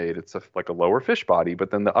mermaid, it's like a lower fish body,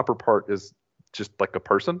 but then the upper part is just like a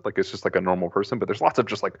person, like it's just like a normal person. But there's lots of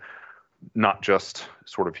just like not just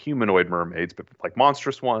sort of humanoid mermaids, but like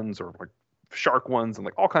monstrous ones or like shark ones, and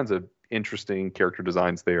like all kinds of interesting character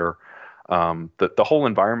designs there. The whole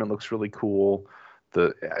environment looks really cool.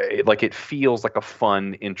 It feels like a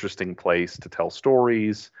fun, interesting place to tell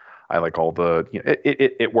stories. I like all the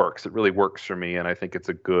it works. It really works for me, and I think it's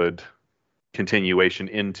a good continuation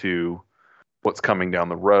into what's coming down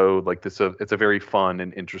the road. Like it's a very fun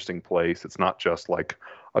and interesting place. It's not just like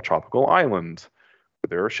a tropical island where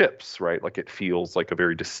there are ships, right? Like it feels like a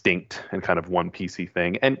very distinct and kind of one piecey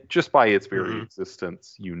thing. And just by its very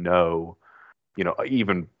existence,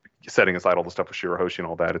 even setting aside all the stuff with Shirahoshi and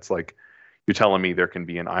all that, it's like you're telling me there can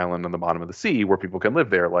be an island on the bottom of the sea where people can live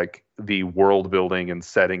there. Like the world building and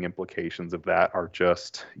setting implications of that are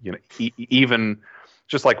just, even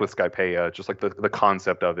just like with Skypiea, just like the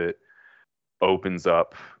concept of it opens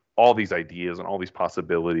up all these ideas and all these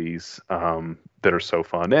possibilities that are so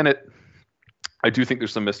fun. And I do think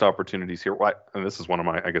there's some missed opportunities here. And this is one of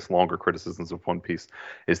my, I guess, longer criticisms of One Piece,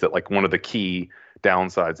 is that like one of the key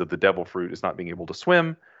downsides of the Devil Fruit is not being able to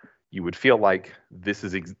swim. You would feel like this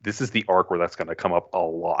is the arc where that's going to come up a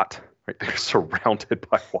lot. Right? They're surrounded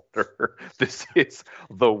by water. This is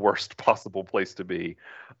the worst possible place to be.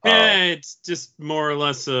 It's just more or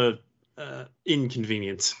less a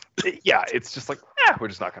inconvenience. Yeah, it's just like we're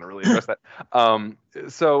just not going to really address that.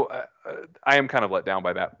 So I am kind of let down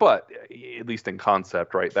by that, but at least in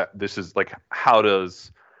concept, right? That this is like how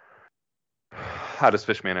does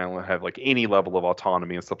Fishman Island have like any level of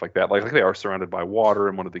autonomy and stuff like that? Like they are surrounded by water,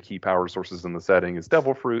 and one of the key power sources in the setting is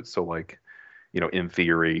Devil Fruit. So like, in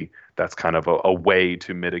theory, that's kind of a way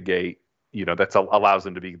to mitigate. That allows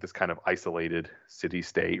them to be this kind of isolated city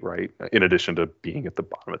state, right? In addition to being at the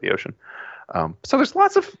bottom of the ocean. So there's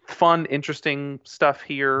lots of fun, interesting stuff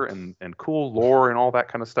here, and cool lore and all that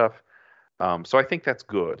kind of stuff. So I think that's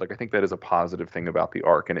good. Like I think that is a positive thing about the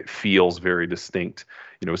arc, and it feels very distinct.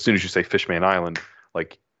 As soon as you say Fishman Island,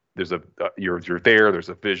 like there's you're there. There's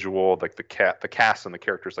a visual, like the cast and the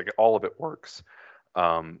characters, like all of it works.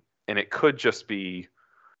 And it could just be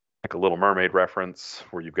like a Little Mermaid reference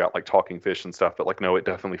where you've got like talking fish and stuff, but like no, it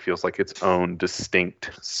definitely feels like its own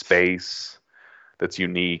distinct space that's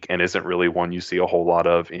unique and isn't really one you see a whole lot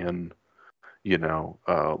of in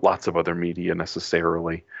lots of other media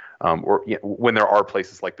necessarily. When there are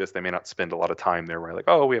places like this, they may not spend a lot of time there, right? Like,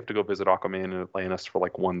 oh, we have to go visit Aquaman in Atlantis for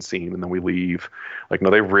like one scene and then we leave. Like,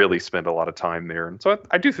 no, they really spend a lot of time there, and so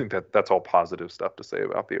I do think that that's all positive stuff to say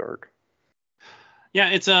about the arc.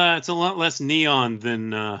 Yeah, it's a lot less neon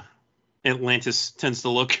than Atlantis tends to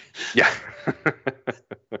look. Yeah.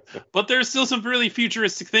 But there's still some really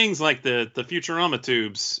futuristic things like the Futurama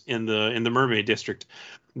tubes in the Mermaid District.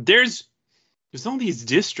 There's all these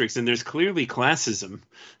districts, and there's clearly classism.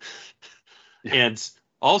 Yeah. And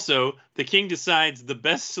also, the king decides the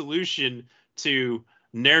best solution to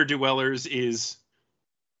ne'er-do-wellers is,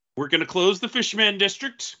 we're going to close the Fishman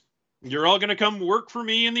District. You're all going to come work for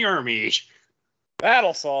me in the army.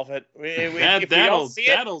 That'll solve it.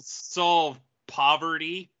 That'll solve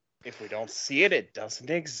poverty. If we don't see it, it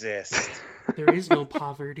doesn't exist. There is no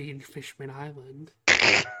poverty in Fishman Island.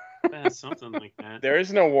 Something like that. There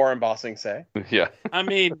is no war in Ba Sing Se. Yeah. I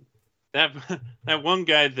mean, that one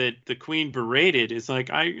guy that the queen berated is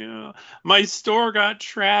like, my store got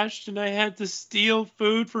trashed and I had to steal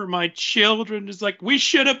food for my children. It's like, we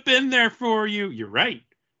should have been there for you. You're right.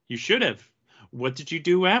 You should have. What did you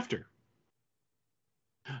do after?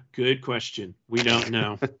 Good question. We don't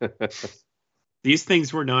know. These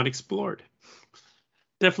things were not explored.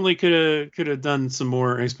 Definitely could have done some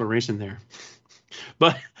more exploration there.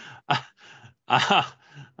 But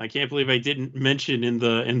I can't believe I didn't mention in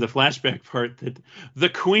the flashback part that the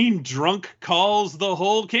queen drunk calls the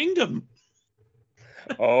whole kingdom.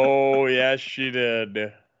 Oh, yes, she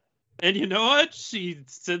did. And you know what? She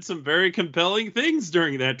said some very compelling things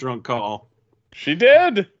during that drunk call. She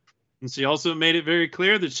did. And she also made it very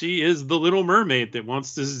clear that she is the little mermaid that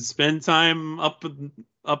wants to spend time up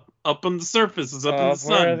on the surface, up in the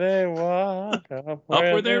sun. Where they walk, up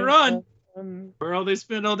where they run, where all they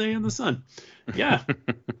spend all day in the sun. Yeah.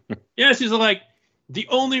 Yeah, she's like, the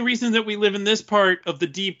only reason that we live in this part of the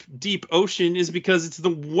deep, deep ocean is because it's the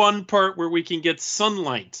one part where we can get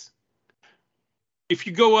sunlight. If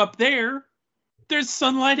you go up there, there's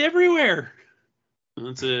sunlight everywhere.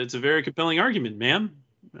 It's a very compelling argument, ma'am.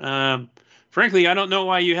 Frankly, I don't know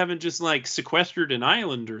why you haven't just like sequestered an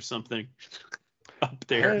island or something up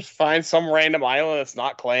there. Just find some random island that's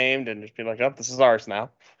not claimed and just be like, oh, this is ours now.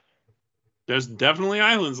 There's definitely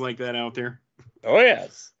islands like that out there. Oh,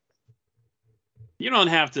 yes. You don't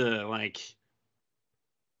have to like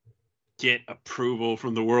get approval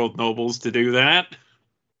from the world nobles to do that.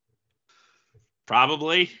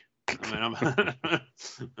 Probably. I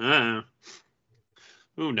mean,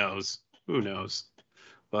 who knows? Who knows?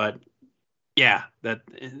 But yeah, that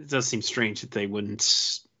it does seem strange that they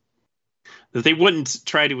wouldn't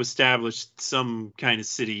try to establish some kind of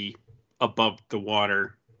city above the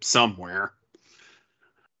water somewhere.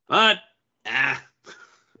 But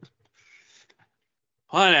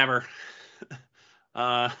whatever.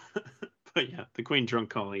 But yeah, the Queen drunk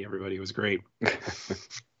calling everybody was great.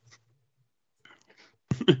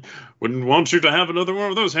 Wouldn't want you to have another one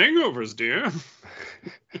of those hangovers, dear.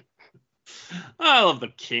 I love the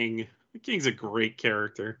King. The King's a great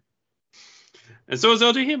character. And so is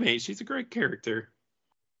LJ Himate. She's a great character.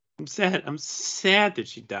 I'm sad that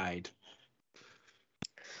she died.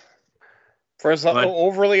 For as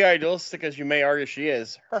overly idealistic as you may argue she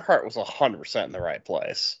is, her heart was 100% in the right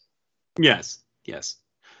place. Yes.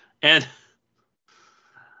 And,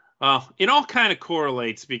 well, it all kind of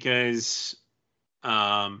correlates because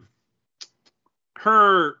her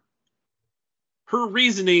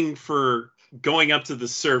reasoning for going up to the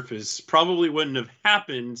surface probably wouldn't have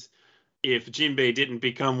happened if Jinbei didn't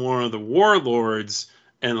become one of the warlords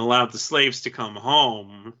and allowed the slaves to come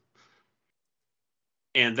home.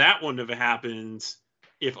 And that wouldn't have happened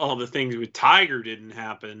if all the things with Tiger didn't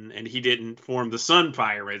happen and he didn't form the Sun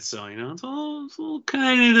Pirates. So, you know, it's all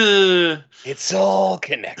kind of... It's all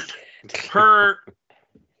connected. Her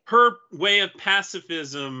way of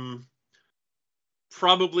pacifism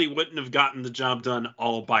probably wouldn't have gotten the job done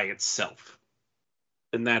all by itself.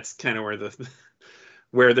 And that's kind of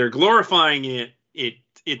where they're glorifying it.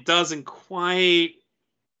 It doesn't quite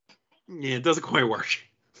work.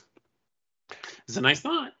 It's a nice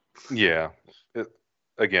thought. Yeah. It's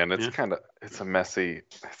kind of a messy,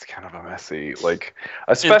 like,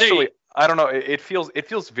 especially, I don't know, it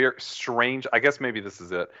feels very strange. I guess maybe this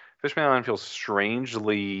is it. Fishman Island feels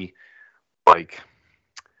strangely like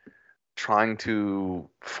trying to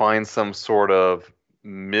find some sort of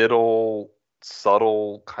middle,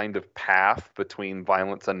 subtle kind of path between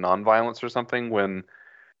violence and non-violence or something, when,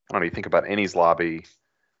 I don't know, you think about Enies Lobby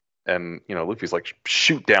and, you know, Luffy's like,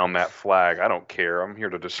 shoot down that flag. I don't care. I'm here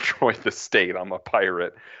to destroy the state. I'm a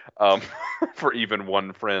pirate, for even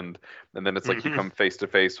one friend. And then it's like you come face to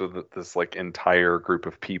face with this like entire group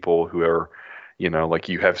of people who are, you know, like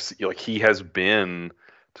he has been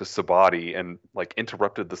to Sabati and like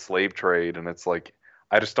interrupted the slave trade. And it's like,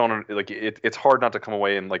 I just don't like it's hard not to come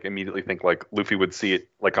away and like immediately think like Luffy would see it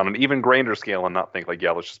like on an even grander scale and not think like,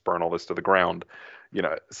 yeah, let's just burn all this to the ground. You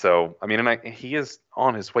know, so I mean, and he is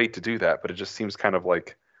on his way to do that, but it just seems kind of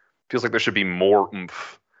like, feels like there should be more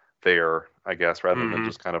oomph there, I guess, rather than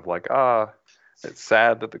just kind of like, it's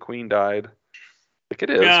sad that the queen died. Like it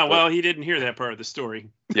is. Yeah, well, he didn't hear that part of the story.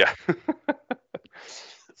 Yeah.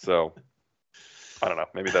 So I don't know.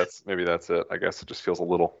 Maybe that's it. I guess it just feels a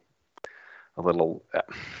little.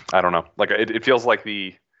 I don't know. Like it feels like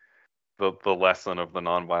the lesson of the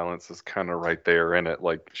nonviolence is kind of right there in it.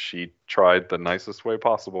 Like she tried the nicest way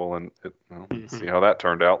possible, and see how that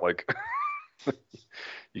turned out. Like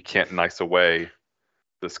you can't nice away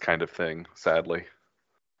this kind of thing, sadly.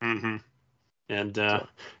 Mm-hmm. And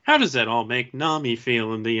how does that all make Nami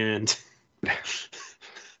feel in the end?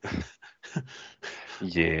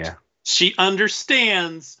 Yeah. She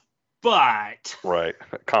understands, but right,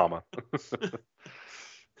 comma.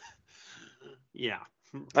 Yeah.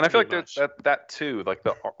 And I feel like there's that too, like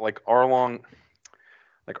Arlong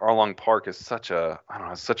Park is such a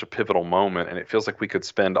pivotal moment, and it feels like we could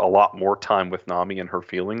spend a lot more time with Nami and her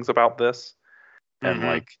feelings about this, and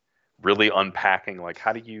like really unpacking like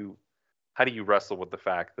how do you how do you wrestle with the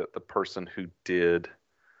fact that the person who did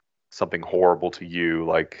something horrible to you,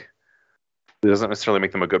 like, it doesn't necessarily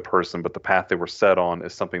make them a good person, but the path they were set on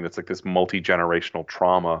is something that's like this multi-generational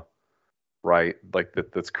trauma, right? Like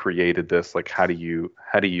that's created this. Like, how do you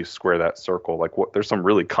square that circle? Like, there's some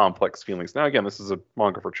really complex feelings. Now, again, this is a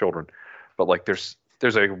manga for children, but like there's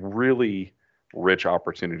a really rich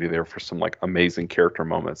opportunity there for some like amazing character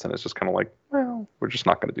moments, and it's just kind of like, well, we're just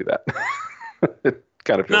not going to do that. It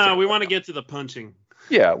kind of feels No, like we want to get to the punching.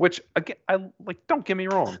 yeah, which again, I like. Don't get me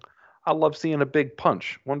wrong, I love seeing a big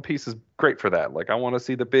punch. One Piece is great for that. Like, I want to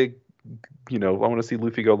see the big, I want to see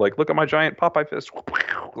Luffy go like, look at my giant Popeye fist.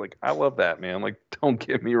 Like, I love that, man. Like, don't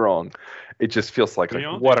get me wrong. It just feels like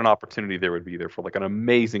what an opportunity there would be there for like an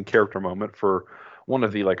amazing character moment for one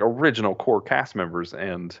of the like original core cast members,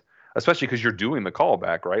 and especially because you're doing the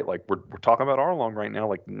callback, right? Like, we're talking about Arlong right now.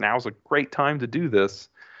 Like, now's a great time to do this,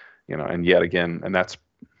 and yet again, and that's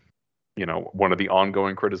one of the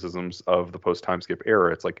ongoing criticisms of the post-time skip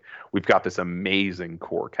era. It's like, we've got this amazing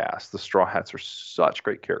core cast. The Straw Hats are such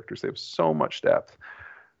great characters. They have so much depth.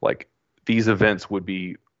 Like, these events would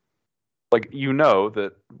be like,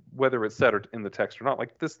 that whether it's said or in the text or not,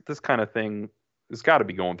 like this kind of thing has got to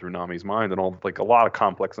be going through Nami's mind, and all like a lot of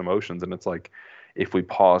complex emotions. And it's like, if we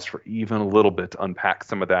pause for even a little bit to unpack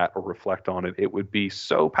some of that or reflect on it, it would be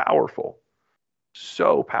so powerful.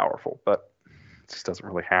 But it just doesn't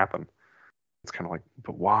really happen. It's kind of like,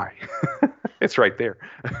 but why? It's right there.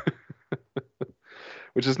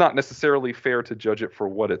 Which is not necessarily fair to judge it for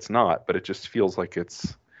what it's not, but it just feels like it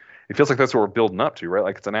feels like that's what we're building up to, right?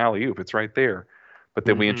 Like, it's an alley-oop, it's right there. But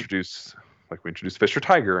then we introduce Fisher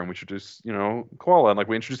Tiger, and we introduce, Koala, and like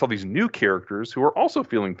we introduce all these new characters who are also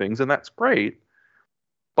feeling things, and that's great.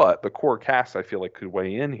 But the core cast, I feel like, could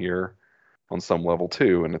weigh in here on some level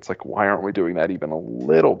too, and it's like, why aren't we doing that even a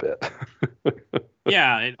little bit?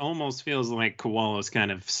 Yeah, it almost feels like Koala's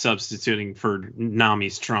kind of substituting for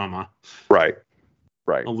Nami's trauma. Right.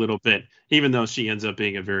 A little bit, even though she ends up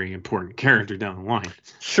being a very important character down the line.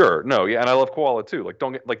 Sure. No, yeah, and I love Koala too. Like,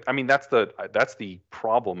 don't get like, I mean, that's the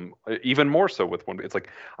problem. Even more so with One. It's like,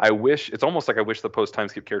 it's almost like I wish the post-time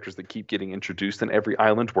skip characters that keep getting introduced in every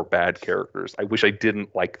island were bad characters. I wish I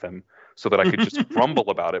didn't like them so that I could just grumble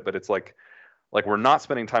about it. But it's like we're not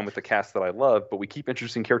spending time with the cast that I love, but we keep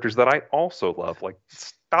introducing characters that I also love. Like,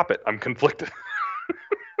 stop it. I'm conflicted.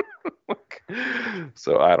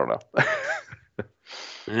 So I don't know.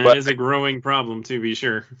 That is a growing problem, to be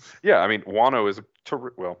sure. Yeah, I mean, Wano is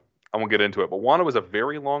I won't get into it, but Wano is a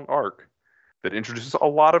very long arc that introduces a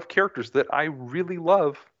lot of characters that I really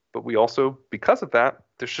love, but we also, because of that,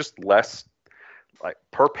 there's just less, like,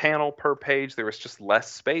 per panel, per page, there is just less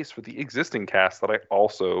space for the existing cast that I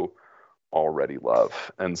also already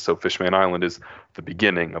love. And so Fishman Island is the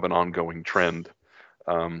beginning of an ongoing trend,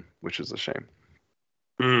 which is a shame.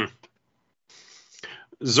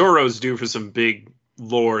 Zoro's due for some big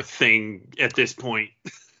lore thing at this point.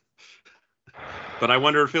 But I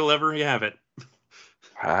wonder if he'll ever have it.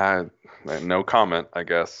 No comment, I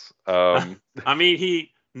guess. I mean,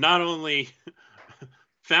 he not only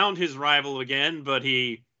found his rival again, but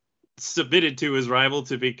he submitted to his rival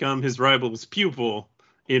to become his rival's pupil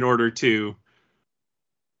in order to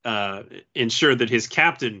ensure that his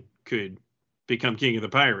captain could become king of the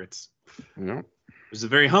pirates. Yep. It was a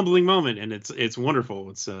very humbling moment, and it's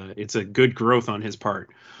wonderful. It's a good growth on his part,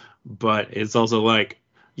 but it's also like,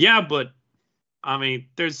 yeah, but I mean,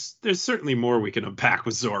 there's certainly more we can unpack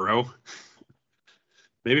with Zoro.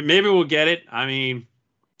 maybe we'll get it. I mean,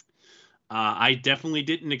 I definitely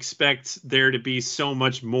didn't expect there to be so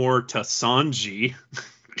much more to Sanji.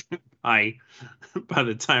 By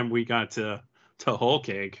the time we got to Whole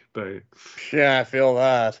Cake, but yeah, I feel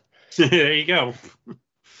that. There you go.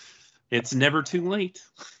 It's never too late.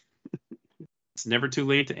 It's never too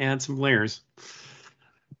late to add some layers.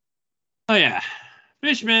 Oh yeah,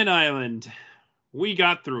 Fishman Island. We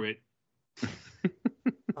got through it.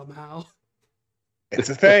 Somehow. It's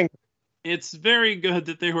a thing. It's very good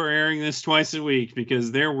that they were airing this twice a week,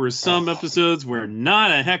 because there were some episodes where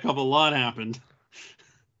not a heck of a lot happened.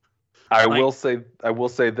 I will say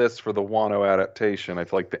this for the Wano adaptation. I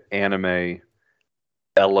feel like the anime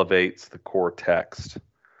elevates the core text.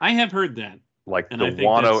 I have heard that. Like, the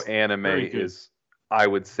Wano anime is, I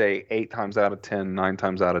would say, 8 times out of 10, 9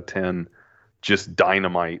 times out of 10, just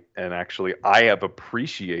dynamite. And actually, I have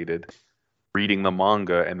appreciated reading the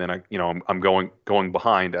manga, and then I'm going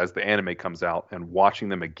behind as the anime comes out, and watching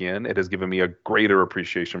them again. It has given me a greater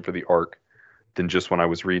appreciation for the arc than just when I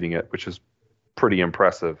was reading it, which is pretty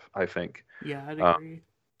impressive, I think. Yeah, I'd agree.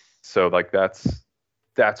 So like, that's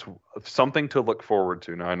that's something to look forward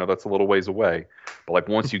to. Now I know that's a little ways away, but like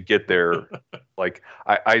once you get there, like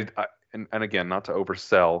and again, not to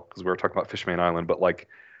oversell because we were talking about Fishman Island, but like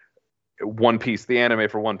One Piece, the anime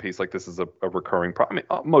for One Piece, like this is a recurring problem.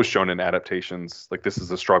 I mean, most shonen adaptations, like this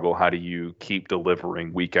is a struggle. How do you keep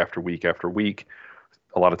delivering week after week after week?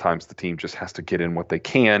 A lot of times the team just has to get in what they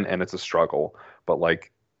can, and it's a struggle. But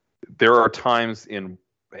like, there are times in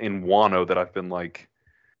Wano that I've been like,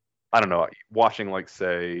 I don't know, watching like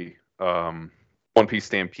say One Piece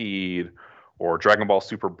Stampede or Dragon Ball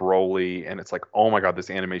Super Broly, and it's like, oh my god, this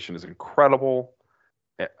animation is incredible.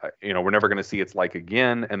 You know, we're never going to see its like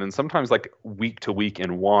again. And then sometimes like week to week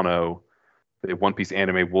in Wano, the One Piece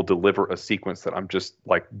anime will deliver a sequence that I'm just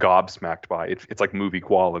like gobsmacked by. It's like movie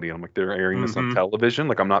quality. I'm like, they're airing this on television.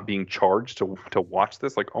 Like I'm not being charged to watch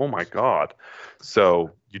this. Like, oh my god.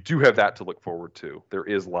 So you do have that to look forward to. There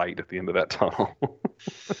is light at the end of that tunnel.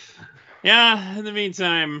 Yeah. In the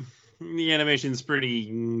meantime, the animation's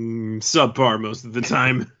pretty subpar most of the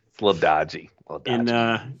time. It's a little dodgy.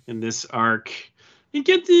 In this arc,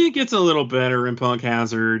 it gets a little better in Punk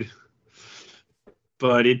Hazard,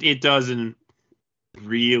 but it doesn't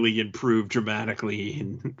really improve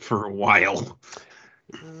dramatically for a while.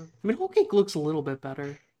 I mean, Whole Cake looks a little bit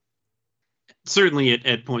better. Certainly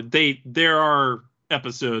at point there are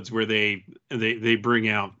episodes where they bring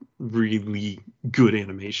out really good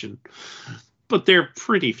animation, but they're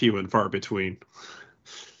pretty few and far between.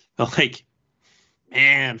 Like,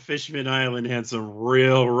 man, Fishman Island had some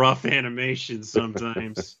real rough animation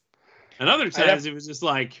sometimes. And other times it was just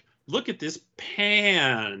like, look at this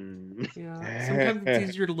pan. Yeah, sometimes it's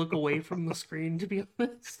easier to look away from the screen, to be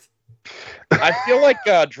honest. I feel like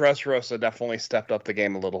Dressrosa definitely stepped up the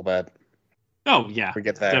game a little bit. Oh, yeah. We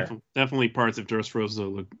get there. Definitely parts of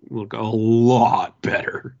Dressrosa look a lot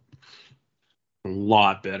better. A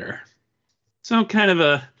lot better. So kind of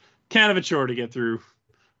a chore to get through.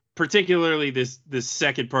 Particularly this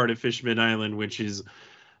second part of Fishman Island, which is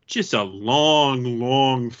just a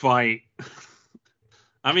long fight.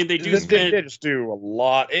 I mean, they just do a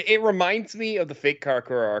lot. It reminds me of the fake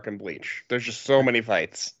Karakura arc in Bleach. There's just so many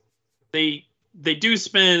fights. They do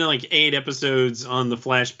spend like 8 episodes on the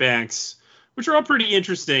flashbacks, which are all pretty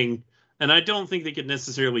interesting, and I don't think they could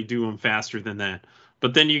necessarily do them faster than that.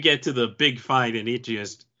 But then you get to the big fight, and it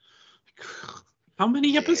just... How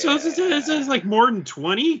many episodes is it? Is it like more than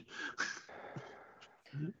 20?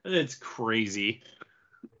 It's crazy.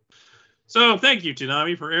 So thank you,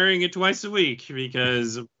 Toonami, for airing it twice a week,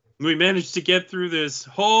 because we managed to get through this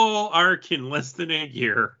whole arc in less than a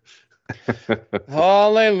year.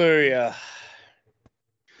 Hallelujah.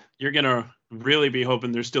 You're going to really be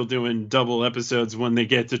hoping they're still doing double episodes when they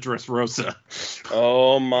get to Dressrosa.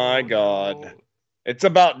 Oh my god. No. It's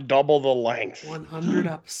about double the length. 100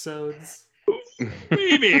 episodes.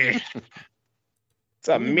 Maybe. It's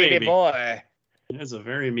a meaty Maybe. boy. That's a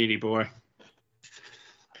very meaty boy.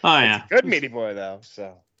 Oh, yeah. Good meaty boy, though.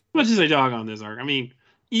 So Much as I dog on this arc, I mean,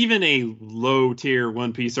 even a low-tier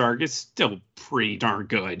One Piece arc is still pretty darn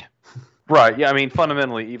good. Right. Yeah. I mean,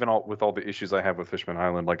 fundamentally, even with all the issues I have with Fishman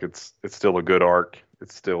Island, like it's still a good arc.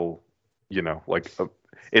 It's still, you know, like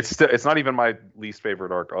it's not even my least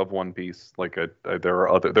favorite arc of One Piece. Like there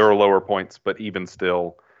are lower points, but even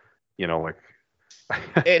still, you know, like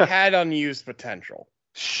it had unused potential.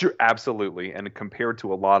 Sure, absolutely. And compared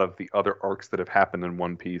to a lot of the other arcs that have happened in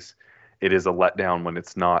One Piece, it is a letdown when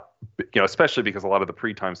it's not, you know, especially because a lot of the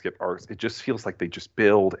pre-time skip arcs, it just feels like they just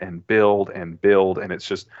build and build and build, and it's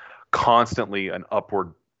just constantly an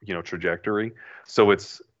upward, you know, trajectory. So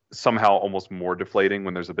it's somehow almost more deflating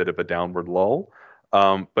when there's a bit of a downward lull.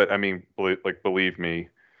 But I mean, believe me,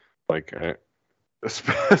 like,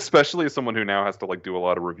 especially as someone who now has to like do a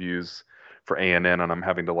lot of reviews for ANN, and I'm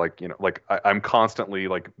having to like, you know, like I'm constantly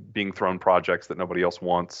like being thrown projects that nobody else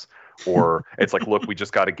wants, or it's like, look, we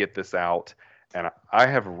just got to get this out. And I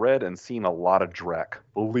have read and seen a lot of Drek.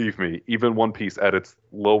 Believe me, even One Piece at its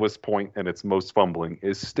lowest point and its most fumbling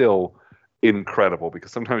is still incredible,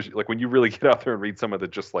 because sometimes like when you really get out there and read some of the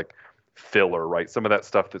just like filler, right? Some of that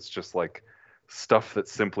stuff that's just like stuff that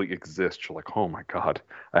simply exists. You're like, oh my God,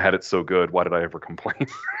 I had it so good. Why did I ever complain?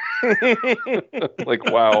 Like,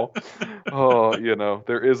 wow. Oh, you know,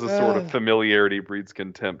 there is a sort of familiarity breeds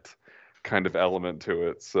contempt kind of element to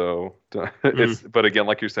it. So it's, but again,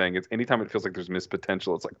 like you're saying, it's anytime it feels like there's missed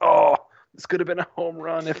potential, it's like, oh, this could have been a home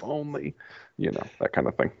run if only, you know, that kind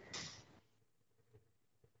of thing.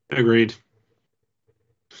 Agreed.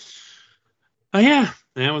 Oh yeah,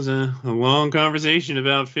 that was a long conversation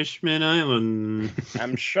about Fishman Island.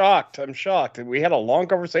 I'm shocked. We had a long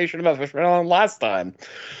conversation about Fishman Island last time.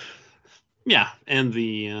 Yeah, and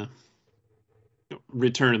the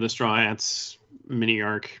Return of the Straw Hats mini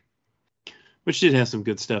arc, which did have some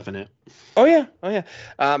good stuff in it. Oh yeah.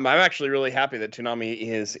 I'm actually really happy that Toonami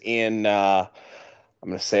is in. I'm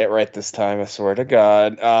gonna say it right this time. I swear to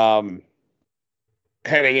God.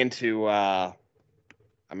 Heading into. I'm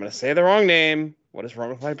gonna say the wrong name. What is wrong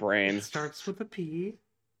with my brain? It starts with a P.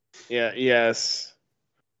 Yeah. Yes.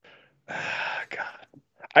 God.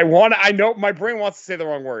 I know my brain wants to say the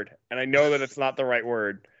wrong word, and I know that it's not the right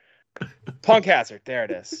word. Punk Hazard. There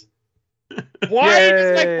it is. Why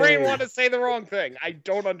does my brain want to say the wrong thing? I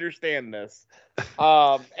don't understand this.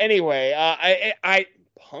 Anyway, I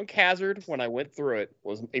Punk Hazard, when I went through it,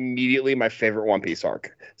 was immediately my favorite One Piece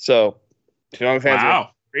arc. So, Toonami fans,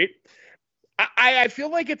 Wow. great. I feel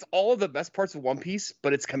like it's all of the best parts of One Piece,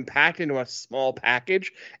 but it's compacted into a small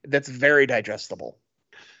package that's very digestible.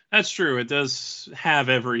 That's true. It does have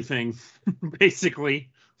everything, basically.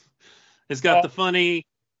 It's got the funny,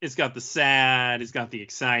 it's got the sad, it's got the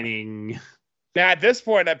exciting. Now, at this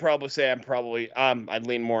point, I'd probably say I'd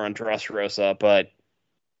lean more on Dressrosa, but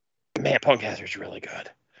man, Punk Hazard's really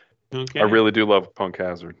good. Okay. I really do love Punk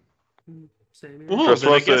Hazard. Same here. Well, then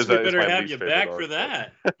I Dressrosa guess is- we is better my have least you favorite back arc, for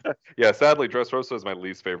but- that. Yeah, sadly, Dressrosa is my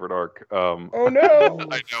least favorite arc. Oh no! I know.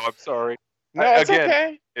 I'm sorry. No, it's Again,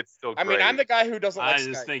 okay. It's still I great. mean, I'm the guy who doesn't like I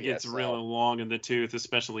just think it's really long in the tooth,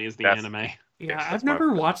 especially as the That's- anime. Yeah, Yes, I've that's my never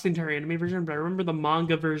opinion. watched the entire anime version, but I remember the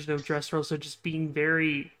manga version of Dressrosa just being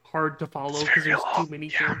very hard to follow because very there's long, too many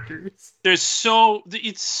yeah. characters.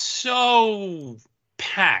 It's so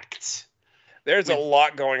packed. There's a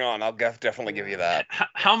lot going on. I'll definitely give you that.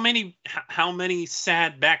 How many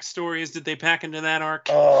sad backstories did they pack into that arc?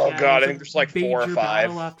 Oh Yeah, god, I there's think there's like 4 or major 5.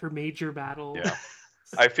 battle after major battle. Yeah.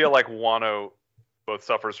 I feel like Wano both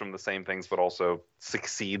suffers from the same things, but also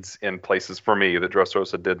succeeds in places for me that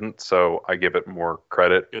Dressrosa didn't. So I give it more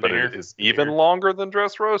credit. Good but to hear. it is Good to even hear. longer than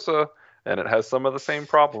Dressrosa, and it has some of the same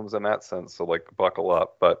problems in that sense. So like, buckle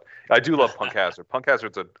up. But I do love Punk Hazard. Punk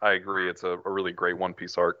Hazard's I agree, it's a really great One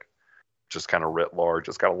Piece arc. Just kind of writ large.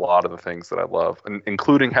 It's got a lot of the things that I love,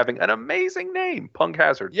 including having an amazing name, Punk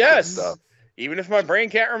Hazard. Yes. Good stuff. Even if my brain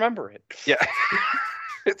can't remember it. Yeah.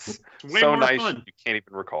 It's Way so more nice fun. you can't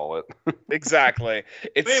even recall it. Exactly.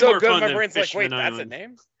 It's Way so more good. fun My than brain's like, Fishman wait, that's a Island.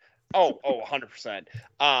 name? Oh, 100%.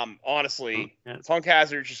 Honestly, Yes. Punk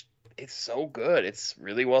Hazard it's so good. It's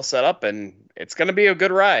really well set up, and it's going to be a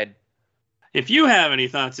good ride. If you have any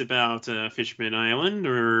thoughts about Fishman Island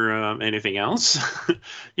or anything else,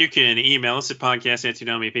 you can email us at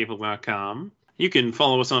podcast@ToonamiPeople.com. You can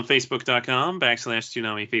follow us on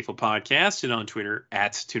Facebook.com/ToonamiPeoplePodcast and on Twitter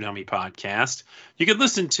 @ToonamiPodcast. You can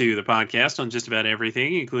listen to the podcast on just about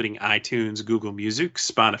everything, including iTunes, Google Music,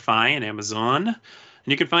 Spotify, and Amazon. And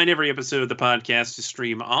you can find every episode of the podcast to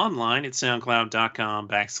stream online at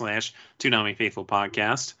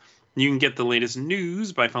SoundCloud.com/ToonamiFaithfulPodcast. You can get the latest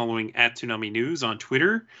news by following @ToonamiNews on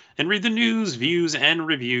Twitter and read the news, views, and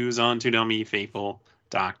reviews on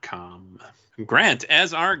ToonamiFaithful.com. Grant,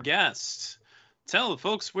 as our guest, tell the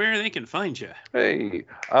folks where they can find you. Hey,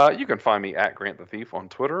 you can find me at Grant the Thief on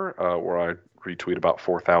Twitter, where I retweet about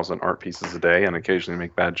 4,000 art pieces a day and occasionally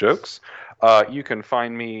make bad jokes. You can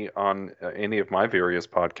find me on any of my various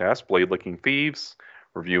podcasts, Blade Licking Thieves,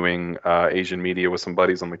 reviewing Asian media with some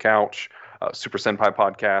buddies on the couch, Super Senpai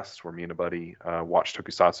podcast, where me and a buddy watch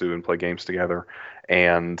tokusatsu and play games together,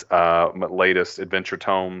 and my latest Adventure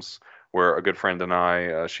Tomes, where a good friend and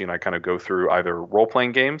I, she and I kind of go through either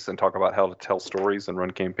role-playing games and talk about how to tell stories and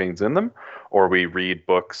run campaigns in them, or we read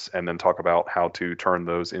books and then talk about how to turn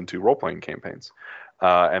those into role-playing campaigns.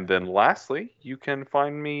 And then lastly, you can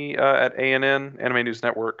find me at ANN, Anime News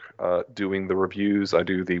Network, doing the reviews. I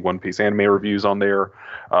do the One Piece anime reviews on there,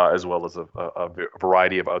 as well as a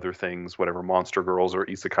variety of other things, whatever Monster Girls or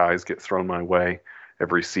Isekais get thrown my way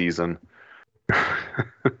every season.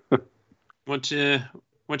 What you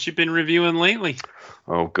been reviewing lately?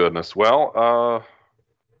 Oh, goodness. Well,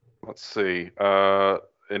 let's see.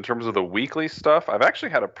 In terms of the weekly stuff, I've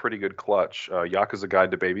actually had a pretty good clutch. Yakuza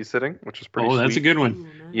Guide to Babysitting, which is pretty Oh, sweet. that's a good one. Ooh,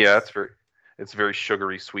 nice. Yeah, it's very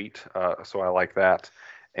sugary sweet, so I like that.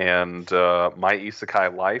 And My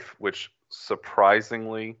Isekai Life, which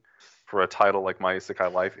surprisingly, for a title like My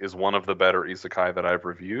Isekai Life, is one of the better isekai that I've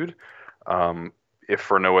reviewed. If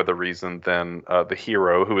for no other reason than the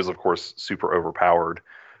hero, who is of course super overpowered.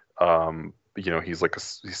 He's like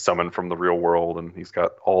he's summoned from the real world, and he's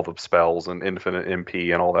got all the spells and infinite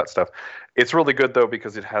MP and all that stuff. It's really good though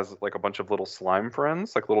because it has like a bunch of little slime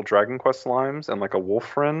friends, like little Dragon Quest slimes, and like a wolf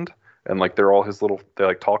friend, and like they're all his little. They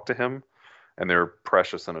like talk to him, and they're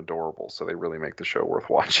precious and adorable. So they really make the show worth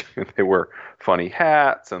watching. They wear funny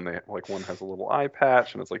hats, and they like one has a little eye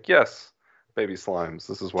patch, and it's like, yes, baby slimes,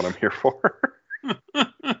 this is what I'm here for.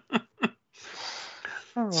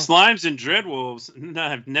 Slimes and Dreadwolves.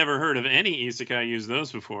 I've never heard of any isekai use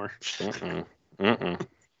those before.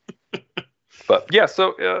 But yeah,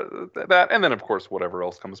 so that, and then of course whatever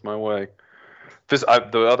else comes my way. The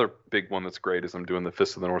other big one that's great is I'm doing the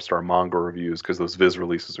Fist of the North Star manga reviews because those Viz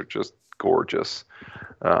releases are just gorgeous.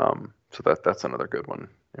 So that's another good one.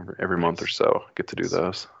 Every month or so, I get to do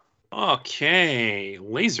those. Okay,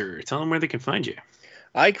 Laser, tell them where they can find you.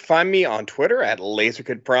 You can find me on Twitter at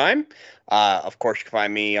LaserKidPrime. Of course, you can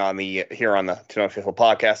find me here on the Tune Not Faithful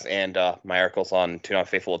podcast and my articles on Tune Not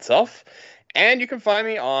Faithful itself. And you can find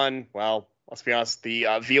me on, well, let's be honest, the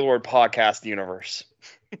V-Lord podcast universe.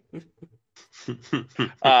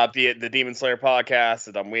 Be it the Demon Slayer podcast,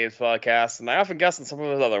 the Dumb Waves podcast, and I often guest on some of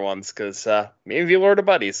those other ones because me and V-Lord are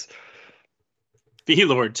buddies.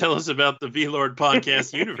 V-Lord, tell us about the V-Lord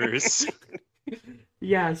podcast universe.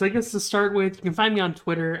 Yeah, so I guess to start with, you can find me on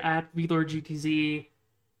Twitter at VLordGTZ,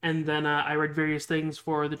 and then I write various things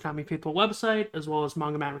for the Tommy Faithful website, as well as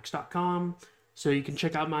MangaMavericks.com, so you can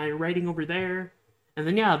check out my writing over there. And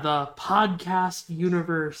then, yeah, the podcast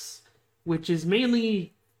universe, which is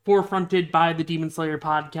mainly forefronted by the Demon Slayer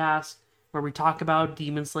podcast, where we talk about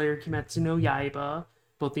Demon Slayer Kimetsu no Yaiba,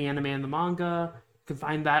 both the anime and the manga. You can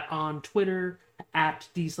find that on Twitter at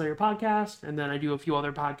DSlayer Podcast, and then I do a few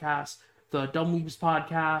other podcasts, the Dumb Weebs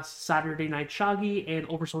podcast, Saturday Night Shaggy, and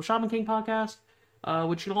Oversoul Shaman King podcast,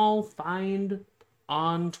 which you can all find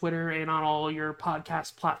on Twitter and on all your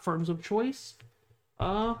podcast platforms of choice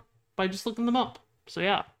by just looking them up. So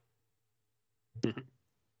yeah.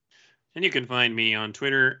 And you can find me on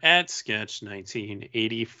Twitter at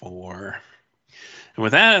Sketch1984. And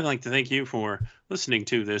with that, I'd like to thank you for listening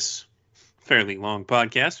to this fairly long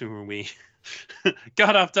podcast where we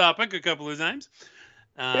got off topic a couple of times.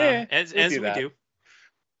 As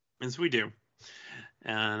we do.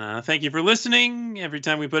 And thank you for listening every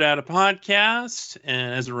time we put out a podcast.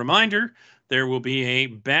 And as a reminder, there will be a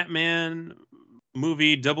Batman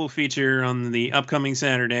movie double feature on the upcoming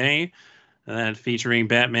Saturday, featuring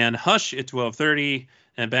Batman Hush at 12:30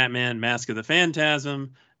 and Batman Mask of the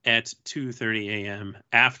Phantasm at 2:30 a.m.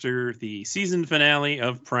 after the season finale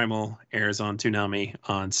of Primal airs on Toonami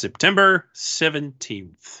on September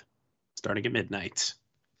 17th, starting at midnight.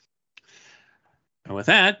 And with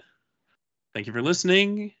that, thank you for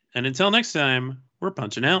listening, and until next time, we're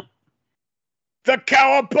punching out. The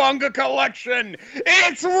Cowabunga Collection!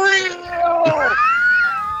 It's real!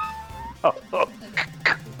 What?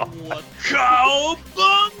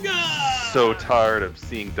 Cowabunga! So tired of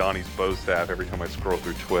seeing Donnie's bow staff every time I scroll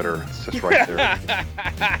through Twitter. It's just right there.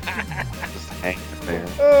 Just hanging there.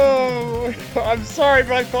 Oh, I'm sorry,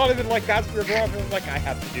 but I thought of it like that's your brother. I was like, I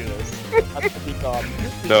have to do this. I have to be gone.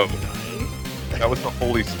 No. That was the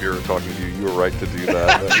Holy Spirit talking to you. You were right to do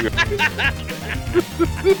that.